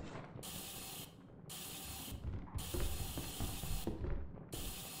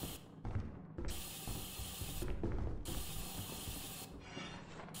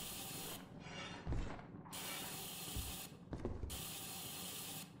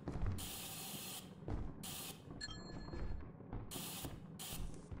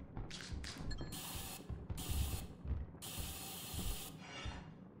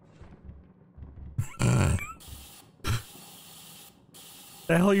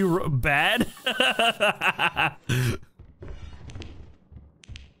 The hell you bad?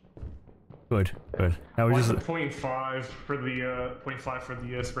 Good, good. Now we Like just. the 0.5 for the 0.5 for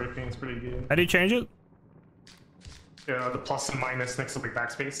the spray paint is pretty good. How do you change it? Yeah, the plus and minus next to the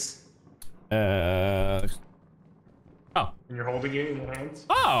backspace. Oh. And you're holding it in your hands.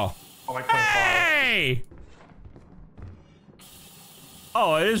 Oh. I like 0.5. Hey.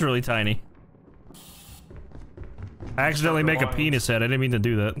 Oh, it is really tiny. I accidentally make a penis head. I didn't mean to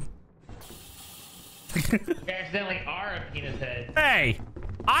do that. You accidentally are a penis head. Hey!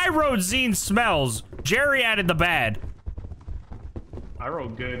 I wrote Zine smells. Jerry added the bad. I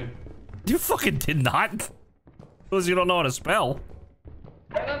wrote good. You fucking did not. Because you don't know how to spell.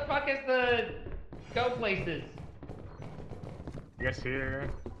 Where the fuck is the go places? I guess here.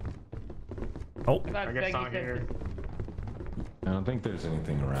 Oh. I guess not here. I don't think there's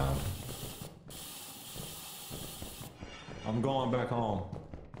anything around. I'm going back home.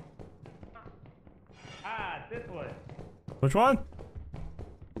 Ah, this one. Which one?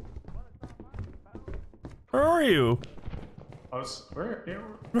 Where are you? Where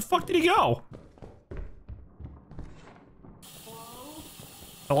the fuck did he go?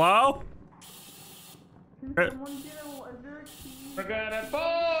 Hello? We're gonna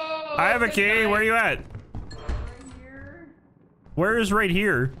fall. I have a key. Where are you at? Where is right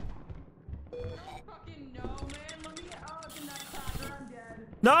here?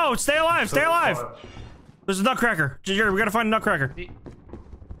 No, stay alive, stay alive. There's a nutcracker. Jerry, we gotta find a nutcracker.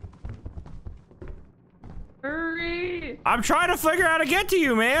 Hurry! I'm trying to figure out how to get to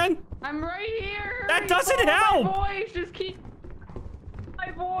you, man. I'm right here. That doesn't help. My voice, just keep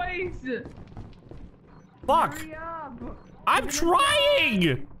my voice. Fuck. Hurry up. I'm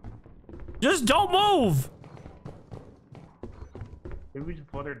trying. Just don't move. Maybe we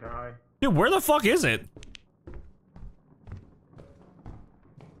just let her die. Dude, where the fuck is it?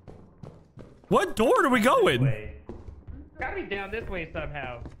 What door do we go in? Gotta be down this way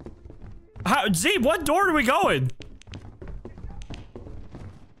somehow. How, Z, what door do we go in?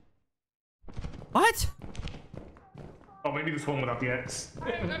 What? Oh, maybe this one without the X.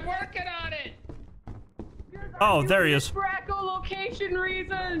 I'm working on it. Oh, there he is. For echolocation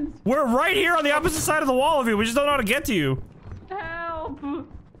reasons. We're right here on the opposite side of the wall of you. We just don't know how to get to you. Help.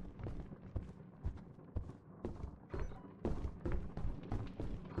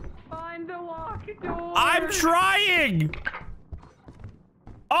 Find the locked door. I'm trying.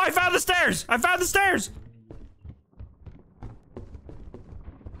 Oh, I found the stairs. I found the stairs.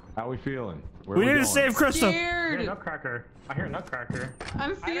 How we feeling? Where We we need to going? save Krista. I hear a nutcracker. I hear a nutcracker.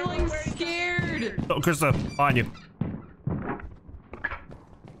 I'm feeling scared. Oh, Krista, on you.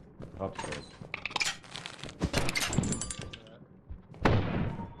 Upstairs.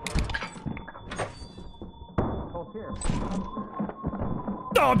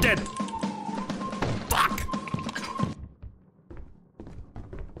 Oh, I'm dead. Fuck.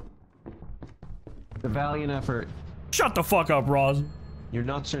 The valiant effort. Shut the fuck up, Roz. Your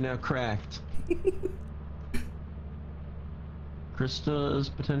nuts are now cracked. Krista is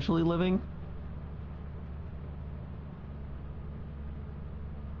potentially living.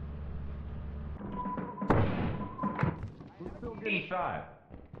 Who's still getting shot?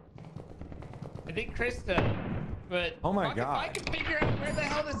 I think Krista, but Oh my fuck God. if I can figure out where the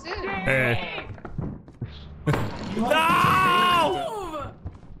hell this is. Hey. No!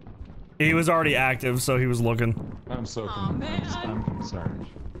 He was already active, so he was looking. I'm so Aw, confused. man. I'm concerned.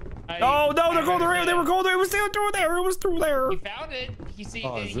 Oh no, they're going there. They were going there. It was still through there. It was through there. He found it. He see.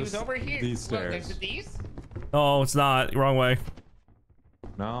 Oh, is He was this over here. these Look, is stairs? it these? No, it's not. Wrong way.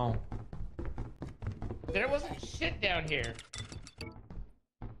 No. There wasn't shit down here.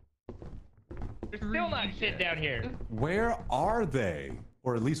 There's still not shit down here. Where are they?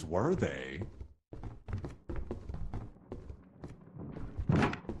 Or at least were they?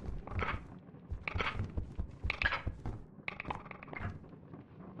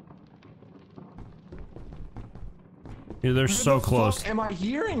 Dude, they're so close. Am I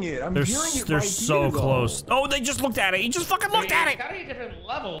hearing it? I'm They're hearing it they're right so here, though. close. Oh, they just looked at it. He just fucking looked at It's it. gotta be a different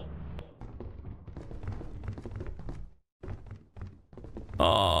level.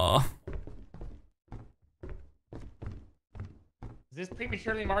 Aw. Is this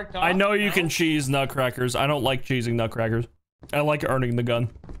prematurely marked off? I know you No? can cheese nutcrackers. I don't like cheesing nutcrackers. I like earning the gun.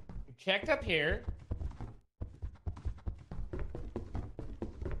 We checked up here.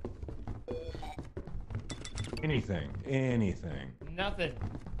 Anything. Anything. Nothing.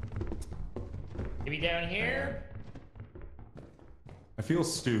 Maybe down here. I feel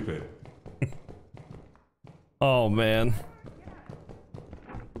stupid. Oh man.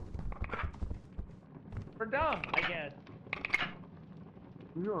 We're dumb, I guess.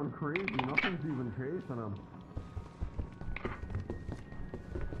 You're going crazy. Nothing's even chasing him.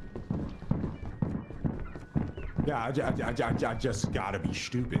 Yeah, I just gotta be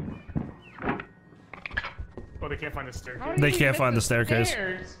stupid. Oh, they can't find the staircase. They can't find the staircase.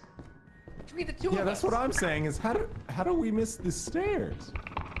 Stairs? Between the two Yeah, of that's us. what I'm saying. Is how do we miss the stairs?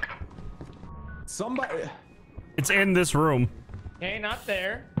 Somebody. It's in this room. Okay, not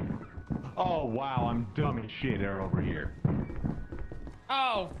there. Oh wow, I'm dumb as shit. They're over here.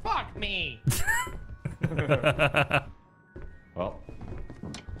 Oh, fuck me. Well,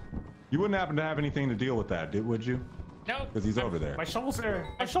 you wouldn't happen to have anything to deal with that, would you? No. Because he's over there. My shovel's there.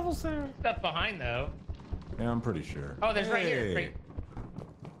 My shovel's there. Stuff behind though. Yeah, I'm pretty sure. Oh, there's right here. Hey. Right.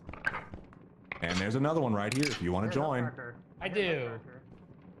 And there's another one right here if you want to join. I do.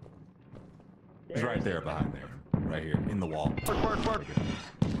 He's right there behind there. Right here, in the wall. Work.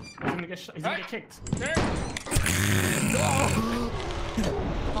 He's gonna get kicked.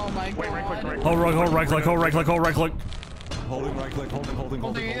 Oh my god. Hold right click. Holding right click, holding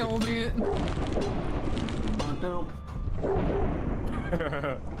it.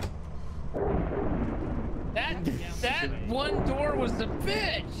 That one door was a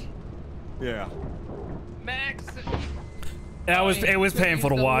bitch. Yeah. Max. It was painful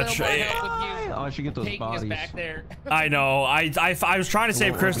to watch. Oh, I should get those bodies. Back there. I know. I was trying to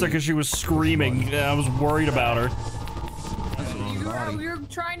save Krista because she was screaming. I was worried about her. You're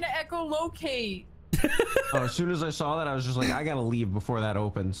trying to echolocate. Oh, as soon as I saw that, I was just like, I gotta leave before that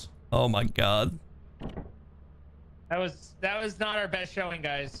opens. Oh my god. That was not our best showing,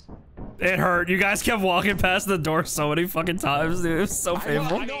 guys. It hurt. You guys kept walking past the door so many fucking times, dude. It was so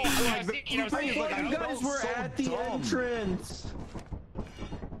painful. I thought you guys were at the entrance.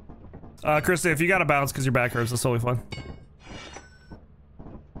 Krista, if you gotta bounce because your back hurts, that's totally fine.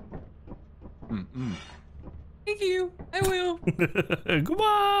 Thank you. I will.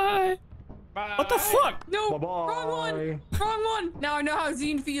 Goodbye. Bye. What the fuck? No, Bye-bye. wrong one. Wrong one. Now I know how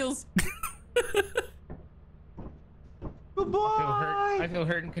Zine feels. I feel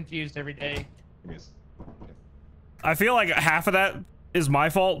hurt and confused every day. I feel like half of that is my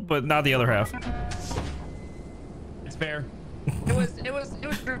fault, but not the other half. It's fair. It was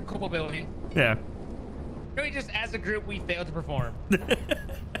group culpability. Yeah. Really, just as a group, we failed to perform. Do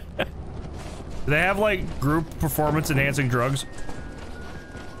they have like group performance enhancing drugs?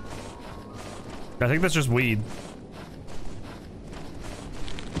 I think that's just weed.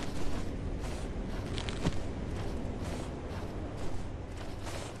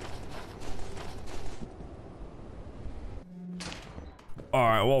 All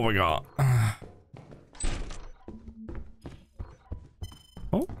right, what we got?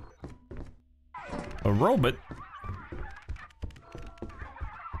 Oh, a robot.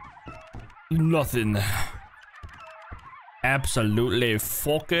 Nothing. Absolutely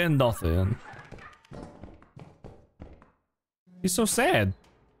fucking nothing. He's so sad.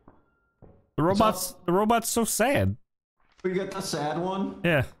 The robot's so sad. We got the sad one?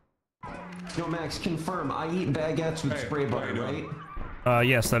 Yeah. Yo, Max, confirm. I eat baguettes with spray butter, right?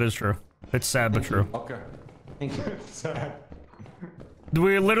 Yes, that is true. It's sad but true. Okay. Thank you. Sad.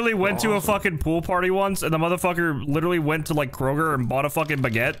 We literally went to a fucking pool party once, and the motherfucker literally went to like Kroger and bought a fucking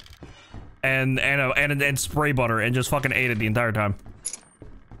baguette and spray butter and just fucking ate it the entire time.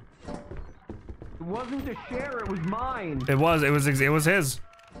 It wasn't to share, it was mine. It was his.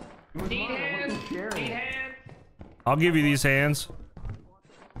 Need hands. Need hands. I'll give you these hands.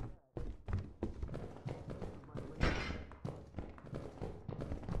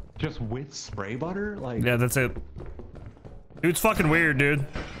 Just with spray butter? Like, Yeah, that's it. Dude's fucking weird, dude.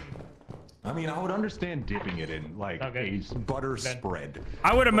 I mean, I would understand dipping it in like a butter spread.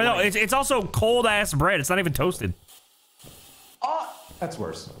 I would have no. It's also cold ass bread. It's not even toasted. Oh, that's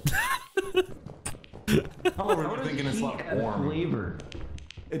worse. I'm thinking it's like warm. Flavor.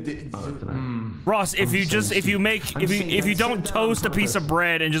 Ross, if you don't toast a piece of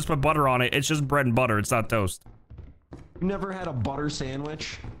bread and just put butter on it, it's just bread and butter. It's not toast. You never had a butter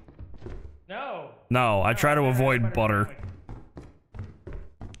sandwich? No. No, I try to avoid butter.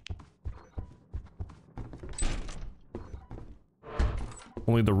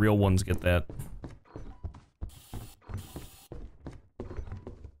 Only the real ones get that.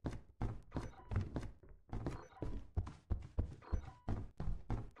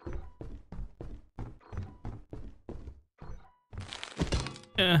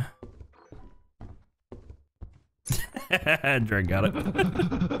 Yeah. Drake got it.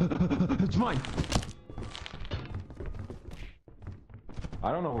 It's mine.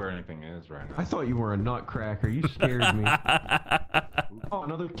 I don't know where anything is right now. I thought you were a nutcracker. You scared me. Oh,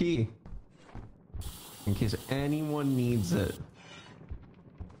 another key. In case anyone needs it.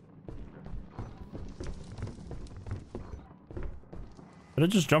 Did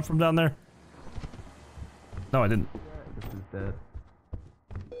I just jump from down there? No, I didn't. This is dead.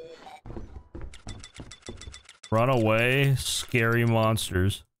 Run away, scary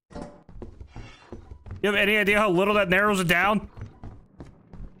monsters. You have any idea how little that narrows it down?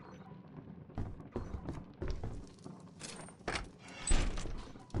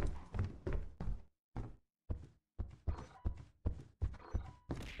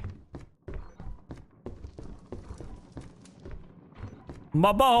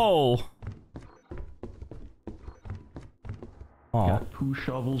 My bowl. Aw. Got 2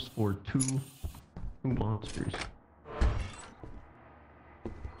 shovels for 2 monsters.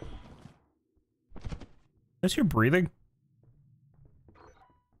 Is your breathing?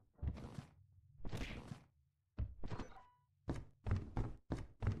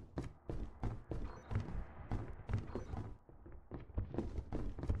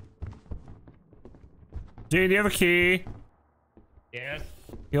 Dude, do you have a key? Yes.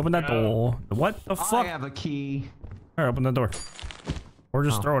 You open that door. What the fuck? I have a key. Alright, open the door. Or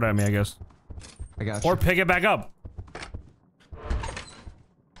just throw it at me, I guess. I got Or pick it back up.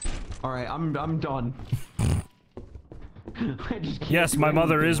 Alright, I'm done. I just can't Yes, do my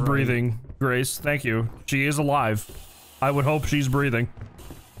mother anything is right. breathing. Grace, thank you. She is alive. I would hope she's breathing.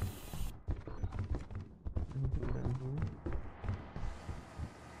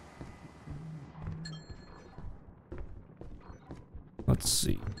 Let's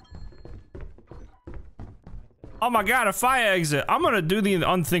see. Oh my god, a fire exit. I'm gonna do the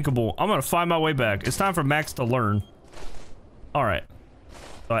unthinkable. I'm gonna find my way back. It's time for Max to learn. Alright.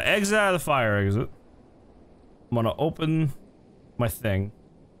 So I exit out of the fire exit. I'm gonna open my thing.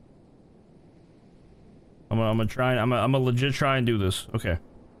 I'm gonna legit try and do this. Okay.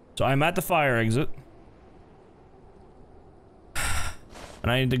 So I'm at the fire exit.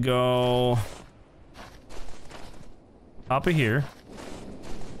 And I need to go top of here.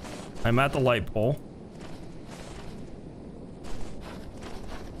 I'm at the light pole.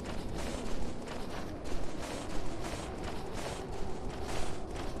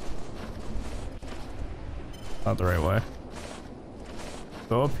 Not the right way.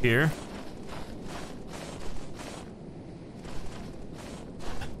 Go up here.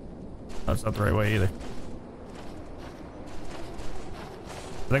 That's not the right way either.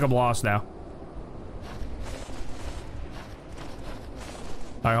 I think I'm lost now.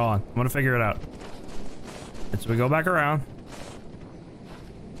 Alright, hold on. I'm gonna figure it out. So we go back around.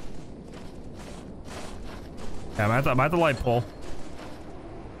 Yeah, I'm at the light pole.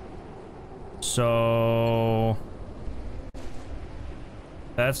 So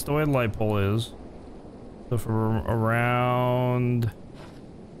that's the way the light pole is. So from around.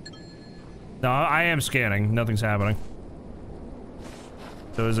 No, I am scanning. Nothing's happening.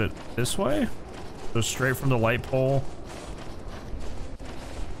 So is it this way? So straight from the light pole.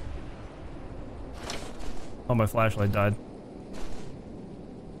 Oh, my flashlight died.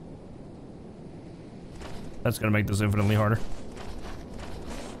 That's gonna make this infinitely harder.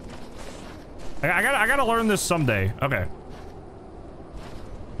 I gotta learn this someday. Okay.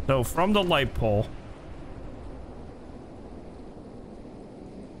 So from the light pole,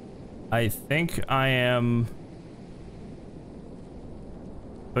 I think I am.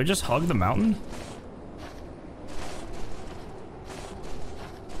 Do I just hug the mountain?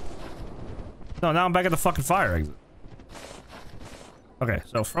 No, now I'm back at the fucking fire exit. Okay,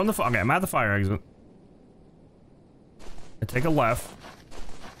 so from the okay, I'm at the fire exit. I take a left.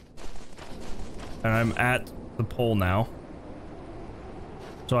 And I'm at the pole now.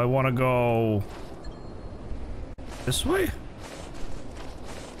 So I want to go this way?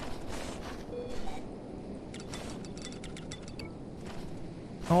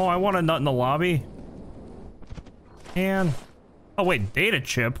 Oh, I want a nut in the lobby. And oh wait, data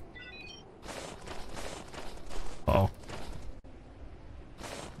chip. Uh-oh.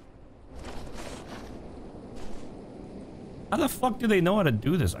 How the fuck do they know how to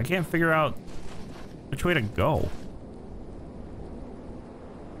do this? I can't figure out which way to go.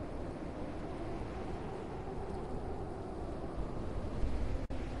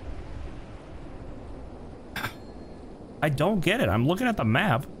 I don't get it. I'm looking at the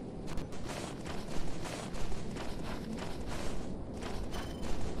map.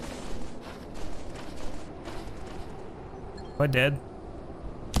 Am I dead?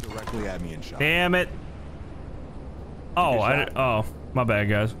 Directly at me and shot. Damn it. Oh, oh, my bad,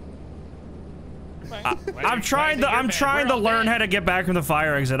 guys. I'm trying to learn how to get back from the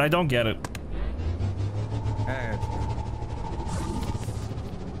fire exit. I don't get it.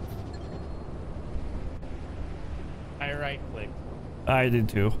 I right clicked. I did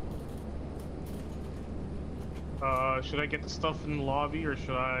too. Should I get the stuff in the lobby or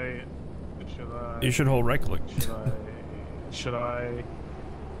should I? You should hold right click. Should I?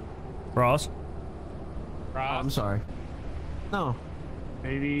 Ross? Oh, I'm sorry. No.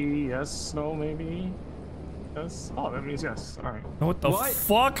 Maybe yes. No. Maybe yes. Oh, that means yes. All right. What the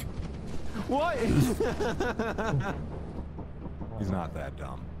fuck? What? He's not that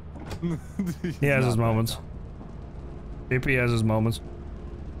dumb. He has his moments. JP has his moments.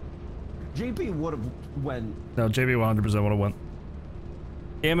 JP would have went. No, JP 100% would have went.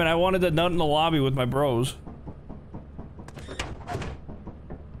 Damn it, I wanted to nut in the lobby with my bros.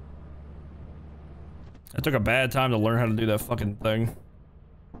 I took a bad time to learn how to do that fucking thing.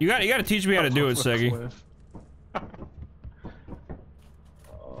 You gotta teach me how to do it, Seggy.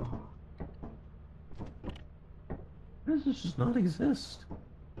 Does this just not exist?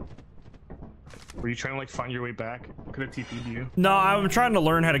 Were you trying to like find your way back? Could have TP'd you. No, I'm trying to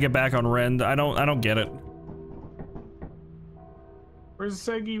learn how to get back on Rend. I don't get it. Where's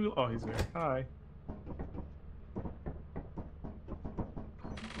Seggy? Oh, he's there. Hi.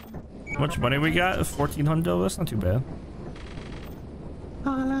 How much money we got? 1,400. That's not too bad.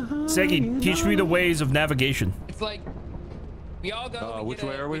 Seggy, teach me the ways of navigation. It's like we all go. Which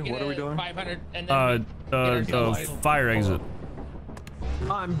way are we? What are we doing? 500 and then The fire exit.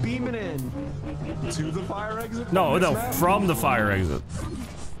 I'm beaming in. To the fire exit? No, from the fire exit.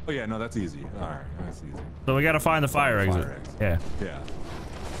 Oh yeah, no, that's easy. Alright, that's easy. So we gotta find the fire exit. Yeah. Yeah.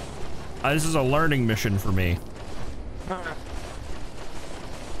 This is a learning mission for me.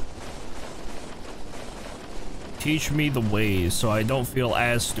 Teach me the ways so I don't feel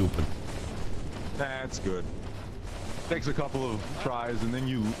as stupid. That's good. Takes a couple of tries and then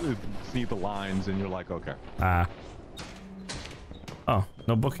you see the lines and you're like, okay. Ah. Oh,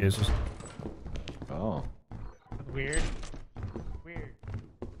 no bookcases. Oh. Weird. Weird.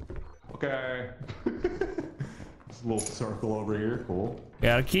 Okay. This little circle over here, cool.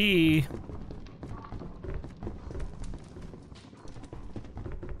 Got a key.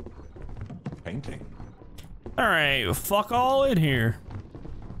 Painting. Alright, fuck all in here.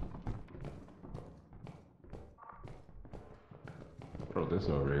 Throw this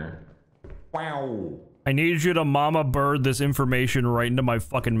over here. Wow. I need you to mama bird this information right into my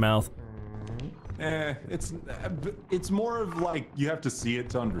fucking mouth. It's more of like you have to see it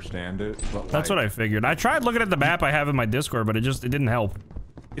to understand it. But That's what I figured. I tried looking at the map I have in my Discord, but it didn't help.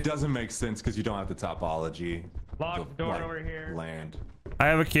 It doesn't make sense because you don't have the topology. Locked door over here. Land. I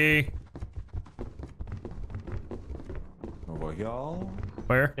have a key. Over y'all.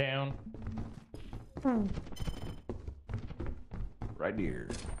 Where? Down. Right here.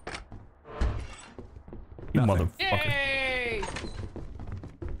 You motherfucker. Yay!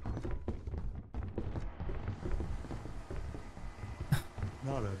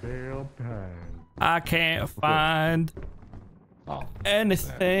 Not a damn time. I can't find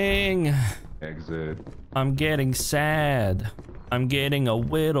anything. Exit. I'm getting sad. I'm getting a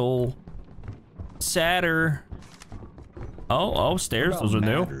whittle sadder. Oh, stairs. Those are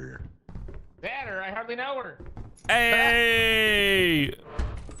new. That or I hardly know her. Hey!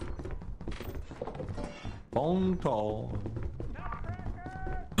 Phone call.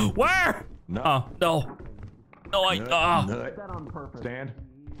 Where? No. Oh, no. No, I. Nut. That on purpose. Stand.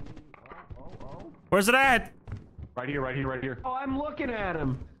 Where's it at? Right here, right here, right here. Oh, I'm looking at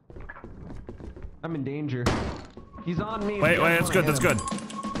him. I'm in danger. He's on me. Wait, that's good. That's good.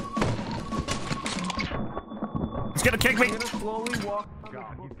 He's gonna kick me. I'm gonna slowly walk.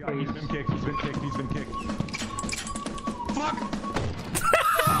 God, he's been kicked. He's been kicked. He's been kicked. Fuck!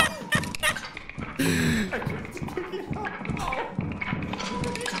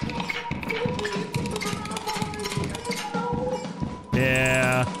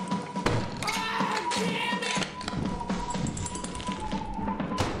 Yeah.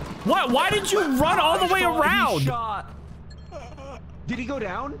 What? Why did you run all the way around? Shot. Did he go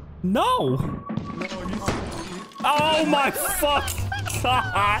down? No. Oh my fuck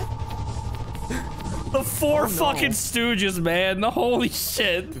god. The four fucking stooges, man. The holy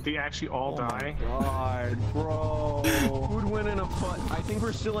shit. Did they actually all die? God, bro. Who'd win in a fight? I think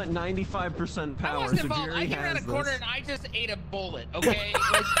we're still at 95% I power. wasn't So involved. Jerry I came around a has corner this. and I just ate a bullet. Okay.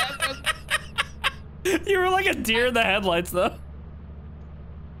 Like, You were like a deer in the headlights, though.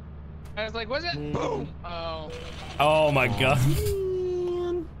 I was like, was it? Boom. Oh. Oh my god.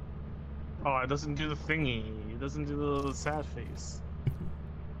 Oh, it doesn't do the thingy. It doesn't do the sad face.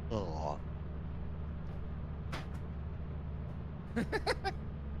 Oh.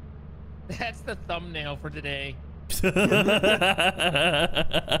 That's the thumbnail for today.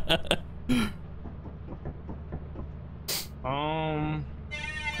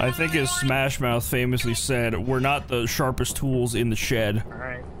 I think as Smash Mouth famously said, we're not the sharpest tools in the shed.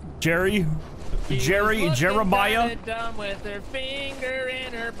 Alright. Jeremiah. Dumb with her finger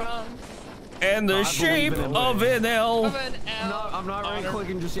in her bum. And the shape of an L. I'm not right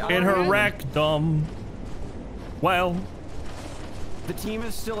clicking just yet. In her rectum. Well. The team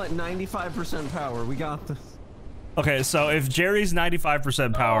is still at 95% power. We got this. Okay, so if Jerry's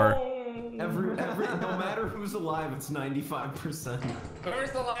 95% power. No matter who's alive, it's 95%.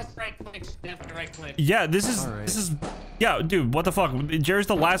 Where's the last right click? After right click. Yeah, this is. Yeah, dude, what the fuck? Jerry's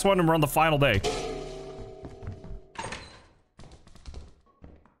the last one and we're on the final day.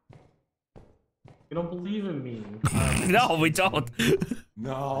 You don't believe in me. No, we don't.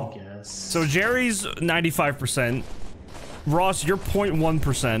 No. I guess. So Jerry's 95%. Ross, you're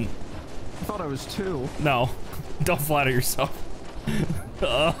 0.1%. I thought I was 2. No, don't flatter yourself.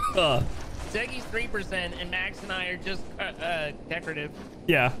 Zeggy's 3% and Max and I are just decorative.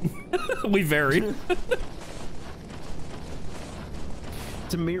 Yeah, we vary.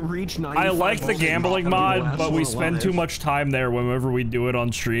 To reach 95%. I like the gambling mod, but we spend too much time there whenever we do it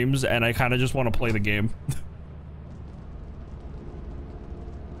on streams, and I kind of just want to play the game.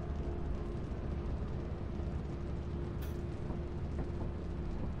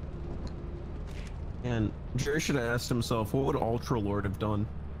 And Jerry should have asked himself, what would Ultra Lord have done?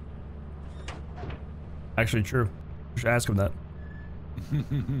 Actually, true. You should ask him that.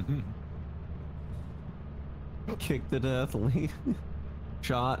 Kicked to death, leave.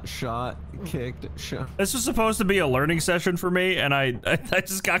 Shot, kicked, shot. This was supposed to be a learning session for me, and I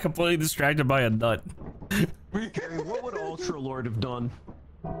just got completely distracted by a nut. What would Ultra Lord have done?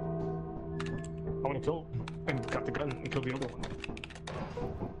 I want to kill and got the gun and kill the other one.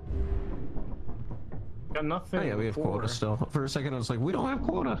 Got nothing. Oh yeah, we have quota still. For a second, I was like, we don't have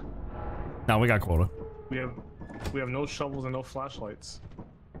quota. No, we got quota. We have no shovels and no flashlights.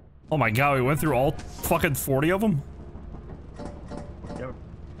 Oh my god, we went through all fucking 40 of them? Yep.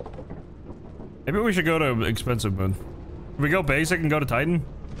 Maybe we should go to expensive mode. Can we go basic and go to Titan?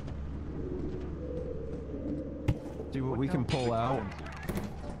 Do what we can pull out.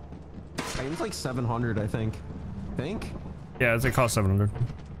 Titan's like 700, I think. Yeah, it costs 700.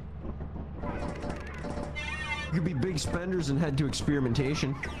 You could be big spenders and head to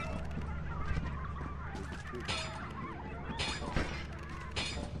experimentation.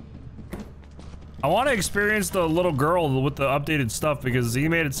 I want to experience the little girl with the updated stuff because he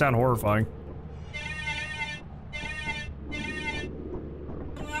made it sound horrifying.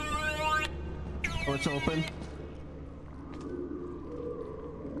 Oh, it's open.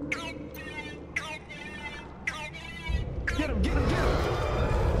 Get him!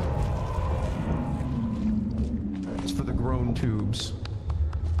 It's for the grown tubes.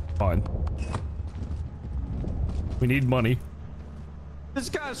 Fine. We need money. This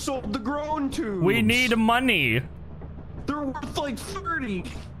guy sold the grown tubes. We need money. They're worth like 30.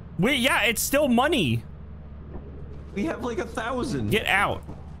 Wait, yeah, it's still money. We have like 1,000. Get out.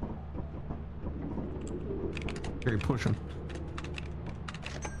 Here, push him.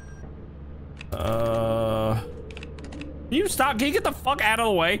 Can you stop? Can you get the fuck out of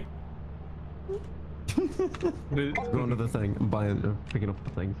the way? Going to the thing. I'm picking up the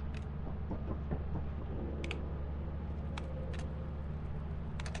things.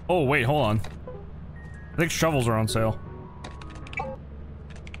 Oh, wait, hold on. I think shovels are on sale.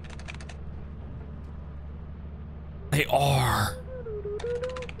 They are.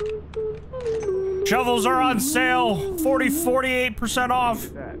 Shovels are on sale. 48% off.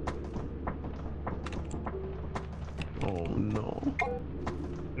 Oh, no.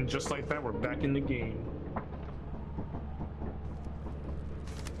 And just like that, we're back in the game.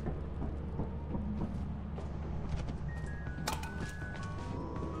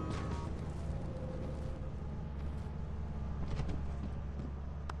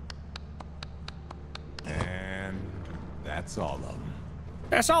 That's all of them.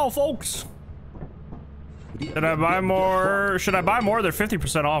 That's all, folks. Should I buy more? Should I buy more? They're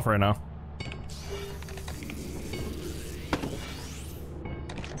 50% off right now. All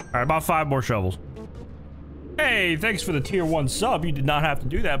right, about 5 more shovels. Hey, thanks for the tier 1 sub. You did not have to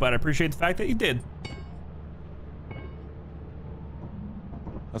do that, but I appreciate the fact that you did.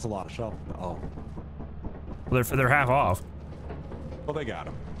 That's a lot of shovels. Oh. Well, they're half off. Well, they got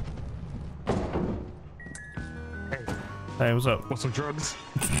them. Hey, what's up? Want some drugs?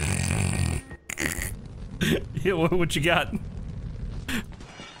 Yeah, what you got?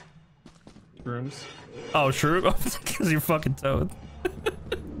 Shrooms. Oh, shroom? Because you're fucking toad.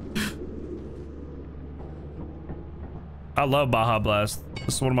 I love Baja Blast.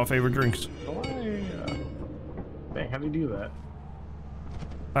 This is one of my favorite drinks. Dang, how do you do that?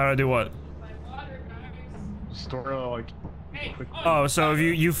 How do I do what? Store like. Oh, so if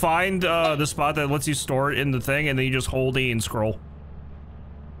you find the spot that lets you store it in the thing, and then you just hold E and scroll.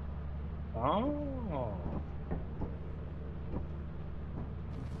 Oh.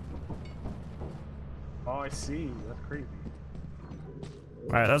 Oh, I see. That's crazy. All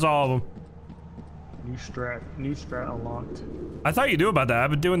right, that's all of them. New strat unlocked. I thought you knew about that.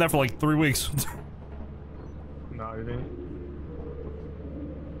 I've been doing that for like 3 weeks. No, I didn't.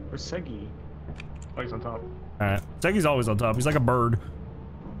 Where's Segi? Oh, he's on top. Alright. Segi's always on top. He's like a bird.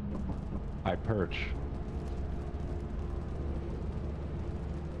 I perch.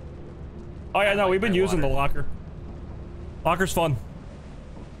 Oh yeah, no, we've been using the locker. Locker's fun.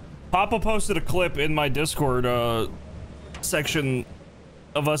 Papa posted a clip in my Discord section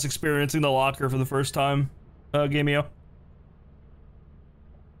of us experiencing the locker for the first time. Gameo.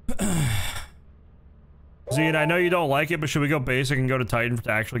 Zed, I know you don't like it, but should we go basic and go to Titan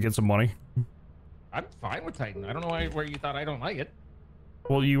to actually get some money? I'm fine with Titan. I don't know where you thought I don't like it.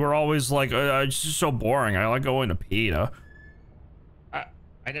 Well, you were always like, it's just so boring. I like going to PETA.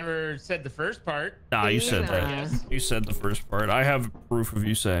 I never said the first part. Nah, you said that. Yes. You said the first part. I have proof of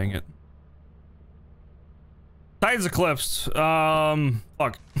you saying it. Titan's eclipsed.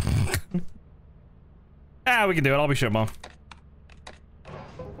 Fuck. Ah, we can do it. I'll be shit, Mom.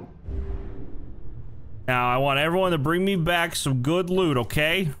 Now, I want everyone to bring me back some good loot,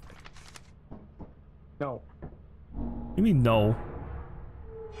 okay? No. What do you mean, no?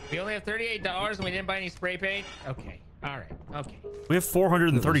 We only have $38 and we didn't buy any spray paint? Okay. Alright. Okay. We have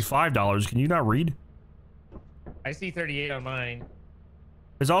 $435. Can you not read? I see 38 on mine.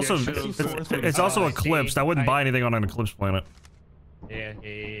 It's also Yeah, it's also I eclipsed. see. I wouldn't buy anything on an eclipsed planet. Yeah.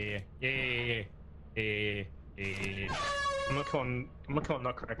 I'm gonna call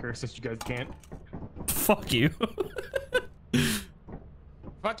Nutcracker since you guys can't. Fuck you.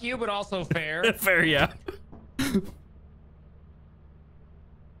 Fuck you, but also fair. Fair, yeah.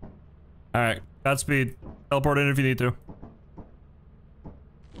 Alright, Godspeed. Teleport in if you need to.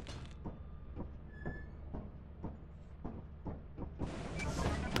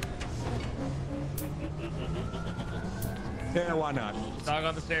 Yeah, why not? Dog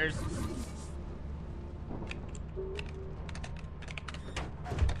on the stairs.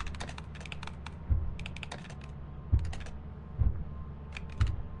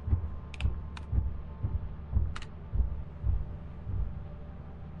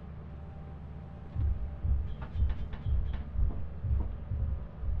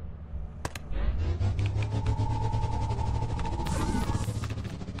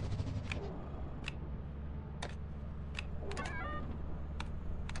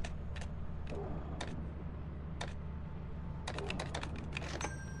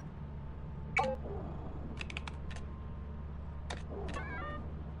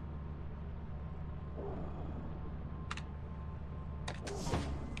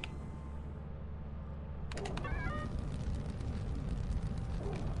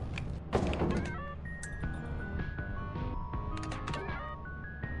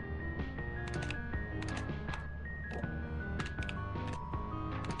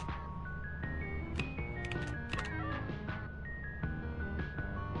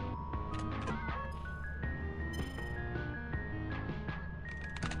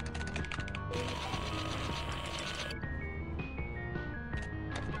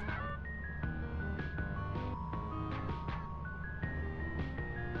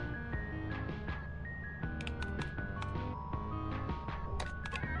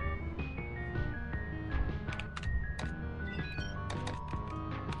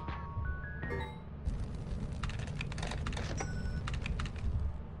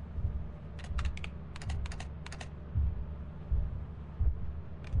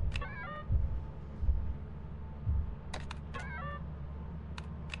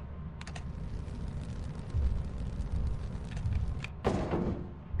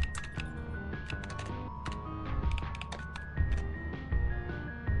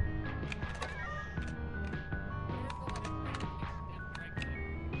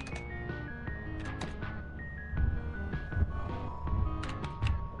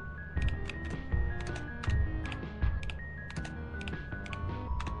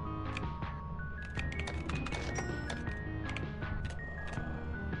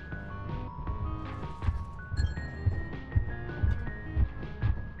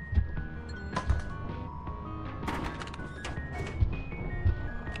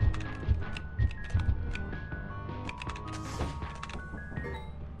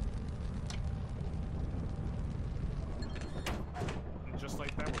 Just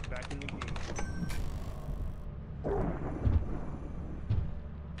like that, we're back in the game.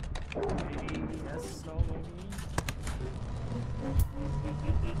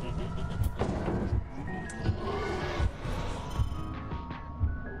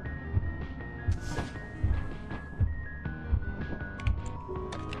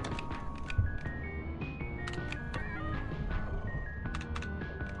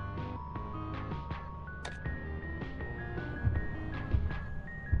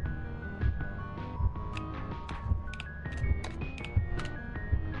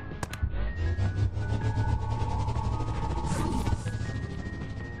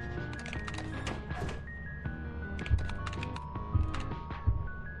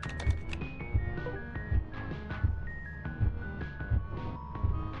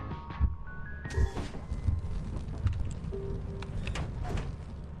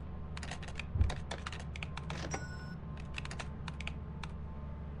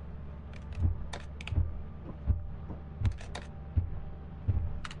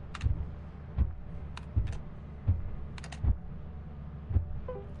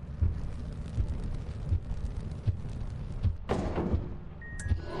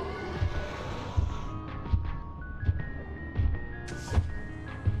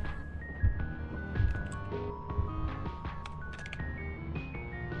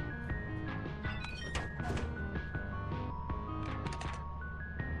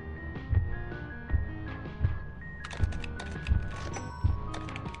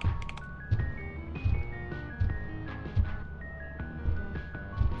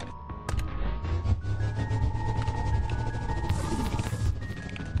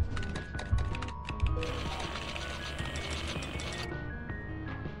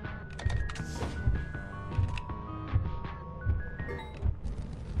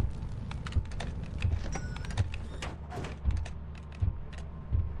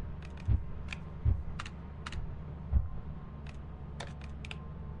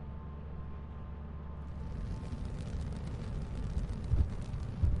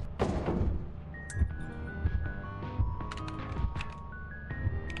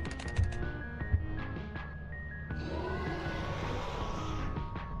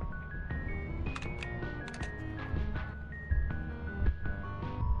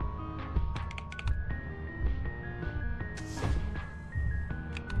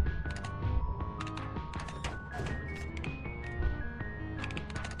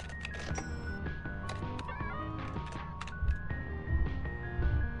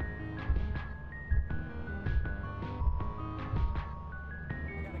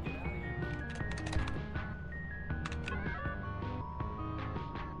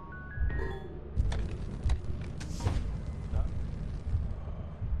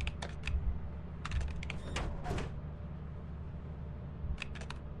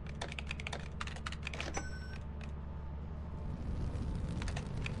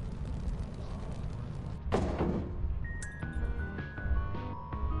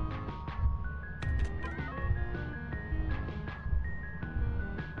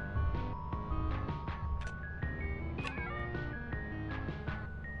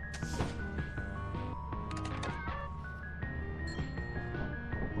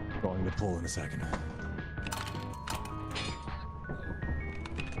 something to pull in a second.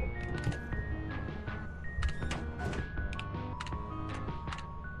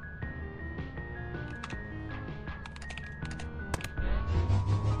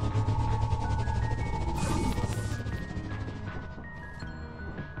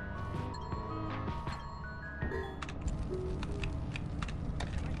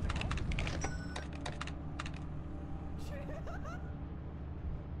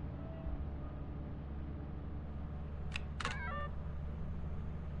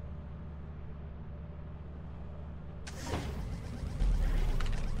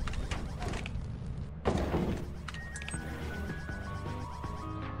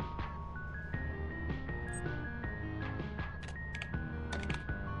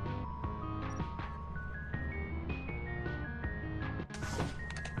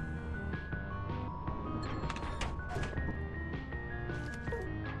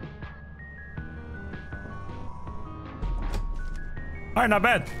 All right, not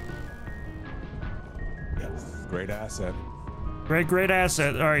bad. Yes, great asset. Great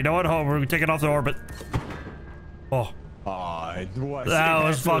asset. All right, you know what? Hold on, we're taking off the orbit. Oh. That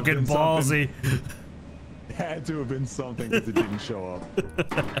was fucking ballsy. It had to have been something because it didn't show up.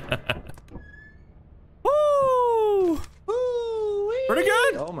 Woo! Woo! Pretty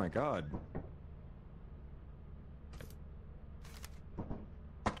good. Oh my god.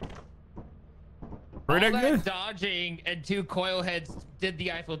 All that dodging and 2 coil heads did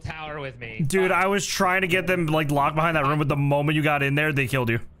the Eiffel Tower with me. Dude, I was trying to get them like locked behind that room, but the moment you got in there, they killed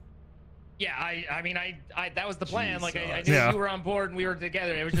you. Yeah, I mean, that was the plan. Jesus. Like, I knew you were on board and we were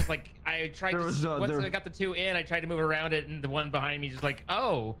together. It was just like, I tried to, once I got the 2 in, I tried to move around it, and the one behind me just like,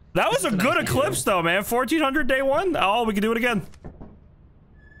 oh. That was a good eclipse though, man. 1400 day 1. Oh, we can do it again.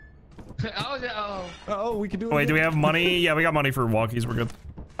 Oh, we can do it Wait, again. do we have money? Yeah, we got money for walkies. We're good.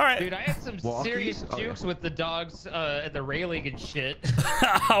 All right. Dude, I had some serious jukes with the dogs at the railing and shit.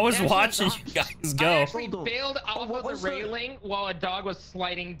 I was watching you guys go. I actually bailed off of the railing while a dog was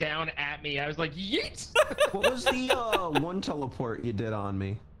sliding down at me. I was like, yeet! What was the one teleport you did on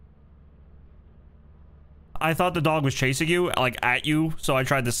me? I thought the dog was chasing you, like at you, so I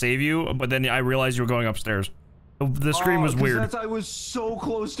tried to save you, but then I realized you were going upstairs. The scream was weird. I was so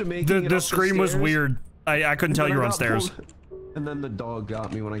close to making it the scream was weird. I couldn't tell you were on stairs. And then the dog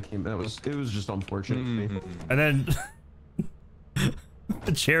got me when I came. It was just unfortunate for me. And then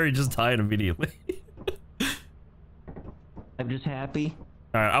Cherry just died immediately. I'm just happy.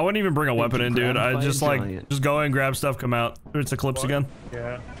 All right, I wouldn't even bring a weapon in, dude. I just like just go in, grab stuff, come out. It's Eclipse again.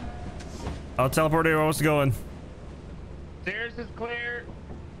 Yeah. I'll teleport anyone wants to go in. Stairs is clear.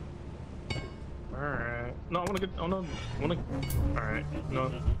 All right. No, I want to get. Oh no. I want to. All right.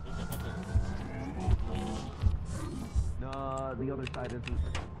 No. No, the other side isn't.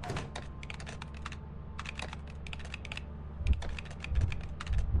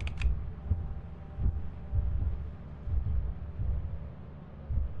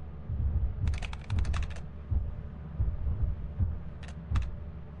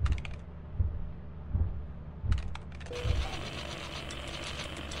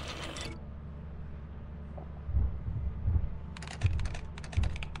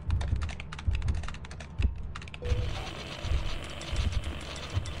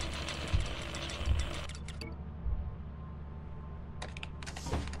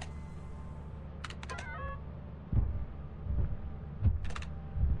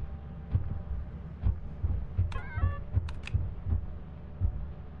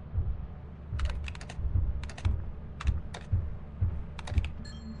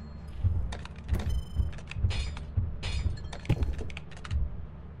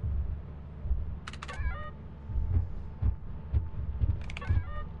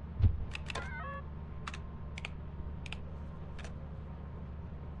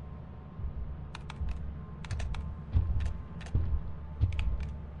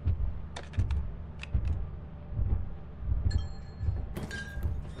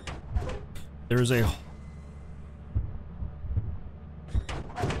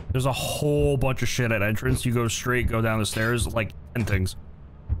 There's a whole bunch of shit at entrance. You go straight, go down the stairs, like 10 things.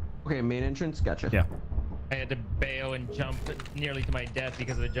 Okay, main entrance, gotcha. Yeah. I had to bail and jump nearly to my death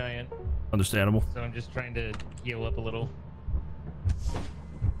because of the giant. Understandable. So I'm just trying to heal up a little.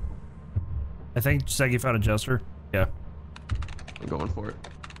 I think Segi found a jester. Yeah. I'm going for it.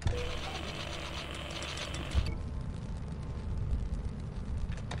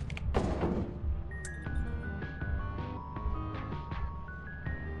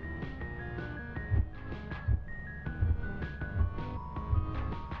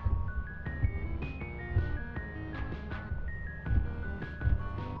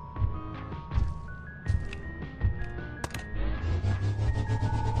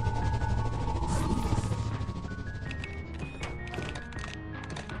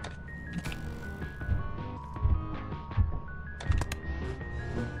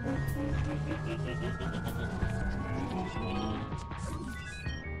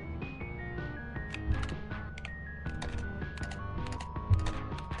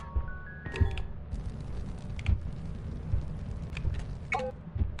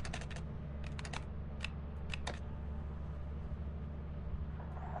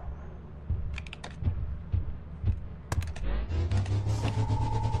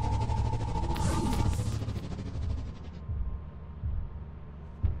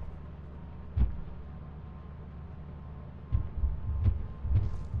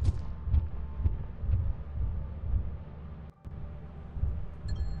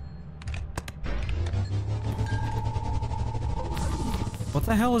 What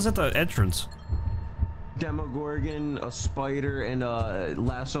the hell is at the entrance? Demogorgon, a spider, and a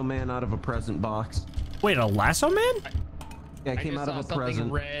lasso man out of a present box. Wait, a lasso man? Yeah, it came out of a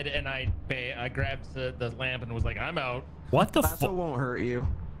present. Red, and I grabbed the lamp and was like, I'm out. What the fuck? Lasso won't hurt you.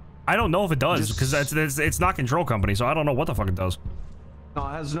 I don't know if it does, because it's not Control Company, so I don't know what the fuck it does. No,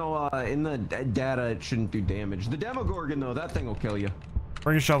 it has no, in the data, it shouldn't do damage. The Demogorgon, though, that thing will kill you.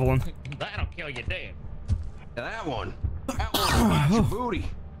 Bring a shovel in. That'll kill you, damn. Yeah, that one. That one will bite your booty.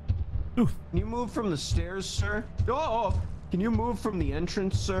 Can you move from the stairs, sir? Oh, can you move from the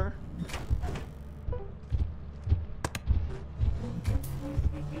entrance, sir? I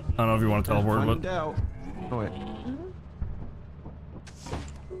don't know if you want to teleport, but... Out. Oh, wait.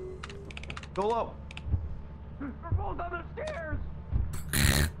 Go low. They're both on the stairs.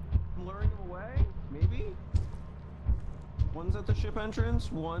 I'm luring them away, maybe? One's at the ship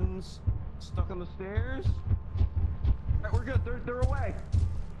entrance, one's stuck on the stairs. All right, we're good. They're away.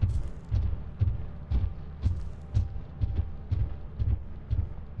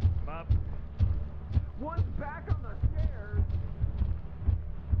 Up. One's back on the stairs.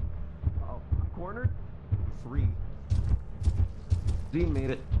 Uh-oh, I'm cornered. I'm free. Z made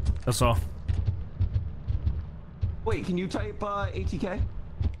it. That's all. Wait, can you type ATK?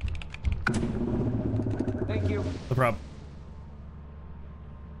 Thank you. No problem.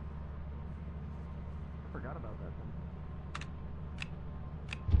 Forgot about that thing.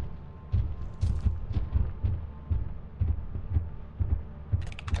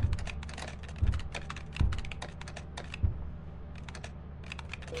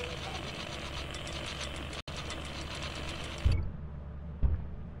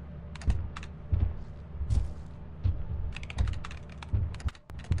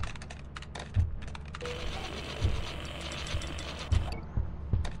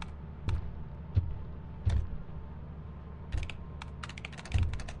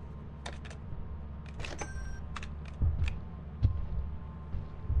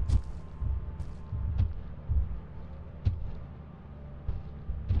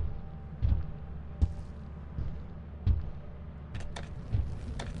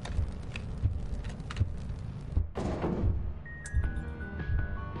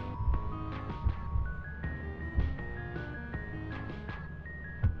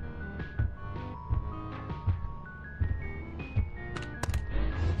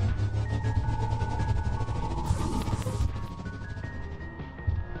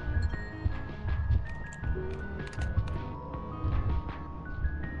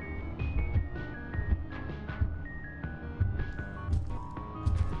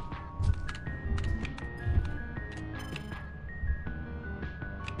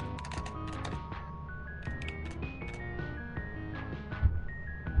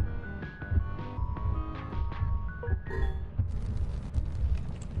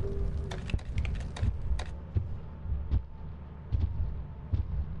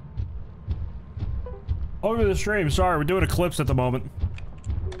 Over the stream, sorry, we're doing Eclipse at the moment.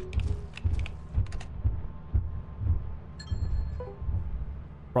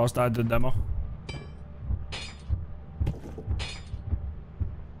 Frost died the demo.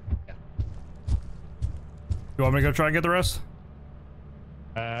 You want me to go try and get the rest?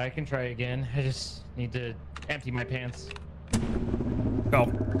 I can try again. I just need to empty my pants. Go.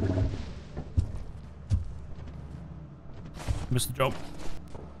 Missed the jump.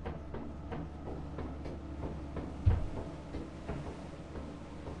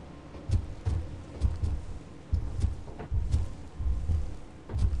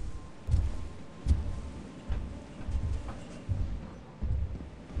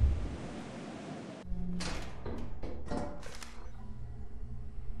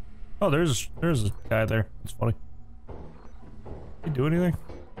 Oh, there's a guy there. That's funny. Did he do anything?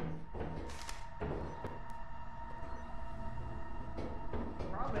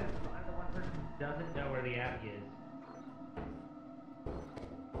 Problem is, I'm the one person who doesn't know where the app is.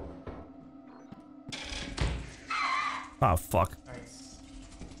 Oh, fuck.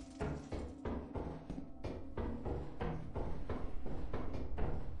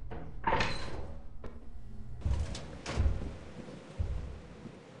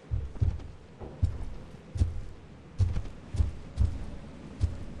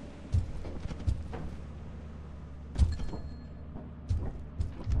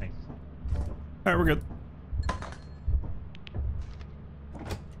 Alright, we're good.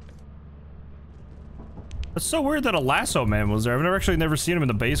 That's so weird that a lasso man was there. I've never seen him in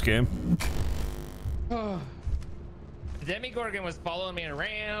the base game. The Demogorgon was following me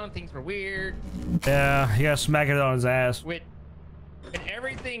around. Things were weird. Yeah, he got smacking it on his ass. Which And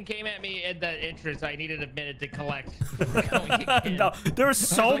everything came at me at that entrance. I needed a minute to collect. No, there was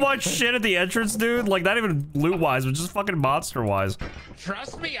so much shit at the entrance, dude. Like, not even loot-wise, but just fucking monster-wise.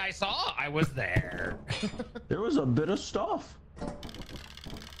 Trust me, I saw. I was there. There was a bit of stuff.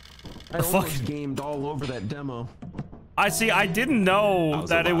 I almost gamed all over that demo. I see. I didn't know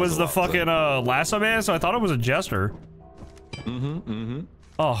that it was the fucking lasso man, so I thought it was a jester. Oh,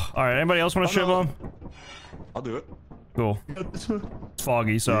 all right. Anybody else want to ship them? I'll do it. Cool. It's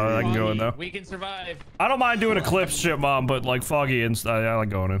foggy, so I can go in though. We can survive. I don't mind doing Eclipse ship mom, but like foggy and I like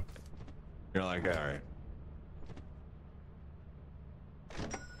going in. You're like, all right.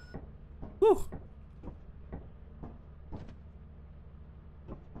 Whew.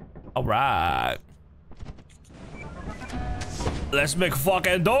 All right. Let's make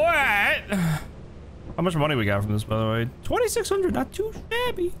fucking do it. How much money we got from this, by the way? 2,600, not too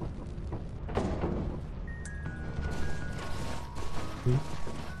shabby.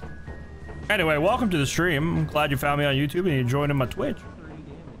 Anyway, welcome to the stream. I'm glad you found me on YouTube and you joined in my Twitch.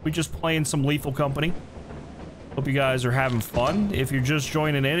 We just playing some Lethal Company. Hope you guys are having fun. If you're just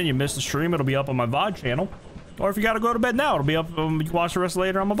joining in and you missed the stream, it'll be up on my VOD channel. Or if you gotta go to bed now, it'll be up. You can watch the rest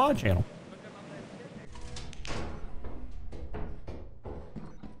later on my VOD channel.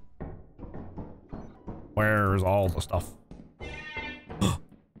 Where's all the stuff?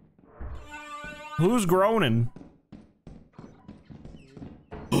 Who's groaning?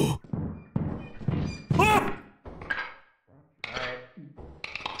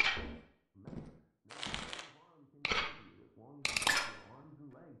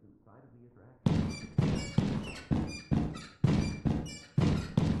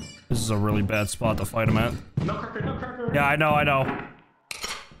 This is a really bad spot to fight him at. No cracker, no cracker. Yeah, I know, I know.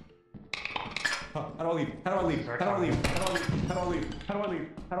 How do I leave? How do I leave? How do I leave? How do I leave? How do I leave? How do I leave?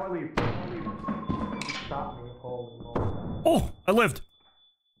 How do I leave? How do I leave? Stop me, holy moly. Oh, I lived.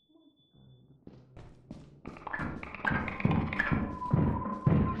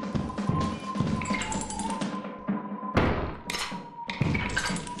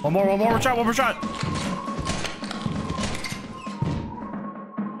 One more shot, one more shot.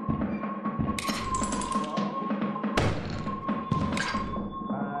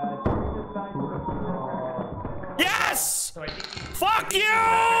 Yes! Fuck you!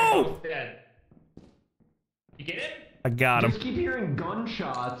 You get it? I got him. I just keep hearing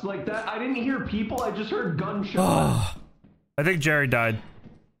gunshots like that. I didn't hear people. I just heard gunshots. I think Jerry died.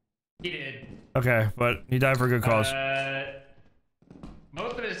 He did. Okay, but he died for a good cause.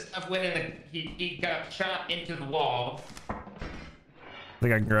 Most of his stuff went in the, he got shot into the wall. I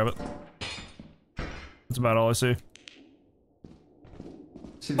think I can grab it. That's about all I see.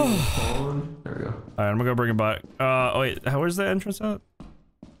 See the phone? There we go. Alright, I'm gonna go bring it back. Oh wait, where's the entrance at?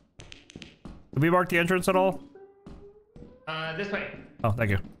 Did we mark the entrance at all? This way. Oh,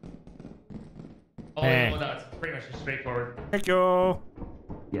 thank you. Oh, no, it's pretty much just straightforward. Thank you.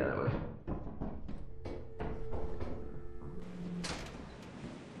 Yeah, that way.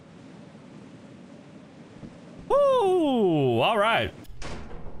 Woo! All right.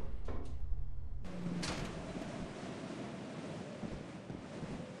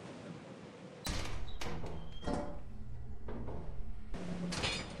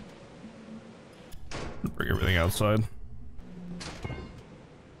 Bring everything outside.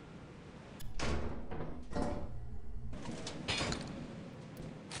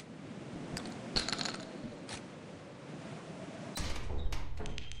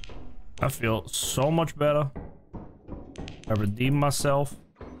 I feel so much better. I redeemed myself.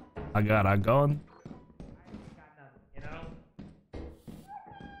 I got a gun. You know?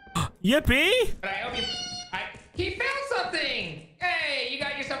 Yippee! But I hope you... He found something! Hey, you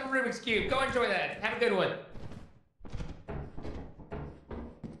got yourself a Rubik's Cube. Go enjoy that. Have a good one.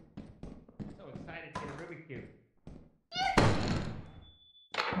 So excited to get a Rubik's Cube.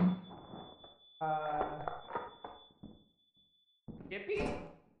 Yippee?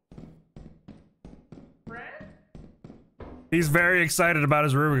 Fred? He's very excited about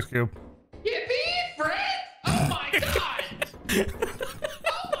his Rubik's Cube. Yippee, Fred? Oh my god!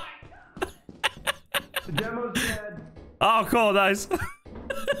 Oh my god! The demo's dead. Oh, cool, nice.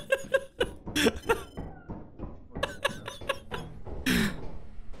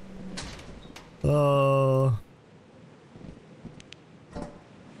 Oh,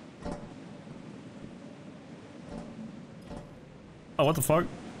 what the fuck?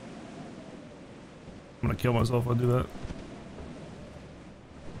 I'm gonna kill myself if I do that.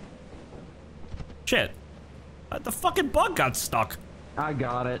 Shit. The fucking bug got stuck. I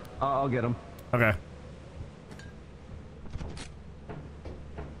got it. I'll get him. Okay.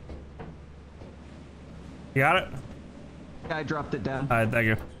 You got it? I dropped it down. All right, thank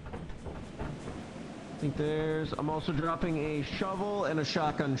you. I think there's. I'm also dropping a shovel and a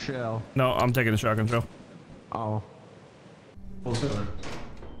shotgun shell. No, I'm taking the shotgun shell. Oh. Also,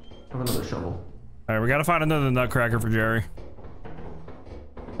 have another shovel. All right, we gotta find another nutcracker for Jerry.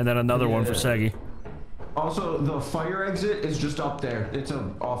 And then another one for Seggy. Also, the fire exit is just up there. It's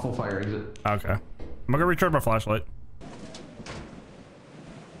an awful fire exit. Okay. I'm gonna recharge my flashlight.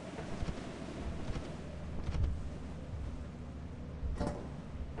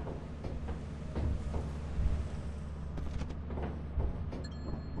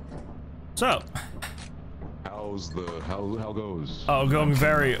 So, how goes? oh, going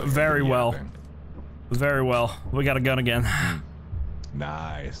very, very well. Very well. We got a gun again.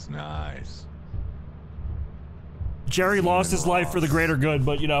 Nice, nice. Jerry lost his life for the greater good,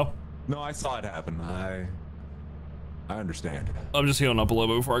 but you know. No, I saw it happen. I understand. I'm just healing up a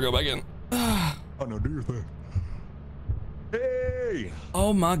little bit before I go back in. Oh no, do your thing. Hey!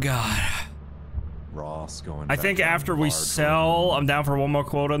 Oh my god. Ross going. I think after we sell, I'm down for one more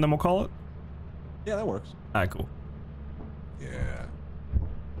quota and then we'll call it. Yeah, that works. Alright, cool. Yeah.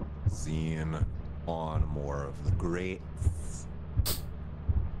 Seeing on more of the great.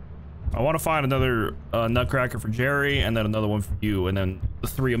 I want to find another nutcracker for Jerry and then another one for you, and then the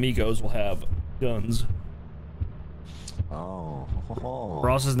three amigos will have guns. Oh.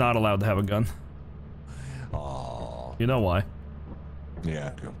 Ross is not allowed to have a gun. Oh. You know why?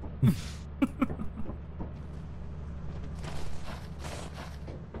 Yeah, I do.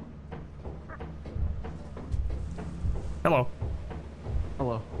 Hello.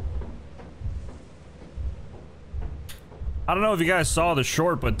 Hello. I don't know if you guys saw the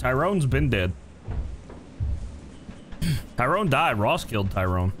short, but Tyrone's been dead. Tyrone died. Ross killed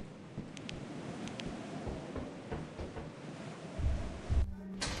Tyrone.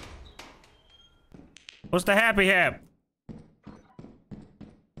 What's the happy hap?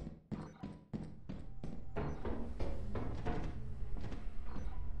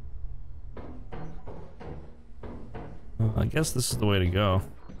 I guess this is the way to go.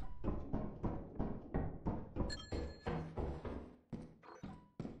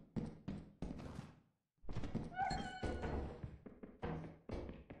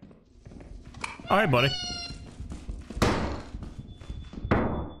 Oh, hey, buddy.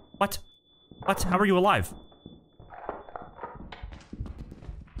 What? What? How are you alive?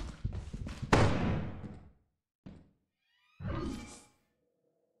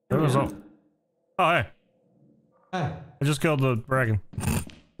 There was a... Oh, hey. Hey. I just killed the dragon.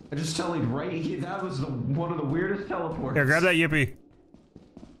 I just telling right here, that was one of the weirdest teleports. Here, grab that yippee.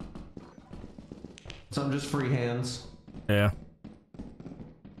 Some just free hands. Yeah.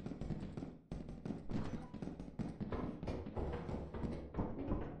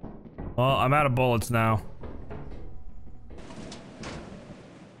 Well, I'm out of bullets now.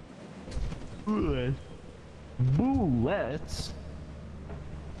 Good. Bullets.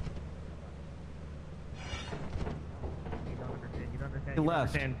 You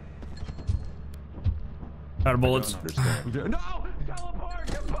left. Out of bullets. No!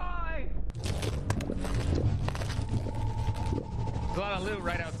 Teleport! Goodbye! There's a lot of loot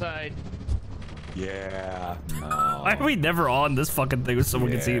right outside. Yeah. No. Why are we never on this fucking thing with someone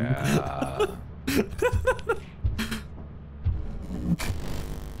can see him?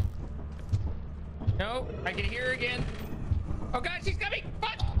 No, I can hear her again. Oh god, she's coming!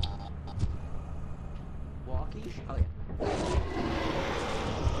 Fuck! Walkie? Oh yeah.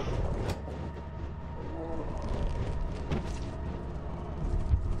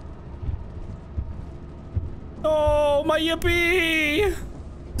 Oh, my yippee!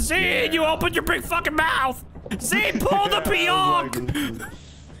 Zane, you opened your big fucking mouth! Zane, pull the pionk!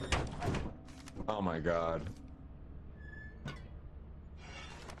 Oh my god.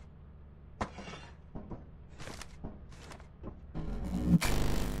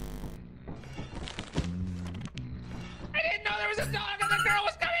 I didn't know there was a dog and the girl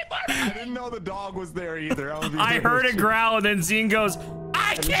was coming for me! I didn't know the dog was there either. I heard it growl and then Zane goes,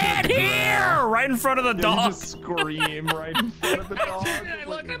 I can't hear! Right in front of the dog. You just scream right in front of the dog. And I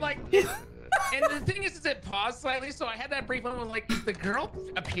looked and I'm like, and the thing is it paused slightly, so I had that brief moment like, is the girl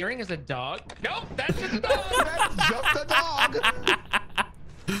appearing as a dog? Nope, that's just a dog. That's just a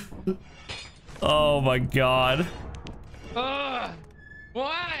dog. Oh my god. Ugh.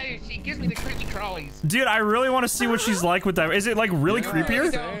 Why? She gives me the creepy crawlies. Dude, I really want to see what she's like with that. Is it like really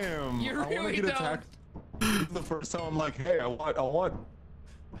creepier? Damn. You I want really to get don't. attacked. The first time I'm like, hey, I want it.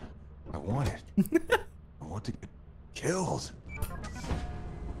 I want to get killed.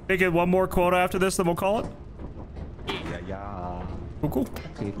 Make it one more quota after this, then we'll call it. Yeah. Cool, cool.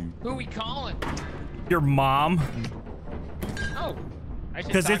 Who we calling? Your mom. Oh,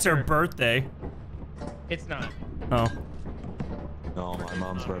 because it's her birthday. It's not. Oh. No, my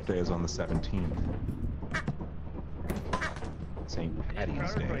mom's birthday is on the 17th. St.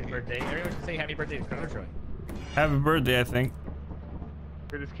 Patty's Day. Birthday. Everyone should say happy birthday to Chrono Troy. Happy birthday, I think.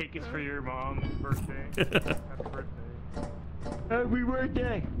 This cake is for your mom's birthday. Happy birthday. Happy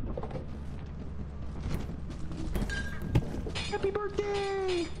birthday! Happy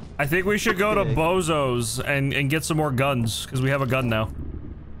birthday! I think we should go to Bozo's and get some more guns, because we have a gun now.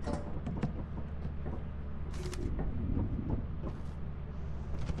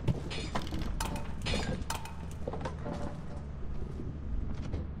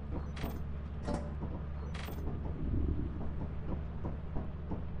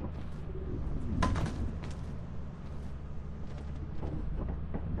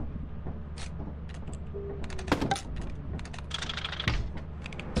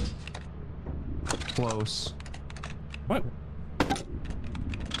 Close. What?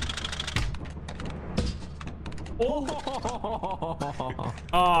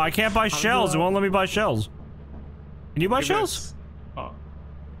 Oh, I can't buy shells. It won't let me buy shells. Can you buy shells? Oh.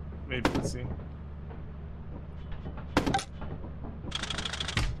 Maybe, let's see.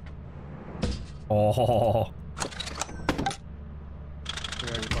 Oh.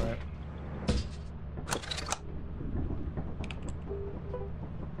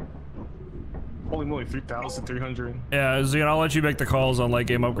 Holy moly, 3,300. Yeah, Zion, I'll let you make the calls on late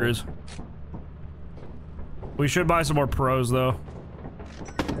game upgrades. We should buy some more pros though.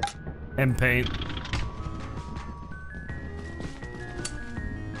 And paint.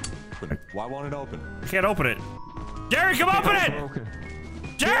 Why won't it open? I can't open it. Jerry, come open it!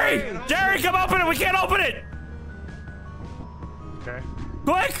 Jerry! Jerry, come open it! We can't open it! Okay.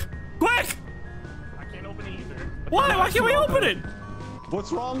 Quick! Quick! I can't open it either. Why? Why can't we open it?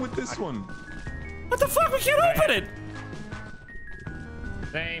 What's wrong with this one? What the fuck? We can't open it!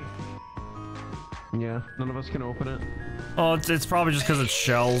 Same. yeah, none of us can open it. Oh, it's probably just because it's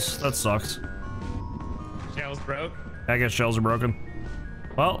shells. That sucks. Shells broke. I guess shells are broken.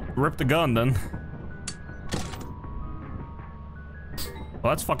 Well, rip the gun then.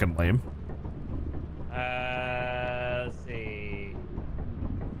 Well, that's fucking lame. Let's see.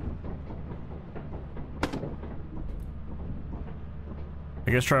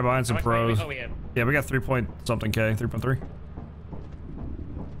 I guess try buying some pros. Oh, we have? Yeah, we got 3 point something K, 3.3.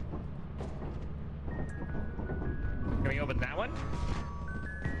 Can we open that one?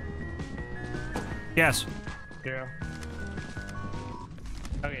 Yes. Yeah.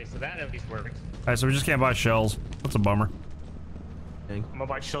 Okay, so that at least works. Alright, so we just can't buy shells. That's a bummer. I'm gonna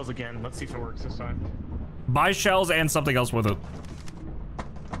buy shells again. Let's see if it works this time. Buy shells and something else with it.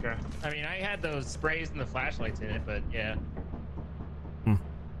 Okay. I mean, I had those sprays and the flashlights in it, but yeah.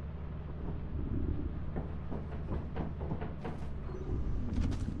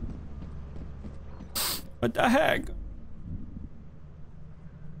 What the heck?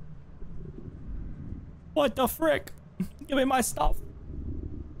 What the frick? Give me my stuff.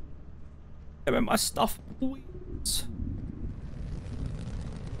 Give me my stuff, please.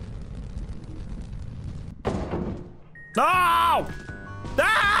 No!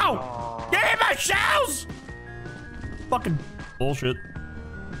 No! Give me my shells! Fucking bullshit.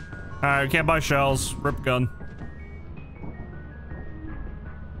 Alright, we can't buy shells. Rip gun.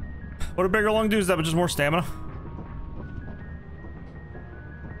 What do bigger lung do? Is that just more stamina?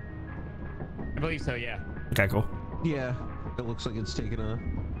 I believe so, yeah. Okay, cool. Yeah, it looks like it's taking a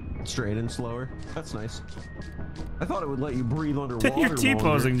straight and slower. That's nice. I thought it would let you breathe underwater. You're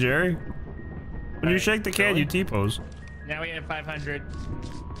T-posing, Jerry. When you shake the can, you T-pose. Now we have 500.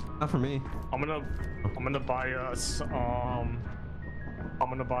 Not for me. I'm gonna buy us At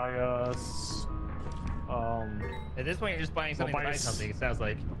this point, you're just buying something to buy something. It sounds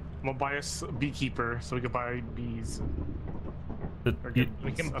like. I'm gonna buy us a beekeeper so we can buy bees. We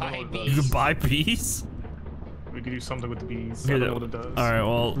can buy bees. You can buy bees? We can do something with the bees. Okay, I don't know what it does. Alright,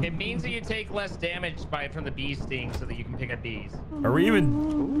 well. It means that you take less damage from the bee sting so that you can pick up bees. Are we even?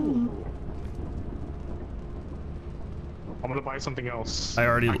 Ooh. I'm gonna buy something else. I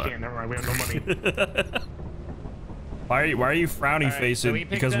already can't, never mind, we have no money. Why are you frowny facing so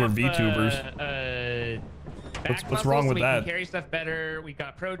because we're VTubers? What's wrong with that? We can carry stuff better. We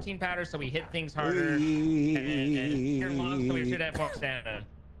got protein powder, so we hit things harder. And hair long, so we should have more stamina.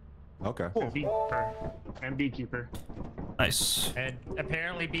 Okay. Cool. Beekeeper and beekeeper. Nice. And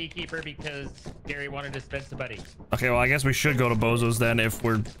apparently beekeeper because Gary wanted to spend some money. Okay, well I guess we should go to Bozo's then if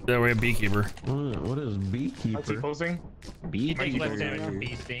we have beekeeper. What is beekeeper? What's he posing? Take less damage from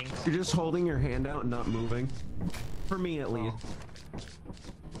bee stings. You're just holding your hand out and not moving. For me, at least.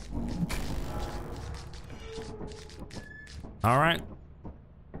 All right.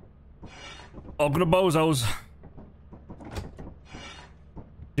 Welcome to Bozos.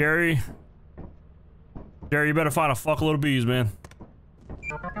 Jerry, you better find a fuckload of bees, man.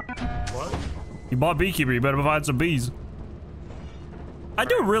 What? You bought Beekeeper, you better find some bees. I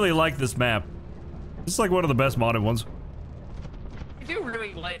do really like this map. It's like one of the best modded ones. I do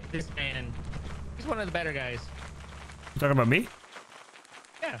really like this man. He's one of the better guys. You talking about me?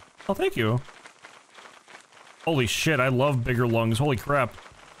 Yeah. Oh, thank you. Holy shit, I love bigger lungs. Holy crap.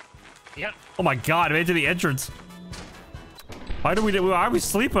 Yep. Oh my god, I made it to the entrance. Why are we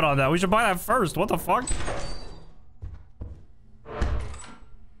sleeping on that? We should buy that first. What the fuck?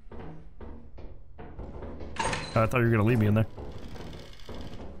 I thought you were gonna leave me in there.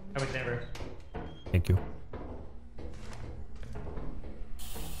 I would never. Thank you.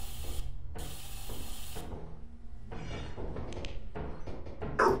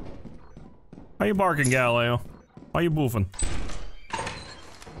 How you barking, Galileo? How you boofing?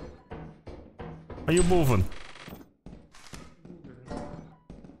 How you boofing?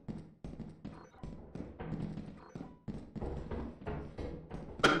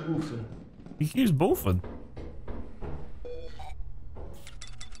 Boofing. He keeps boofing.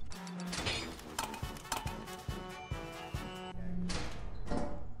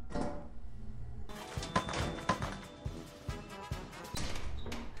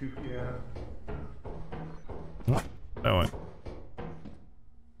 Yeah. What? That way.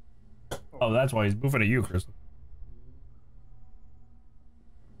 Oh, that's why he's boofing at you, Crystal.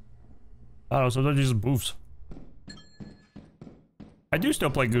 I don't know, sometimes he just boofs. I do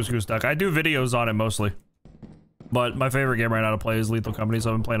still play Goose Goose Duck. I do videos on it mostly. But my favorite game right now to play is Lethal Company, so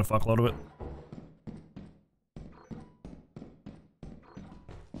I've been playing a fuckload of it.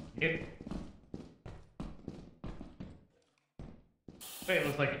 Yep. Wait, it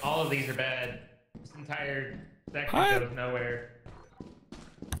looks like all of these are bad. This entire section goes nowhere.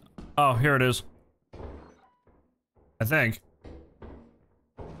 Oh, here it is. I think.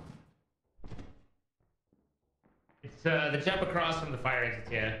 It's the jump across from the fire exits,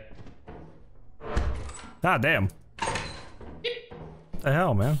 yeah. God damn. What the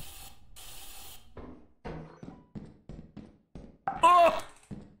hell, man? Oh!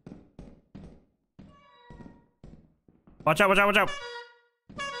 Watch out, watch out, watch out!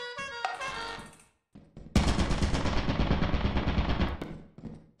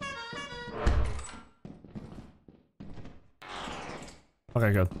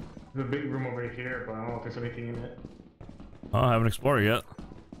 Okay, good. There's a big room over here, but I don't know if there's anything in it. Oh, I haven't explored it yet.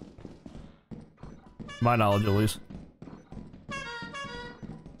 My knowledge, at least.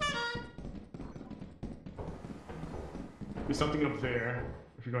 There's something up there,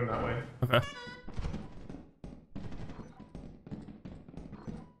 if you're going that way. Okay.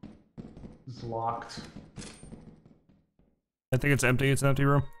 It's locked. I think it's empty. It's an empty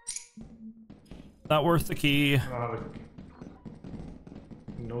room. Not worth the key.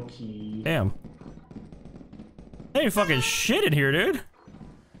 No key. Damn. There ain't fucking shit in here, dude.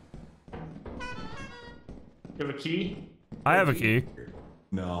 You have a key? I have a key.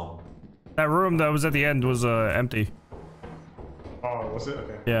 No. That room that was at the end was empty. Oh, was it?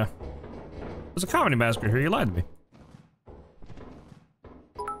 Okay. Yeah. There's a comedy massacre here. You lied to me.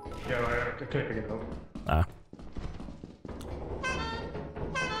 Yeah, I couldn't pick it up. Ah.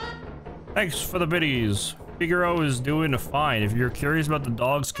 Thanks for the biddies. Figaro is doing fine. If you're curious about the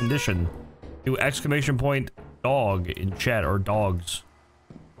dog's condition, do !dog in chat, or dogs.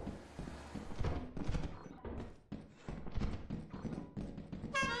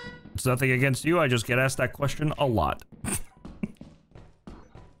 It's nothing against you, I just get asked that question a lot.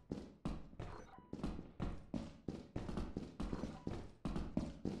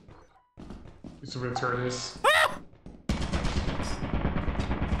 Just return this.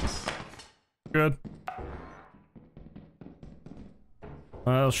 Good.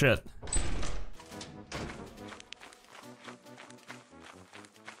 Well, shit.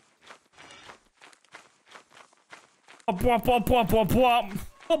 Because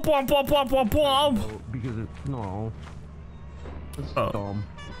it's no. It's dumb.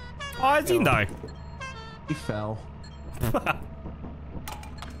 Oh, I didn't die. He fell. Is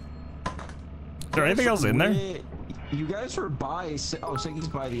there anything else in there? You guys are by. Oh, Siggy's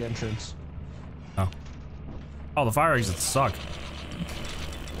by the entrance. Oh. Oh, the fire exits suck.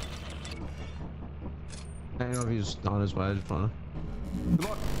 I don't know if he's on his way. I just wanna. Good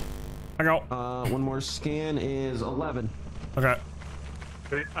luck. I go. One more scan is 11. Okay.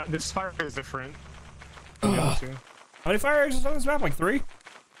 This fire is different. How many fire exits on this map? Like 3?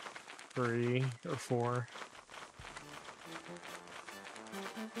 3 or 4.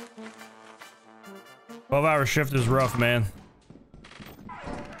 12-hour shift is rough, man.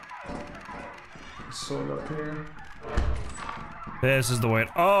 sword up here. This is the way.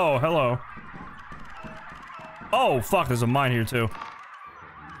 Oh, hello. Oh, fuck, there's a mine here, too.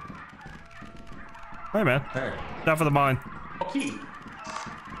 Hey, man. Hey. Time for the mine. Okay.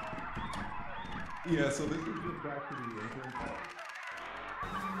 Yeah, so this is just back to the entrance.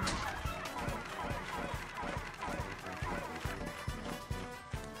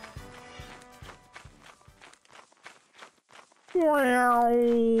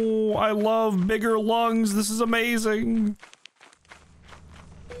 Wow. I love bigger lungs. This is amazing.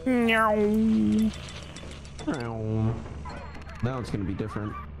 Meow. Now it's gonna be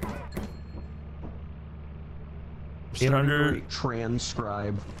different. 800.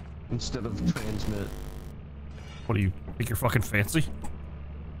 Transcribe instead of transmit. What do you think you're fucking fancy?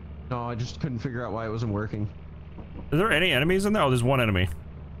 No, I just couldn't figure out why it wasn't working. Is there any enemies in there? Oh, there's one enemy.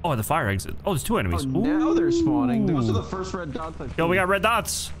 Oh, the fire exit. Oh, there's two enemies. Oh, now they're spawning. Those are the first red dots I've seen. Yo, we got red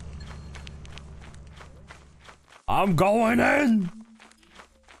dots. I'm going in.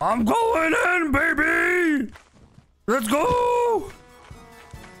 I'm going in, baby. Let's go.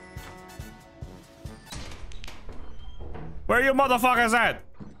 Where you motherfuckers at?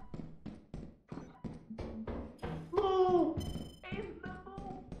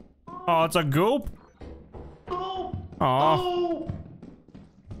 Oh, it's a goop? Oh.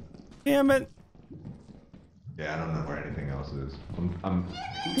 Damn it. Yeah, I don't know where anything else is. I'm...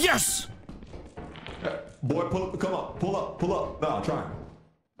 Yes! Boy, come up, pull up. No, I'm trying.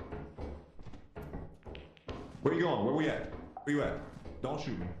 Where you going? Where we at? Where you at? Don't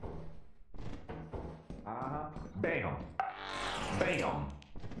shoot me. Bam. Bam.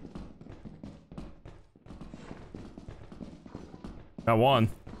 Got one.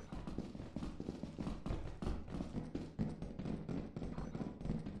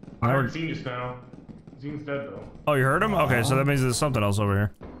 I heard Genius now. Genius dead though. Oh, you heard him? Okay, so that means there's something else over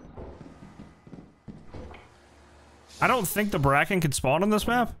here. I don't think the Bracken can spawn on this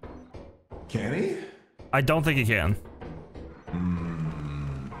map. Can he? I don't think he can.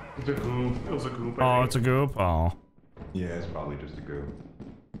 It's a goop. It was a goop. Oh, it's a goop? Oh. Yeah, it's probably just a goop.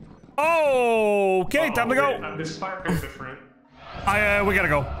 Oh, okay, time to go. This fire is different. We gotta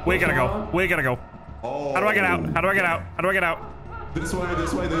go. We gotta go. We gotta go. Oh. How do I get out? How do I get out? How do I get out? This way,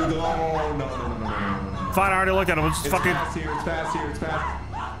 they go. Oh, no. Fine, I already looked at him. It's fucking... Fast here, it's fast.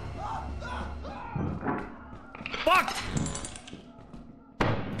 Fuck!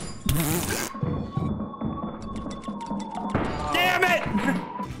 Damn it!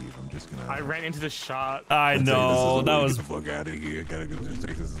 I ran into the shot. I know, that was... Get the fuck out of here. Gotta just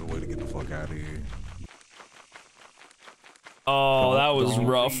take this as a way to get the fuck out of here. Oh, that was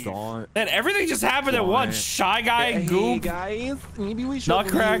rough. And everything just happened at once. Shy guy, goop. Hey guys, maybe we should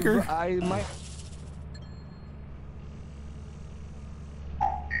Nutcracker. leave. I might...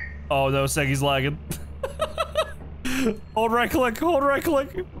 Oh no, Segi's lagging. Hold right click, hold right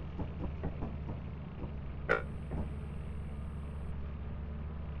click.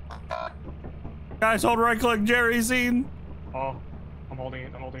 Guys, hold right click, Jerry's seen. Oh, I'm holding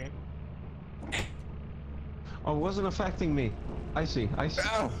it. Oh, it wasn't affecting me. I see.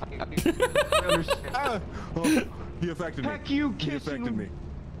 Ow. I understand. Oh, he affected me. Heck you, He affected me.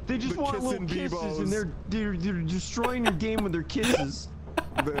 They just The want little kissing kisses, Bebos. and they're destroying your game with their kisses.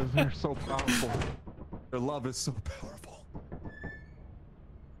 They're so powerful. Their love is so powerful.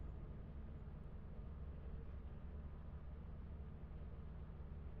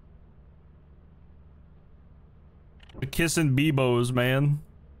 The kissing Bebos, man.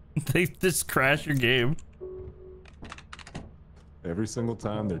 They just crash your game. Every single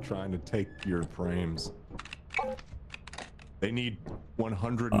time they're trying to take your frames. They need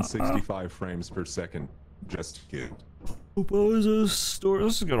 165 frames per second just to get. What is this store?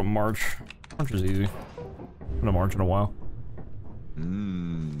 Let's go to March. March is easy. I'm gonna March in a while.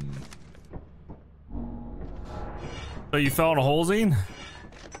 So you fell in a hole, Zine?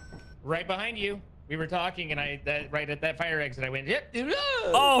 Right behind you. We were talking, and right at that fire exit, I went, yep.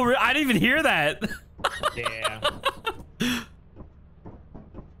 Oh, I didn't even hear that. Yeah.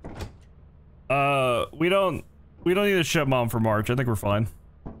 We don't need a ship mom for March. I think we're fine.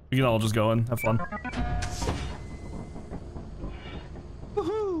 We can all just go in, have fun.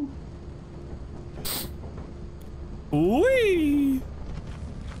 Woohoo! Wee!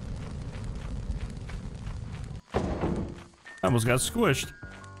 I almost got squished.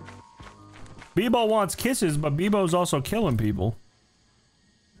 Bebo wants kisses, but Bebo's also killing people.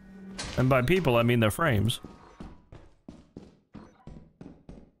 And by people, I mean their frames.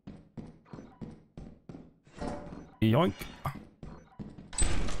 Yoink.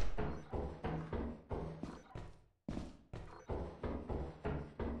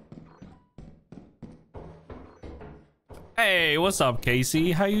 Hey, what's up,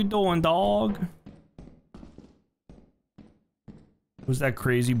 Casey? How you doing, dog? Who's that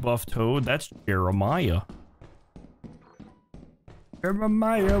crazy buff toad? That's Jeremiah.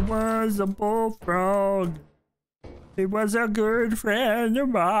 Jeremiah was a bullfrog. He was a good friend of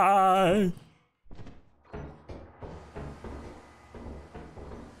mine.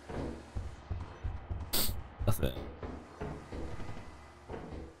 Nothing.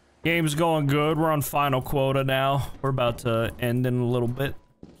 Game's going good. We're on final quota now. We're about to end in a little bit.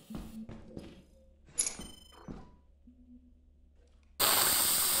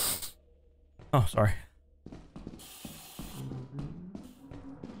 Oh, sorry.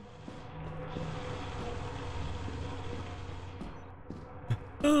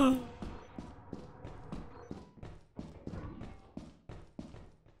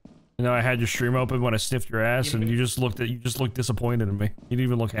 You know, I had your stream open when I sniffed your ass, and you just looked disappointed in me. You didn't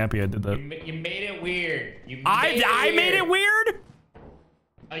even look happy I did that. You made it weird. I made it weird?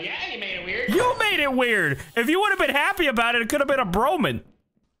 Oh yeah, you made it weird. You made it weird. If you would have been happy about it, it could have been a broman.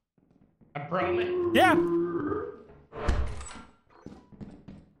 A broman? Yeah.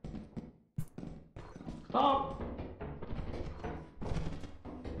 Stop.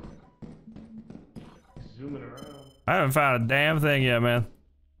 Zooming around. I haven't found a damn thing yet, man.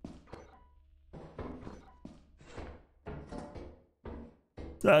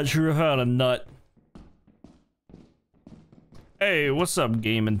 Not sure how to nut. Hey, what's up,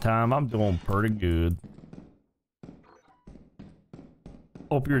 gaming time? I'm doing pretty good.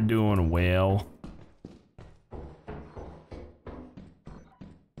 Hope you're doing well.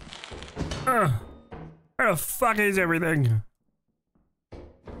 Where the fuck is everything?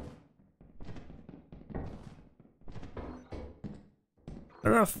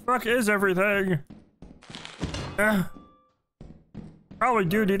 Where the fuck is everything? Probably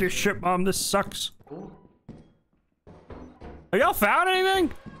do need a ship bomb. This sucks. Have y'all found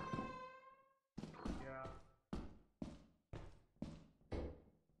anything? Yeah.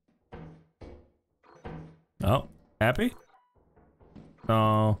 Oh, happy?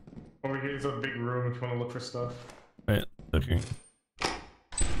 No. Over here is a big room if you want to look for stuff. Wait, looking.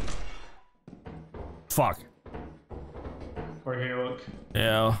 Fuck. Over here, look.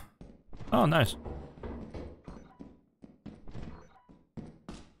 Yeah. Oh, nice.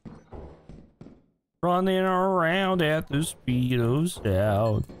 Running around at the speed of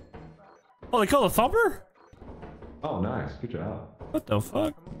sound. Oh, they call it Thumper? Oh, nice. Good job. What the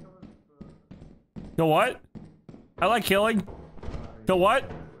fuck? The what? I like killing. The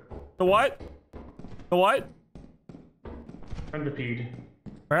what? The what? The what? 𝗠𝗶𝘁𝗵𝘇H.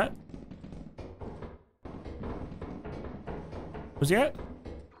 Right? Was he at?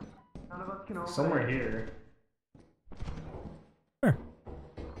 Somewhere here. Where?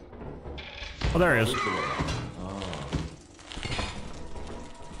 Oh, there he is. Oh.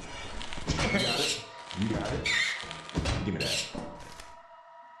 You got it. You got it. Give me that.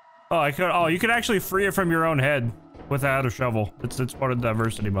 Oh, I could. Oh, you could actually free it from your own head without a shovel. It's part of the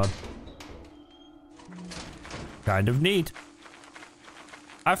diversity mod. Kind of neat.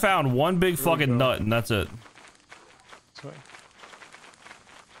 I found one big fucking nut, and that's it. Sorry.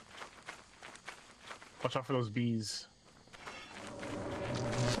 Watch out for those bees.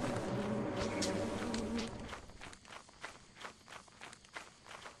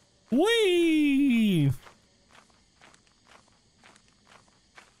 Whee!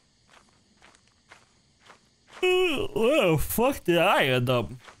 Where the fuck did I end up?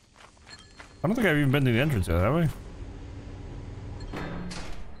 I don't think I've even been to the entrance yet, have we?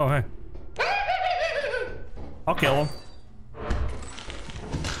 Oh, hey. I'll kill him.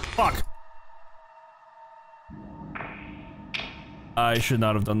 Fuck. I should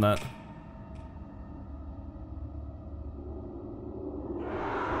not have done that.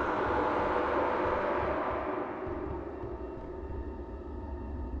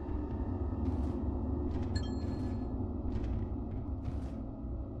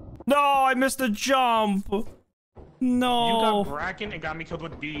 No, I missed the jump. No. You got Bracken and got me killed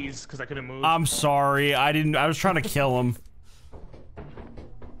with bees because I couldn't move. I'm sorry. I was trying to kill him.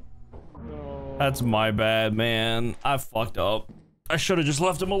 No. That's my bad, man. I fucked up. I should have just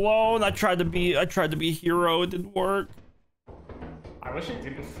left him alone. I tried to be a hero. It didn't work. I wish it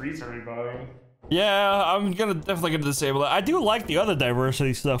didn't freeze everybody. Yeah, I'm definitely gonna disable it. I do like the other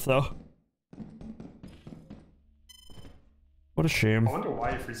diversity stuff though. What a shame. I wonder why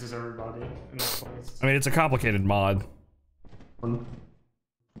it freezes everybody in this place. I mean, it's a complicated mod. Oh,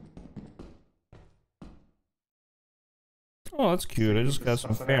 that's cute. I just got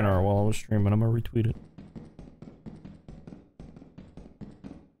some fan art while I was streaming. I'm gonna retweet it.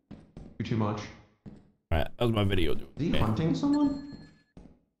 Too much. Alright, that was my video, dude. Is he hunting someone?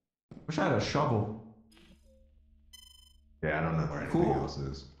 Wish I had a shovel. Yeah, I don't know where anything else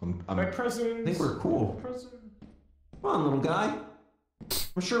is. My presents. I think we're cool. Come on, little guy.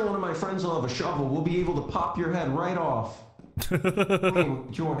 I'm sure one of my friends will have a shovel. We'll be able to pop your head right off.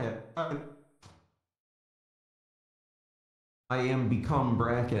 Your head. I am become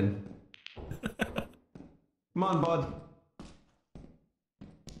Bracken. Come on, bud.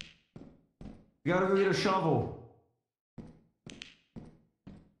 You gotta go get a shovel.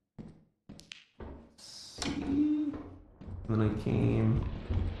 See? And then I came.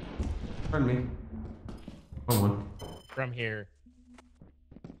 Pardon me. Wrong one. From here.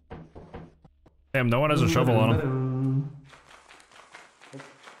 Damn, no one has a shovel on him.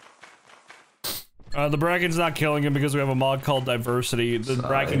 The Bracken's not killing him because we have a mod called Diversity. The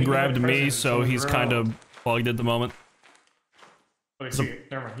Bracken grabbed me, so he's kind of bugged at the moment. Oh, they see it.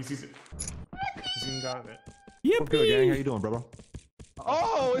 Never mind, he sees it. He's zoomed out of it. What's good, gang? How you doing, bro?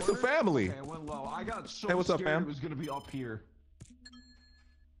 Oh, it's a family. Okay, I went low. I got so Hey, what's up, scared fam? it was gonna be up here.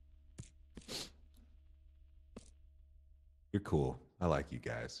 You're cool. I like you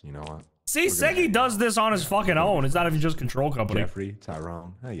guys. You know what? See, Segi does this on his fucking own. It's not even just Control Company. Jeffrey,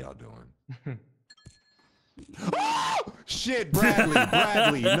 Tyrone, how y'all doing? Oh! Shit,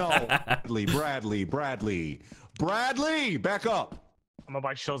 Bradley, no. Bradley, back up. I'm gonna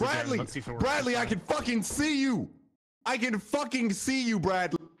buy shells Bradley, again. Let's see if it works. Bradley, I can fucking see you. I can fucking see you,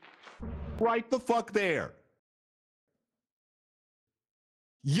 Bradley. Right the fuck there.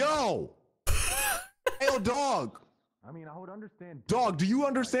 Yo. Yo, dog. I mean, I would understand. Dog, do you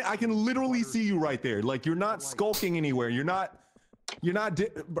understand? I can literally see you right there. Like, you're not skulking anywhere. You're not. I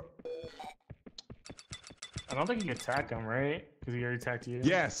don't think you can attack him, right? Because he already attacked you.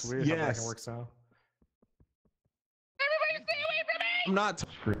 Yes, It's weird how yes. that works out. Everybody stay away from me! I'm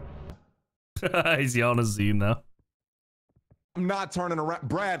not. He's yelling at Zine now. I'm not turning around.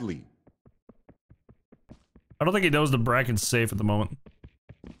 Bradley. I don't think he knows the Bracken's safe at the moment.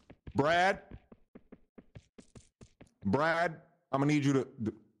 Brad, I'm gonna need you to.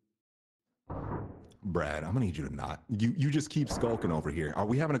 Brad, I'm gonna need you to not. You just keep skulking over here. Are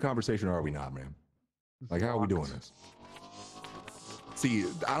we having a conversation or are we not, man? Like, how are we doing this? See,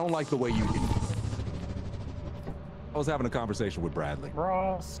 I don't like the way you. I was having a conversation with Bradley.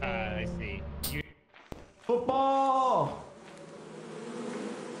 Ross. I see. Football.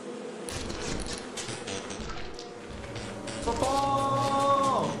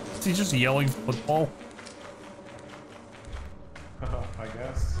 Football. Is he just yelling football? I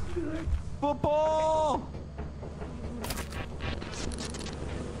guess. Football.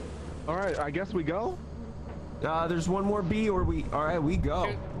 All right, I guess we go. There's one more B, or we. All right, we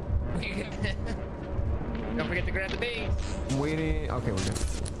go. Don't forget to grab the bee. I'm waiting. Okay, we're good.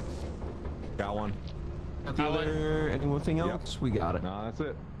 Got one. Anything else? We got it. No, that's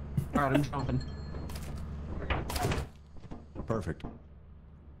it. All right, I'm jumping. Perfect.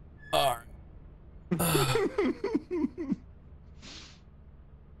 All right.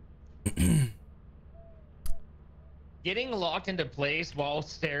 Getting locked into place while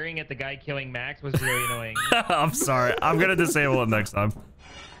staring at the guy killing Max was really annoying. I'm sorry. I'm gonna disable it next time.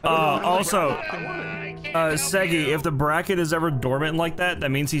 Also, Segi, if the bracket is ever dormant like that, that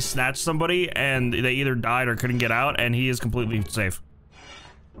means he snatched somebody and they either died or couldn't get out, and he is completely safe.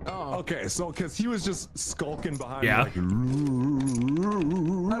 Oh, okay. So, because he was just skulking behind Yeah. me,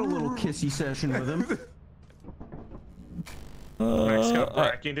 like, Had a little kissy session with him. Max got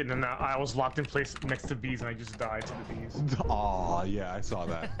brackened, and then I was locked in place next to bees, and I just died to the bees. Oh, yeah, I saw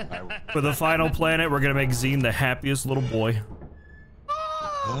that. For the final planet, we're gonna make Zine the happiest little boy.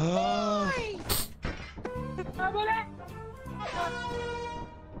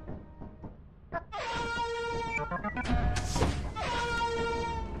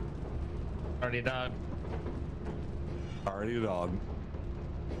 Already a dog. Already a dog.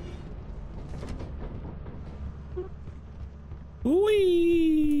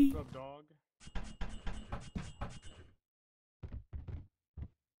 Wee. What's up, dog?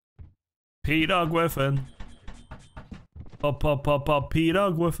 Peter Griffin. Peter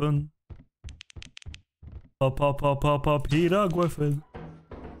Griffin. Peter Griffin.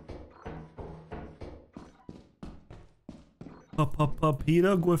 Peter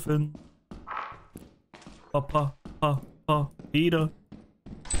Griffin. Peter.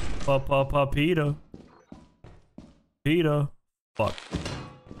 Peter. Peter. Fuck.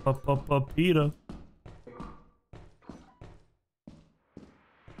 Peter.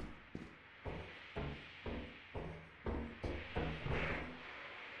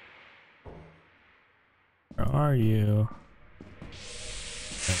 Where are you?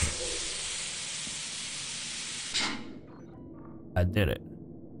 I did it.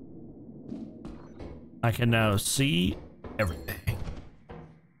 I can now see everything.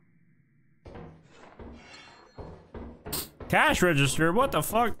 Cash register? What the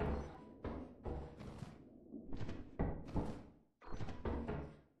fuck?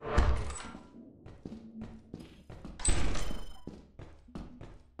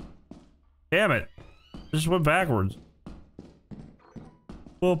 Damn it. Just went backwards.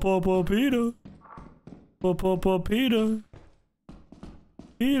 Peter. Peter.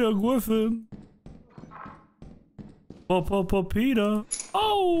 Peter Griffin. Peter.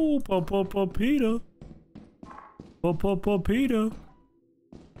 Oh, Peter. Peter.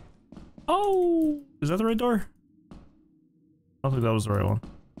 Oh, is that the right door? I don't think that was the right one.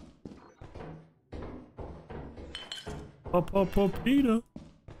 Peter.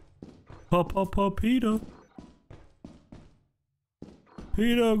 Peter.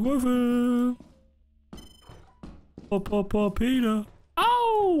 Peter Griffin. Peter.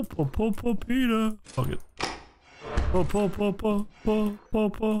 Oh, Peter. Fuck it. Peter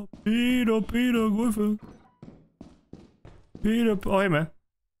Griffin. Peter. Oh, hey, man.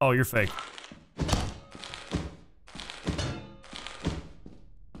 Oh, you're fake.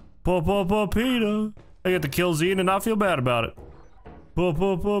 Peter. I get to kill Zine and not feel bad about it.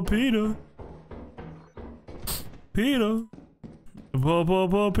 Peter. Peter.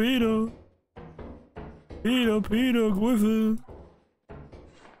 Peter. Peter Griffin.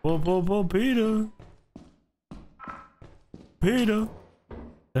 Peter. Peter.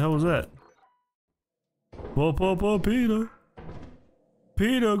 The hell was that? Peter.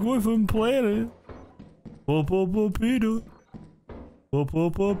 Peter Griffin Planet. Peter.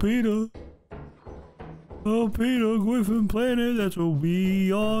 Peter. Oh, Peter Griffin Planet, that's where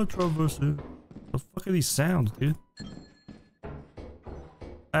we are traversing. What the fuck are these sounds, dude?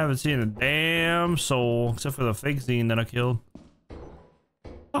 I haven't seen a damn soul, except for the fake Zine that I killed.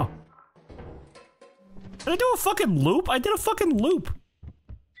 Oh. Did I do a fucking loop? I did a fucking loop.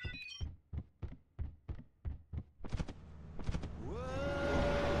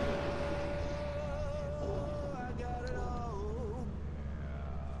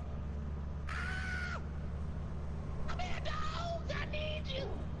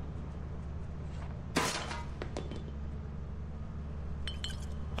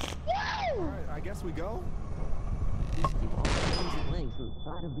 I guess we go.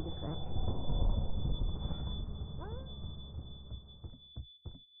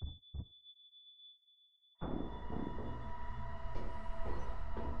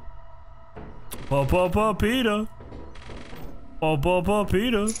 Peter. Peter.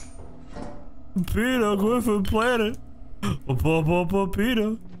 Peter Griffin Planet.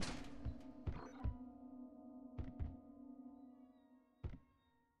 Peter.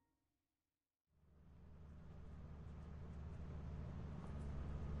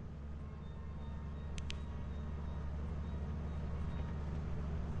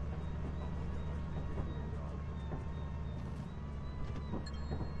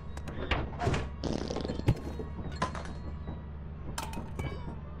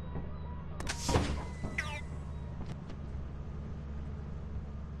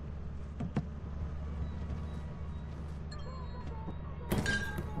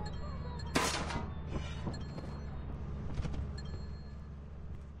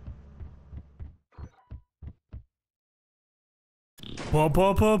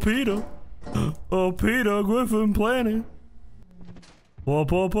 Peter. Oh, Peter Griffin Planet. Peter.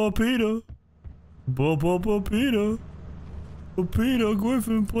 Peter. Peter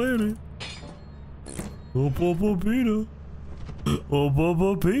Griffin Planet.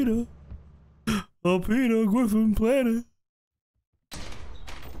 Peter. Peter. Peter Griffin Planet.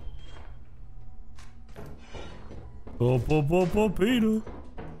 Peter.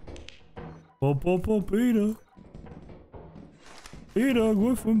 Peter. Peter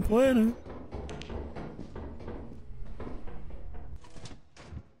Griffin Planet.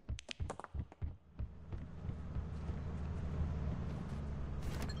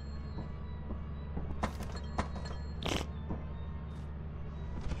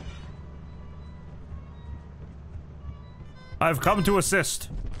 I've come to assist.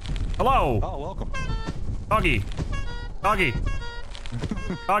 Hello. Oh, welcome. Doggy. Doggy.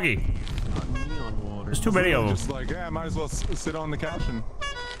 Doggy. There's too many of them. Just like, yeah, might as well sit on the couch and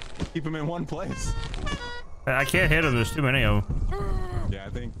keep them in one place. I can't hit them. There's too many of them. Yeah, I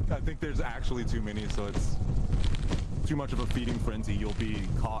think there's actually too many, so it's too much of a feeding frenzy. You'll be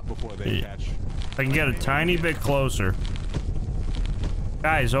caught before they catch. I can get a tiny bit closer.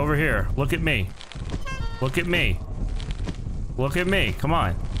 Guys, over here. Look at me. Look at me. Look at me. Come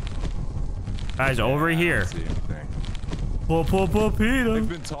on. Guys, over here. Peter. They've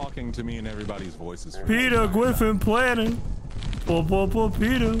been talking to me in everybody's voices. Peter Griffin planning.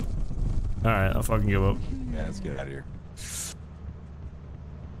 Peter. All right, I'll fucking give up. Yeah, let's get out of here.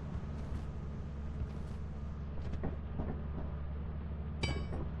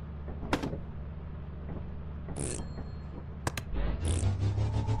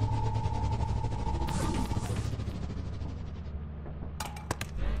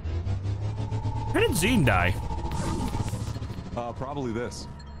 Where did Zine die? Probably this.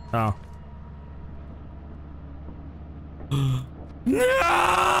 Oh.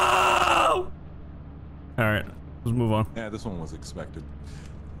 No! All right, let's move on. Yeah, this one was expected.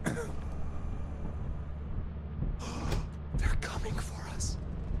 They're coming for us.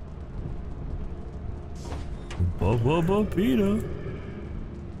 Peter.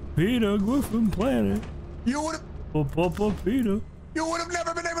 Peter Griffin planet. You would have. Peter. You would have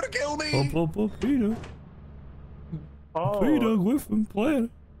never been able to kill me. Peter. Oh. Peter Griffin planet.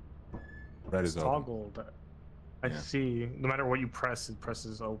 Red is toggled. I see. No matter what you press, it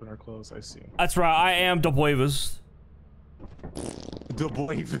presses open or close. I see. That's right. I am the bravest. The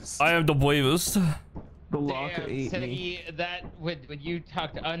bravest. I am the bravest. The locker ate me. That when you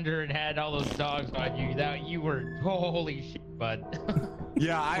tucked under and had all those dogs on you, that you were holy shit, bud.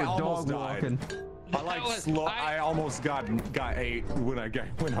 Yeah, I almost dog died. walking. I almost got ate when I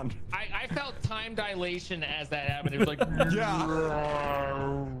went under. I felt time dilation as that happened. It was like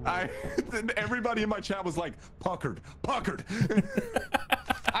yeah. Everybody in my chat was like puckered.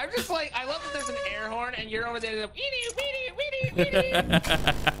 I'm just like, I love that there's an air horn and you're over there like, weenie.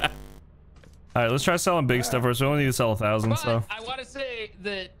 All right, let's try selling big stuff first. We only need to sell 1,000. So I want to say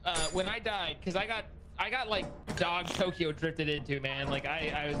that when I died, because I got like dog Tokyo drifted into, man. Like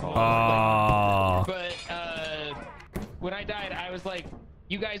I was but when I died, I was like,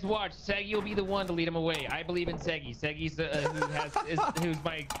 you guys watch, Seggy will be the one to lead him away. I believe in Seggy. Seggy's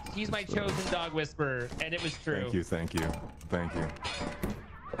he's my chosen dog whisperer, and it was true. Thank you.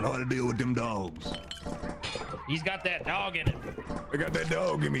 I know how to deal with them dogs. He's got that dog in it. I got that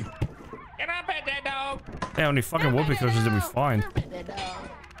dog in me. Get up at that dog. hey, how many fucking whoopee cushions did we find?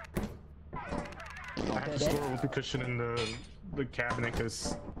 I have to store a whoopee cushion in the cabinet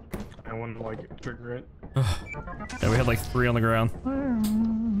because I want to like trigger it. Yeah, we had like 3 on the ground.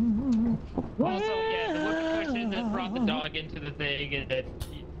 Also, yeah, the whoopee cushion that brought the dog into the thing, and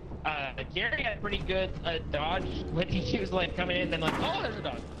Gary had pretty good dodge when he was like coming in, and then like, oh, there's a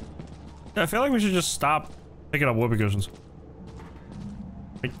dog. Yeah, I feel like we should just stop picking up whoopee cushions.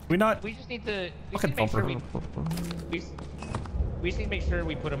 Like, we just need to. We fucking just need to make thumper. sure we just need to make sure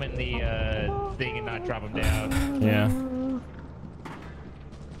we put them in the thing and not drop them down. Yeah.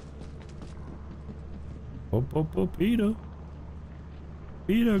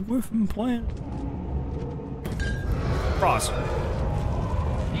 Peter Griffin plant. Ross.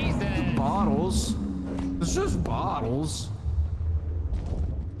 Jesus. Bottles. It's just bottles.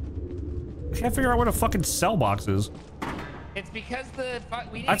 I can't figure out where the fucking cell box is. It's because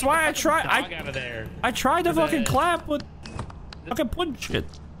we didn't That's why I tried. out of there. I tried to fucking clap, but fucking putting shit.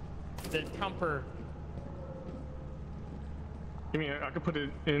 The Tumper. I mean, I could put it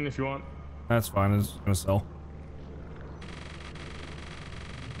in if you want. That's fine. It's gonna sell.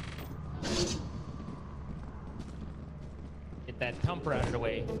 Get that Tumper out of the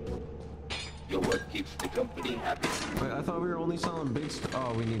way. Your work keeps the company happy. Wait, I thought we were only selling big stuff.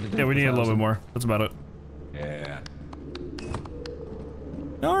 Oh, we need to. Yeah, we need a little bit more. That's about it. Yeah.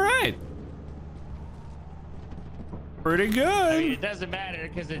 All right. Pretty good. I mean, it doesn't matter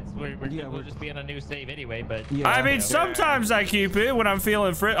because we'll just be on a new save anyway. But yeah, I mean, sometimes I keep it when I'm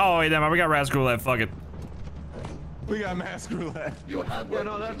feeling Oh wait, never mind. We got Rask Roulette. Fuck it. We got Mask Roulette. Yeah,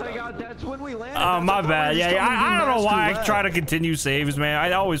 no, that's when we landed. Oh, my bad. Yeah, I don't know why I try to continue saves, man.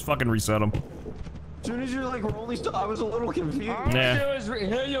 I always fucking reset them. As soon as you're like, we're only still, I was a little confused. All I do is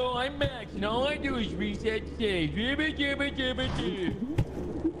hello, I'm Max, and all I do is reset saves.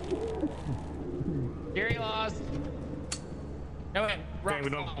 Gary lost. No, wait. Okay, we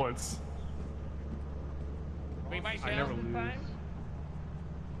don't have points. We might I never lose.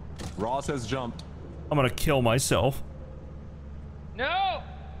 Ross has jumped. I'm gonna kill myself. No!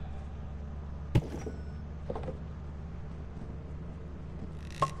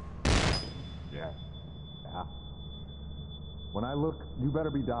 Yeah. When I look, you better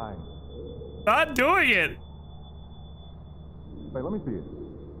be dying. Not doing it. Wait, let me see it.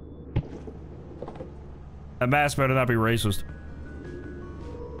 That mask better not be racist.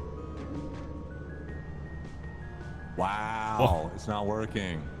 Wow, it's not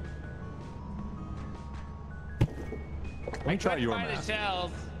working. I try your mask.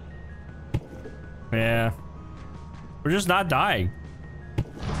 mask. Yeah. We're just not dying.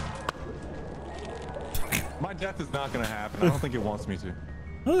 My death is not gonna happen. I don't think it wants me to. I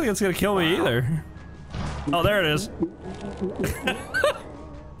don't think it's gonna kill me either. Oh, there it is.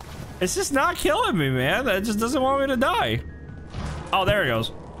 It's just not killing me, man. It just doesn't want me to die. Oh, there it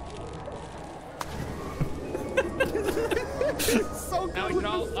goes. So now we can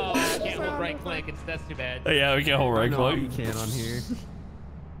all. Oh, I can't hold right click. That's too bad. Yeah, we can't hold right click. You can on here.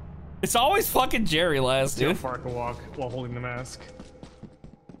 It's always fucking Jerry last, Steal dude. Fark a walk while holding the mask.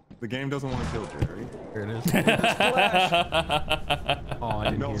 The game doesn't want to kill Jerry. There it is. Splash. Oh, I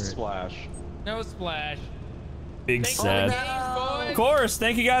didn't no hear it. splash. No splash. Big Thanks sad. Of course,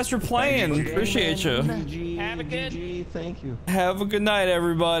 thank you guys for playing. Appreciate you. Have a good. Thank you. Have a good night,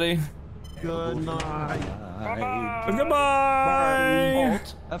 everybody. Good night. Bye-bye. Goodbye.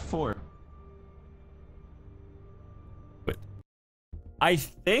 Alt F4. Wait. I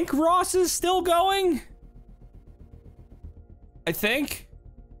think Ross is still going. I think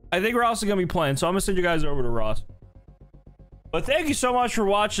Ross is gonna be playing, so I'm gonna send you guys over to Ross. But thank you so much for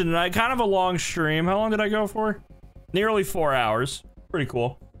watching tonight. Kind of a long stream. How long did I go for? Nearly 4 hours. Pretty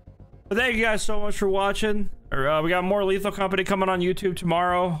cool. But thank you guys so much for watching. We got more Lethal Company coming on YouTube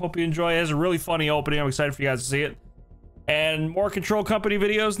tomorrow. Hope you enjoy it. It has a really funny opening. I'm excited for you guys to see it. And more Control Company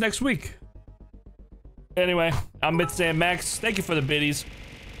videos next week. Anyway, I'm Mithzan Max. Thank you for the biddies.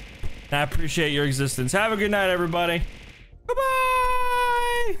 I appreciate your existence. Have a good night, everybody.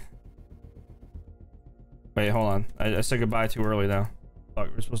 Goodbye. Wait, hold on. I said goodbye too early now. Fuck,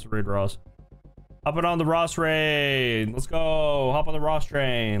 we're supposed to raid Ross. Hopping on the Ross raid. Let's go. Hop on the Ross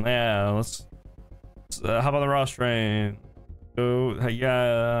train. Yeah, let's hop on the Ross train. Go.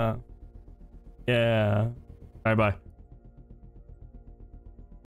 Yeah. Yeah. Bye bye.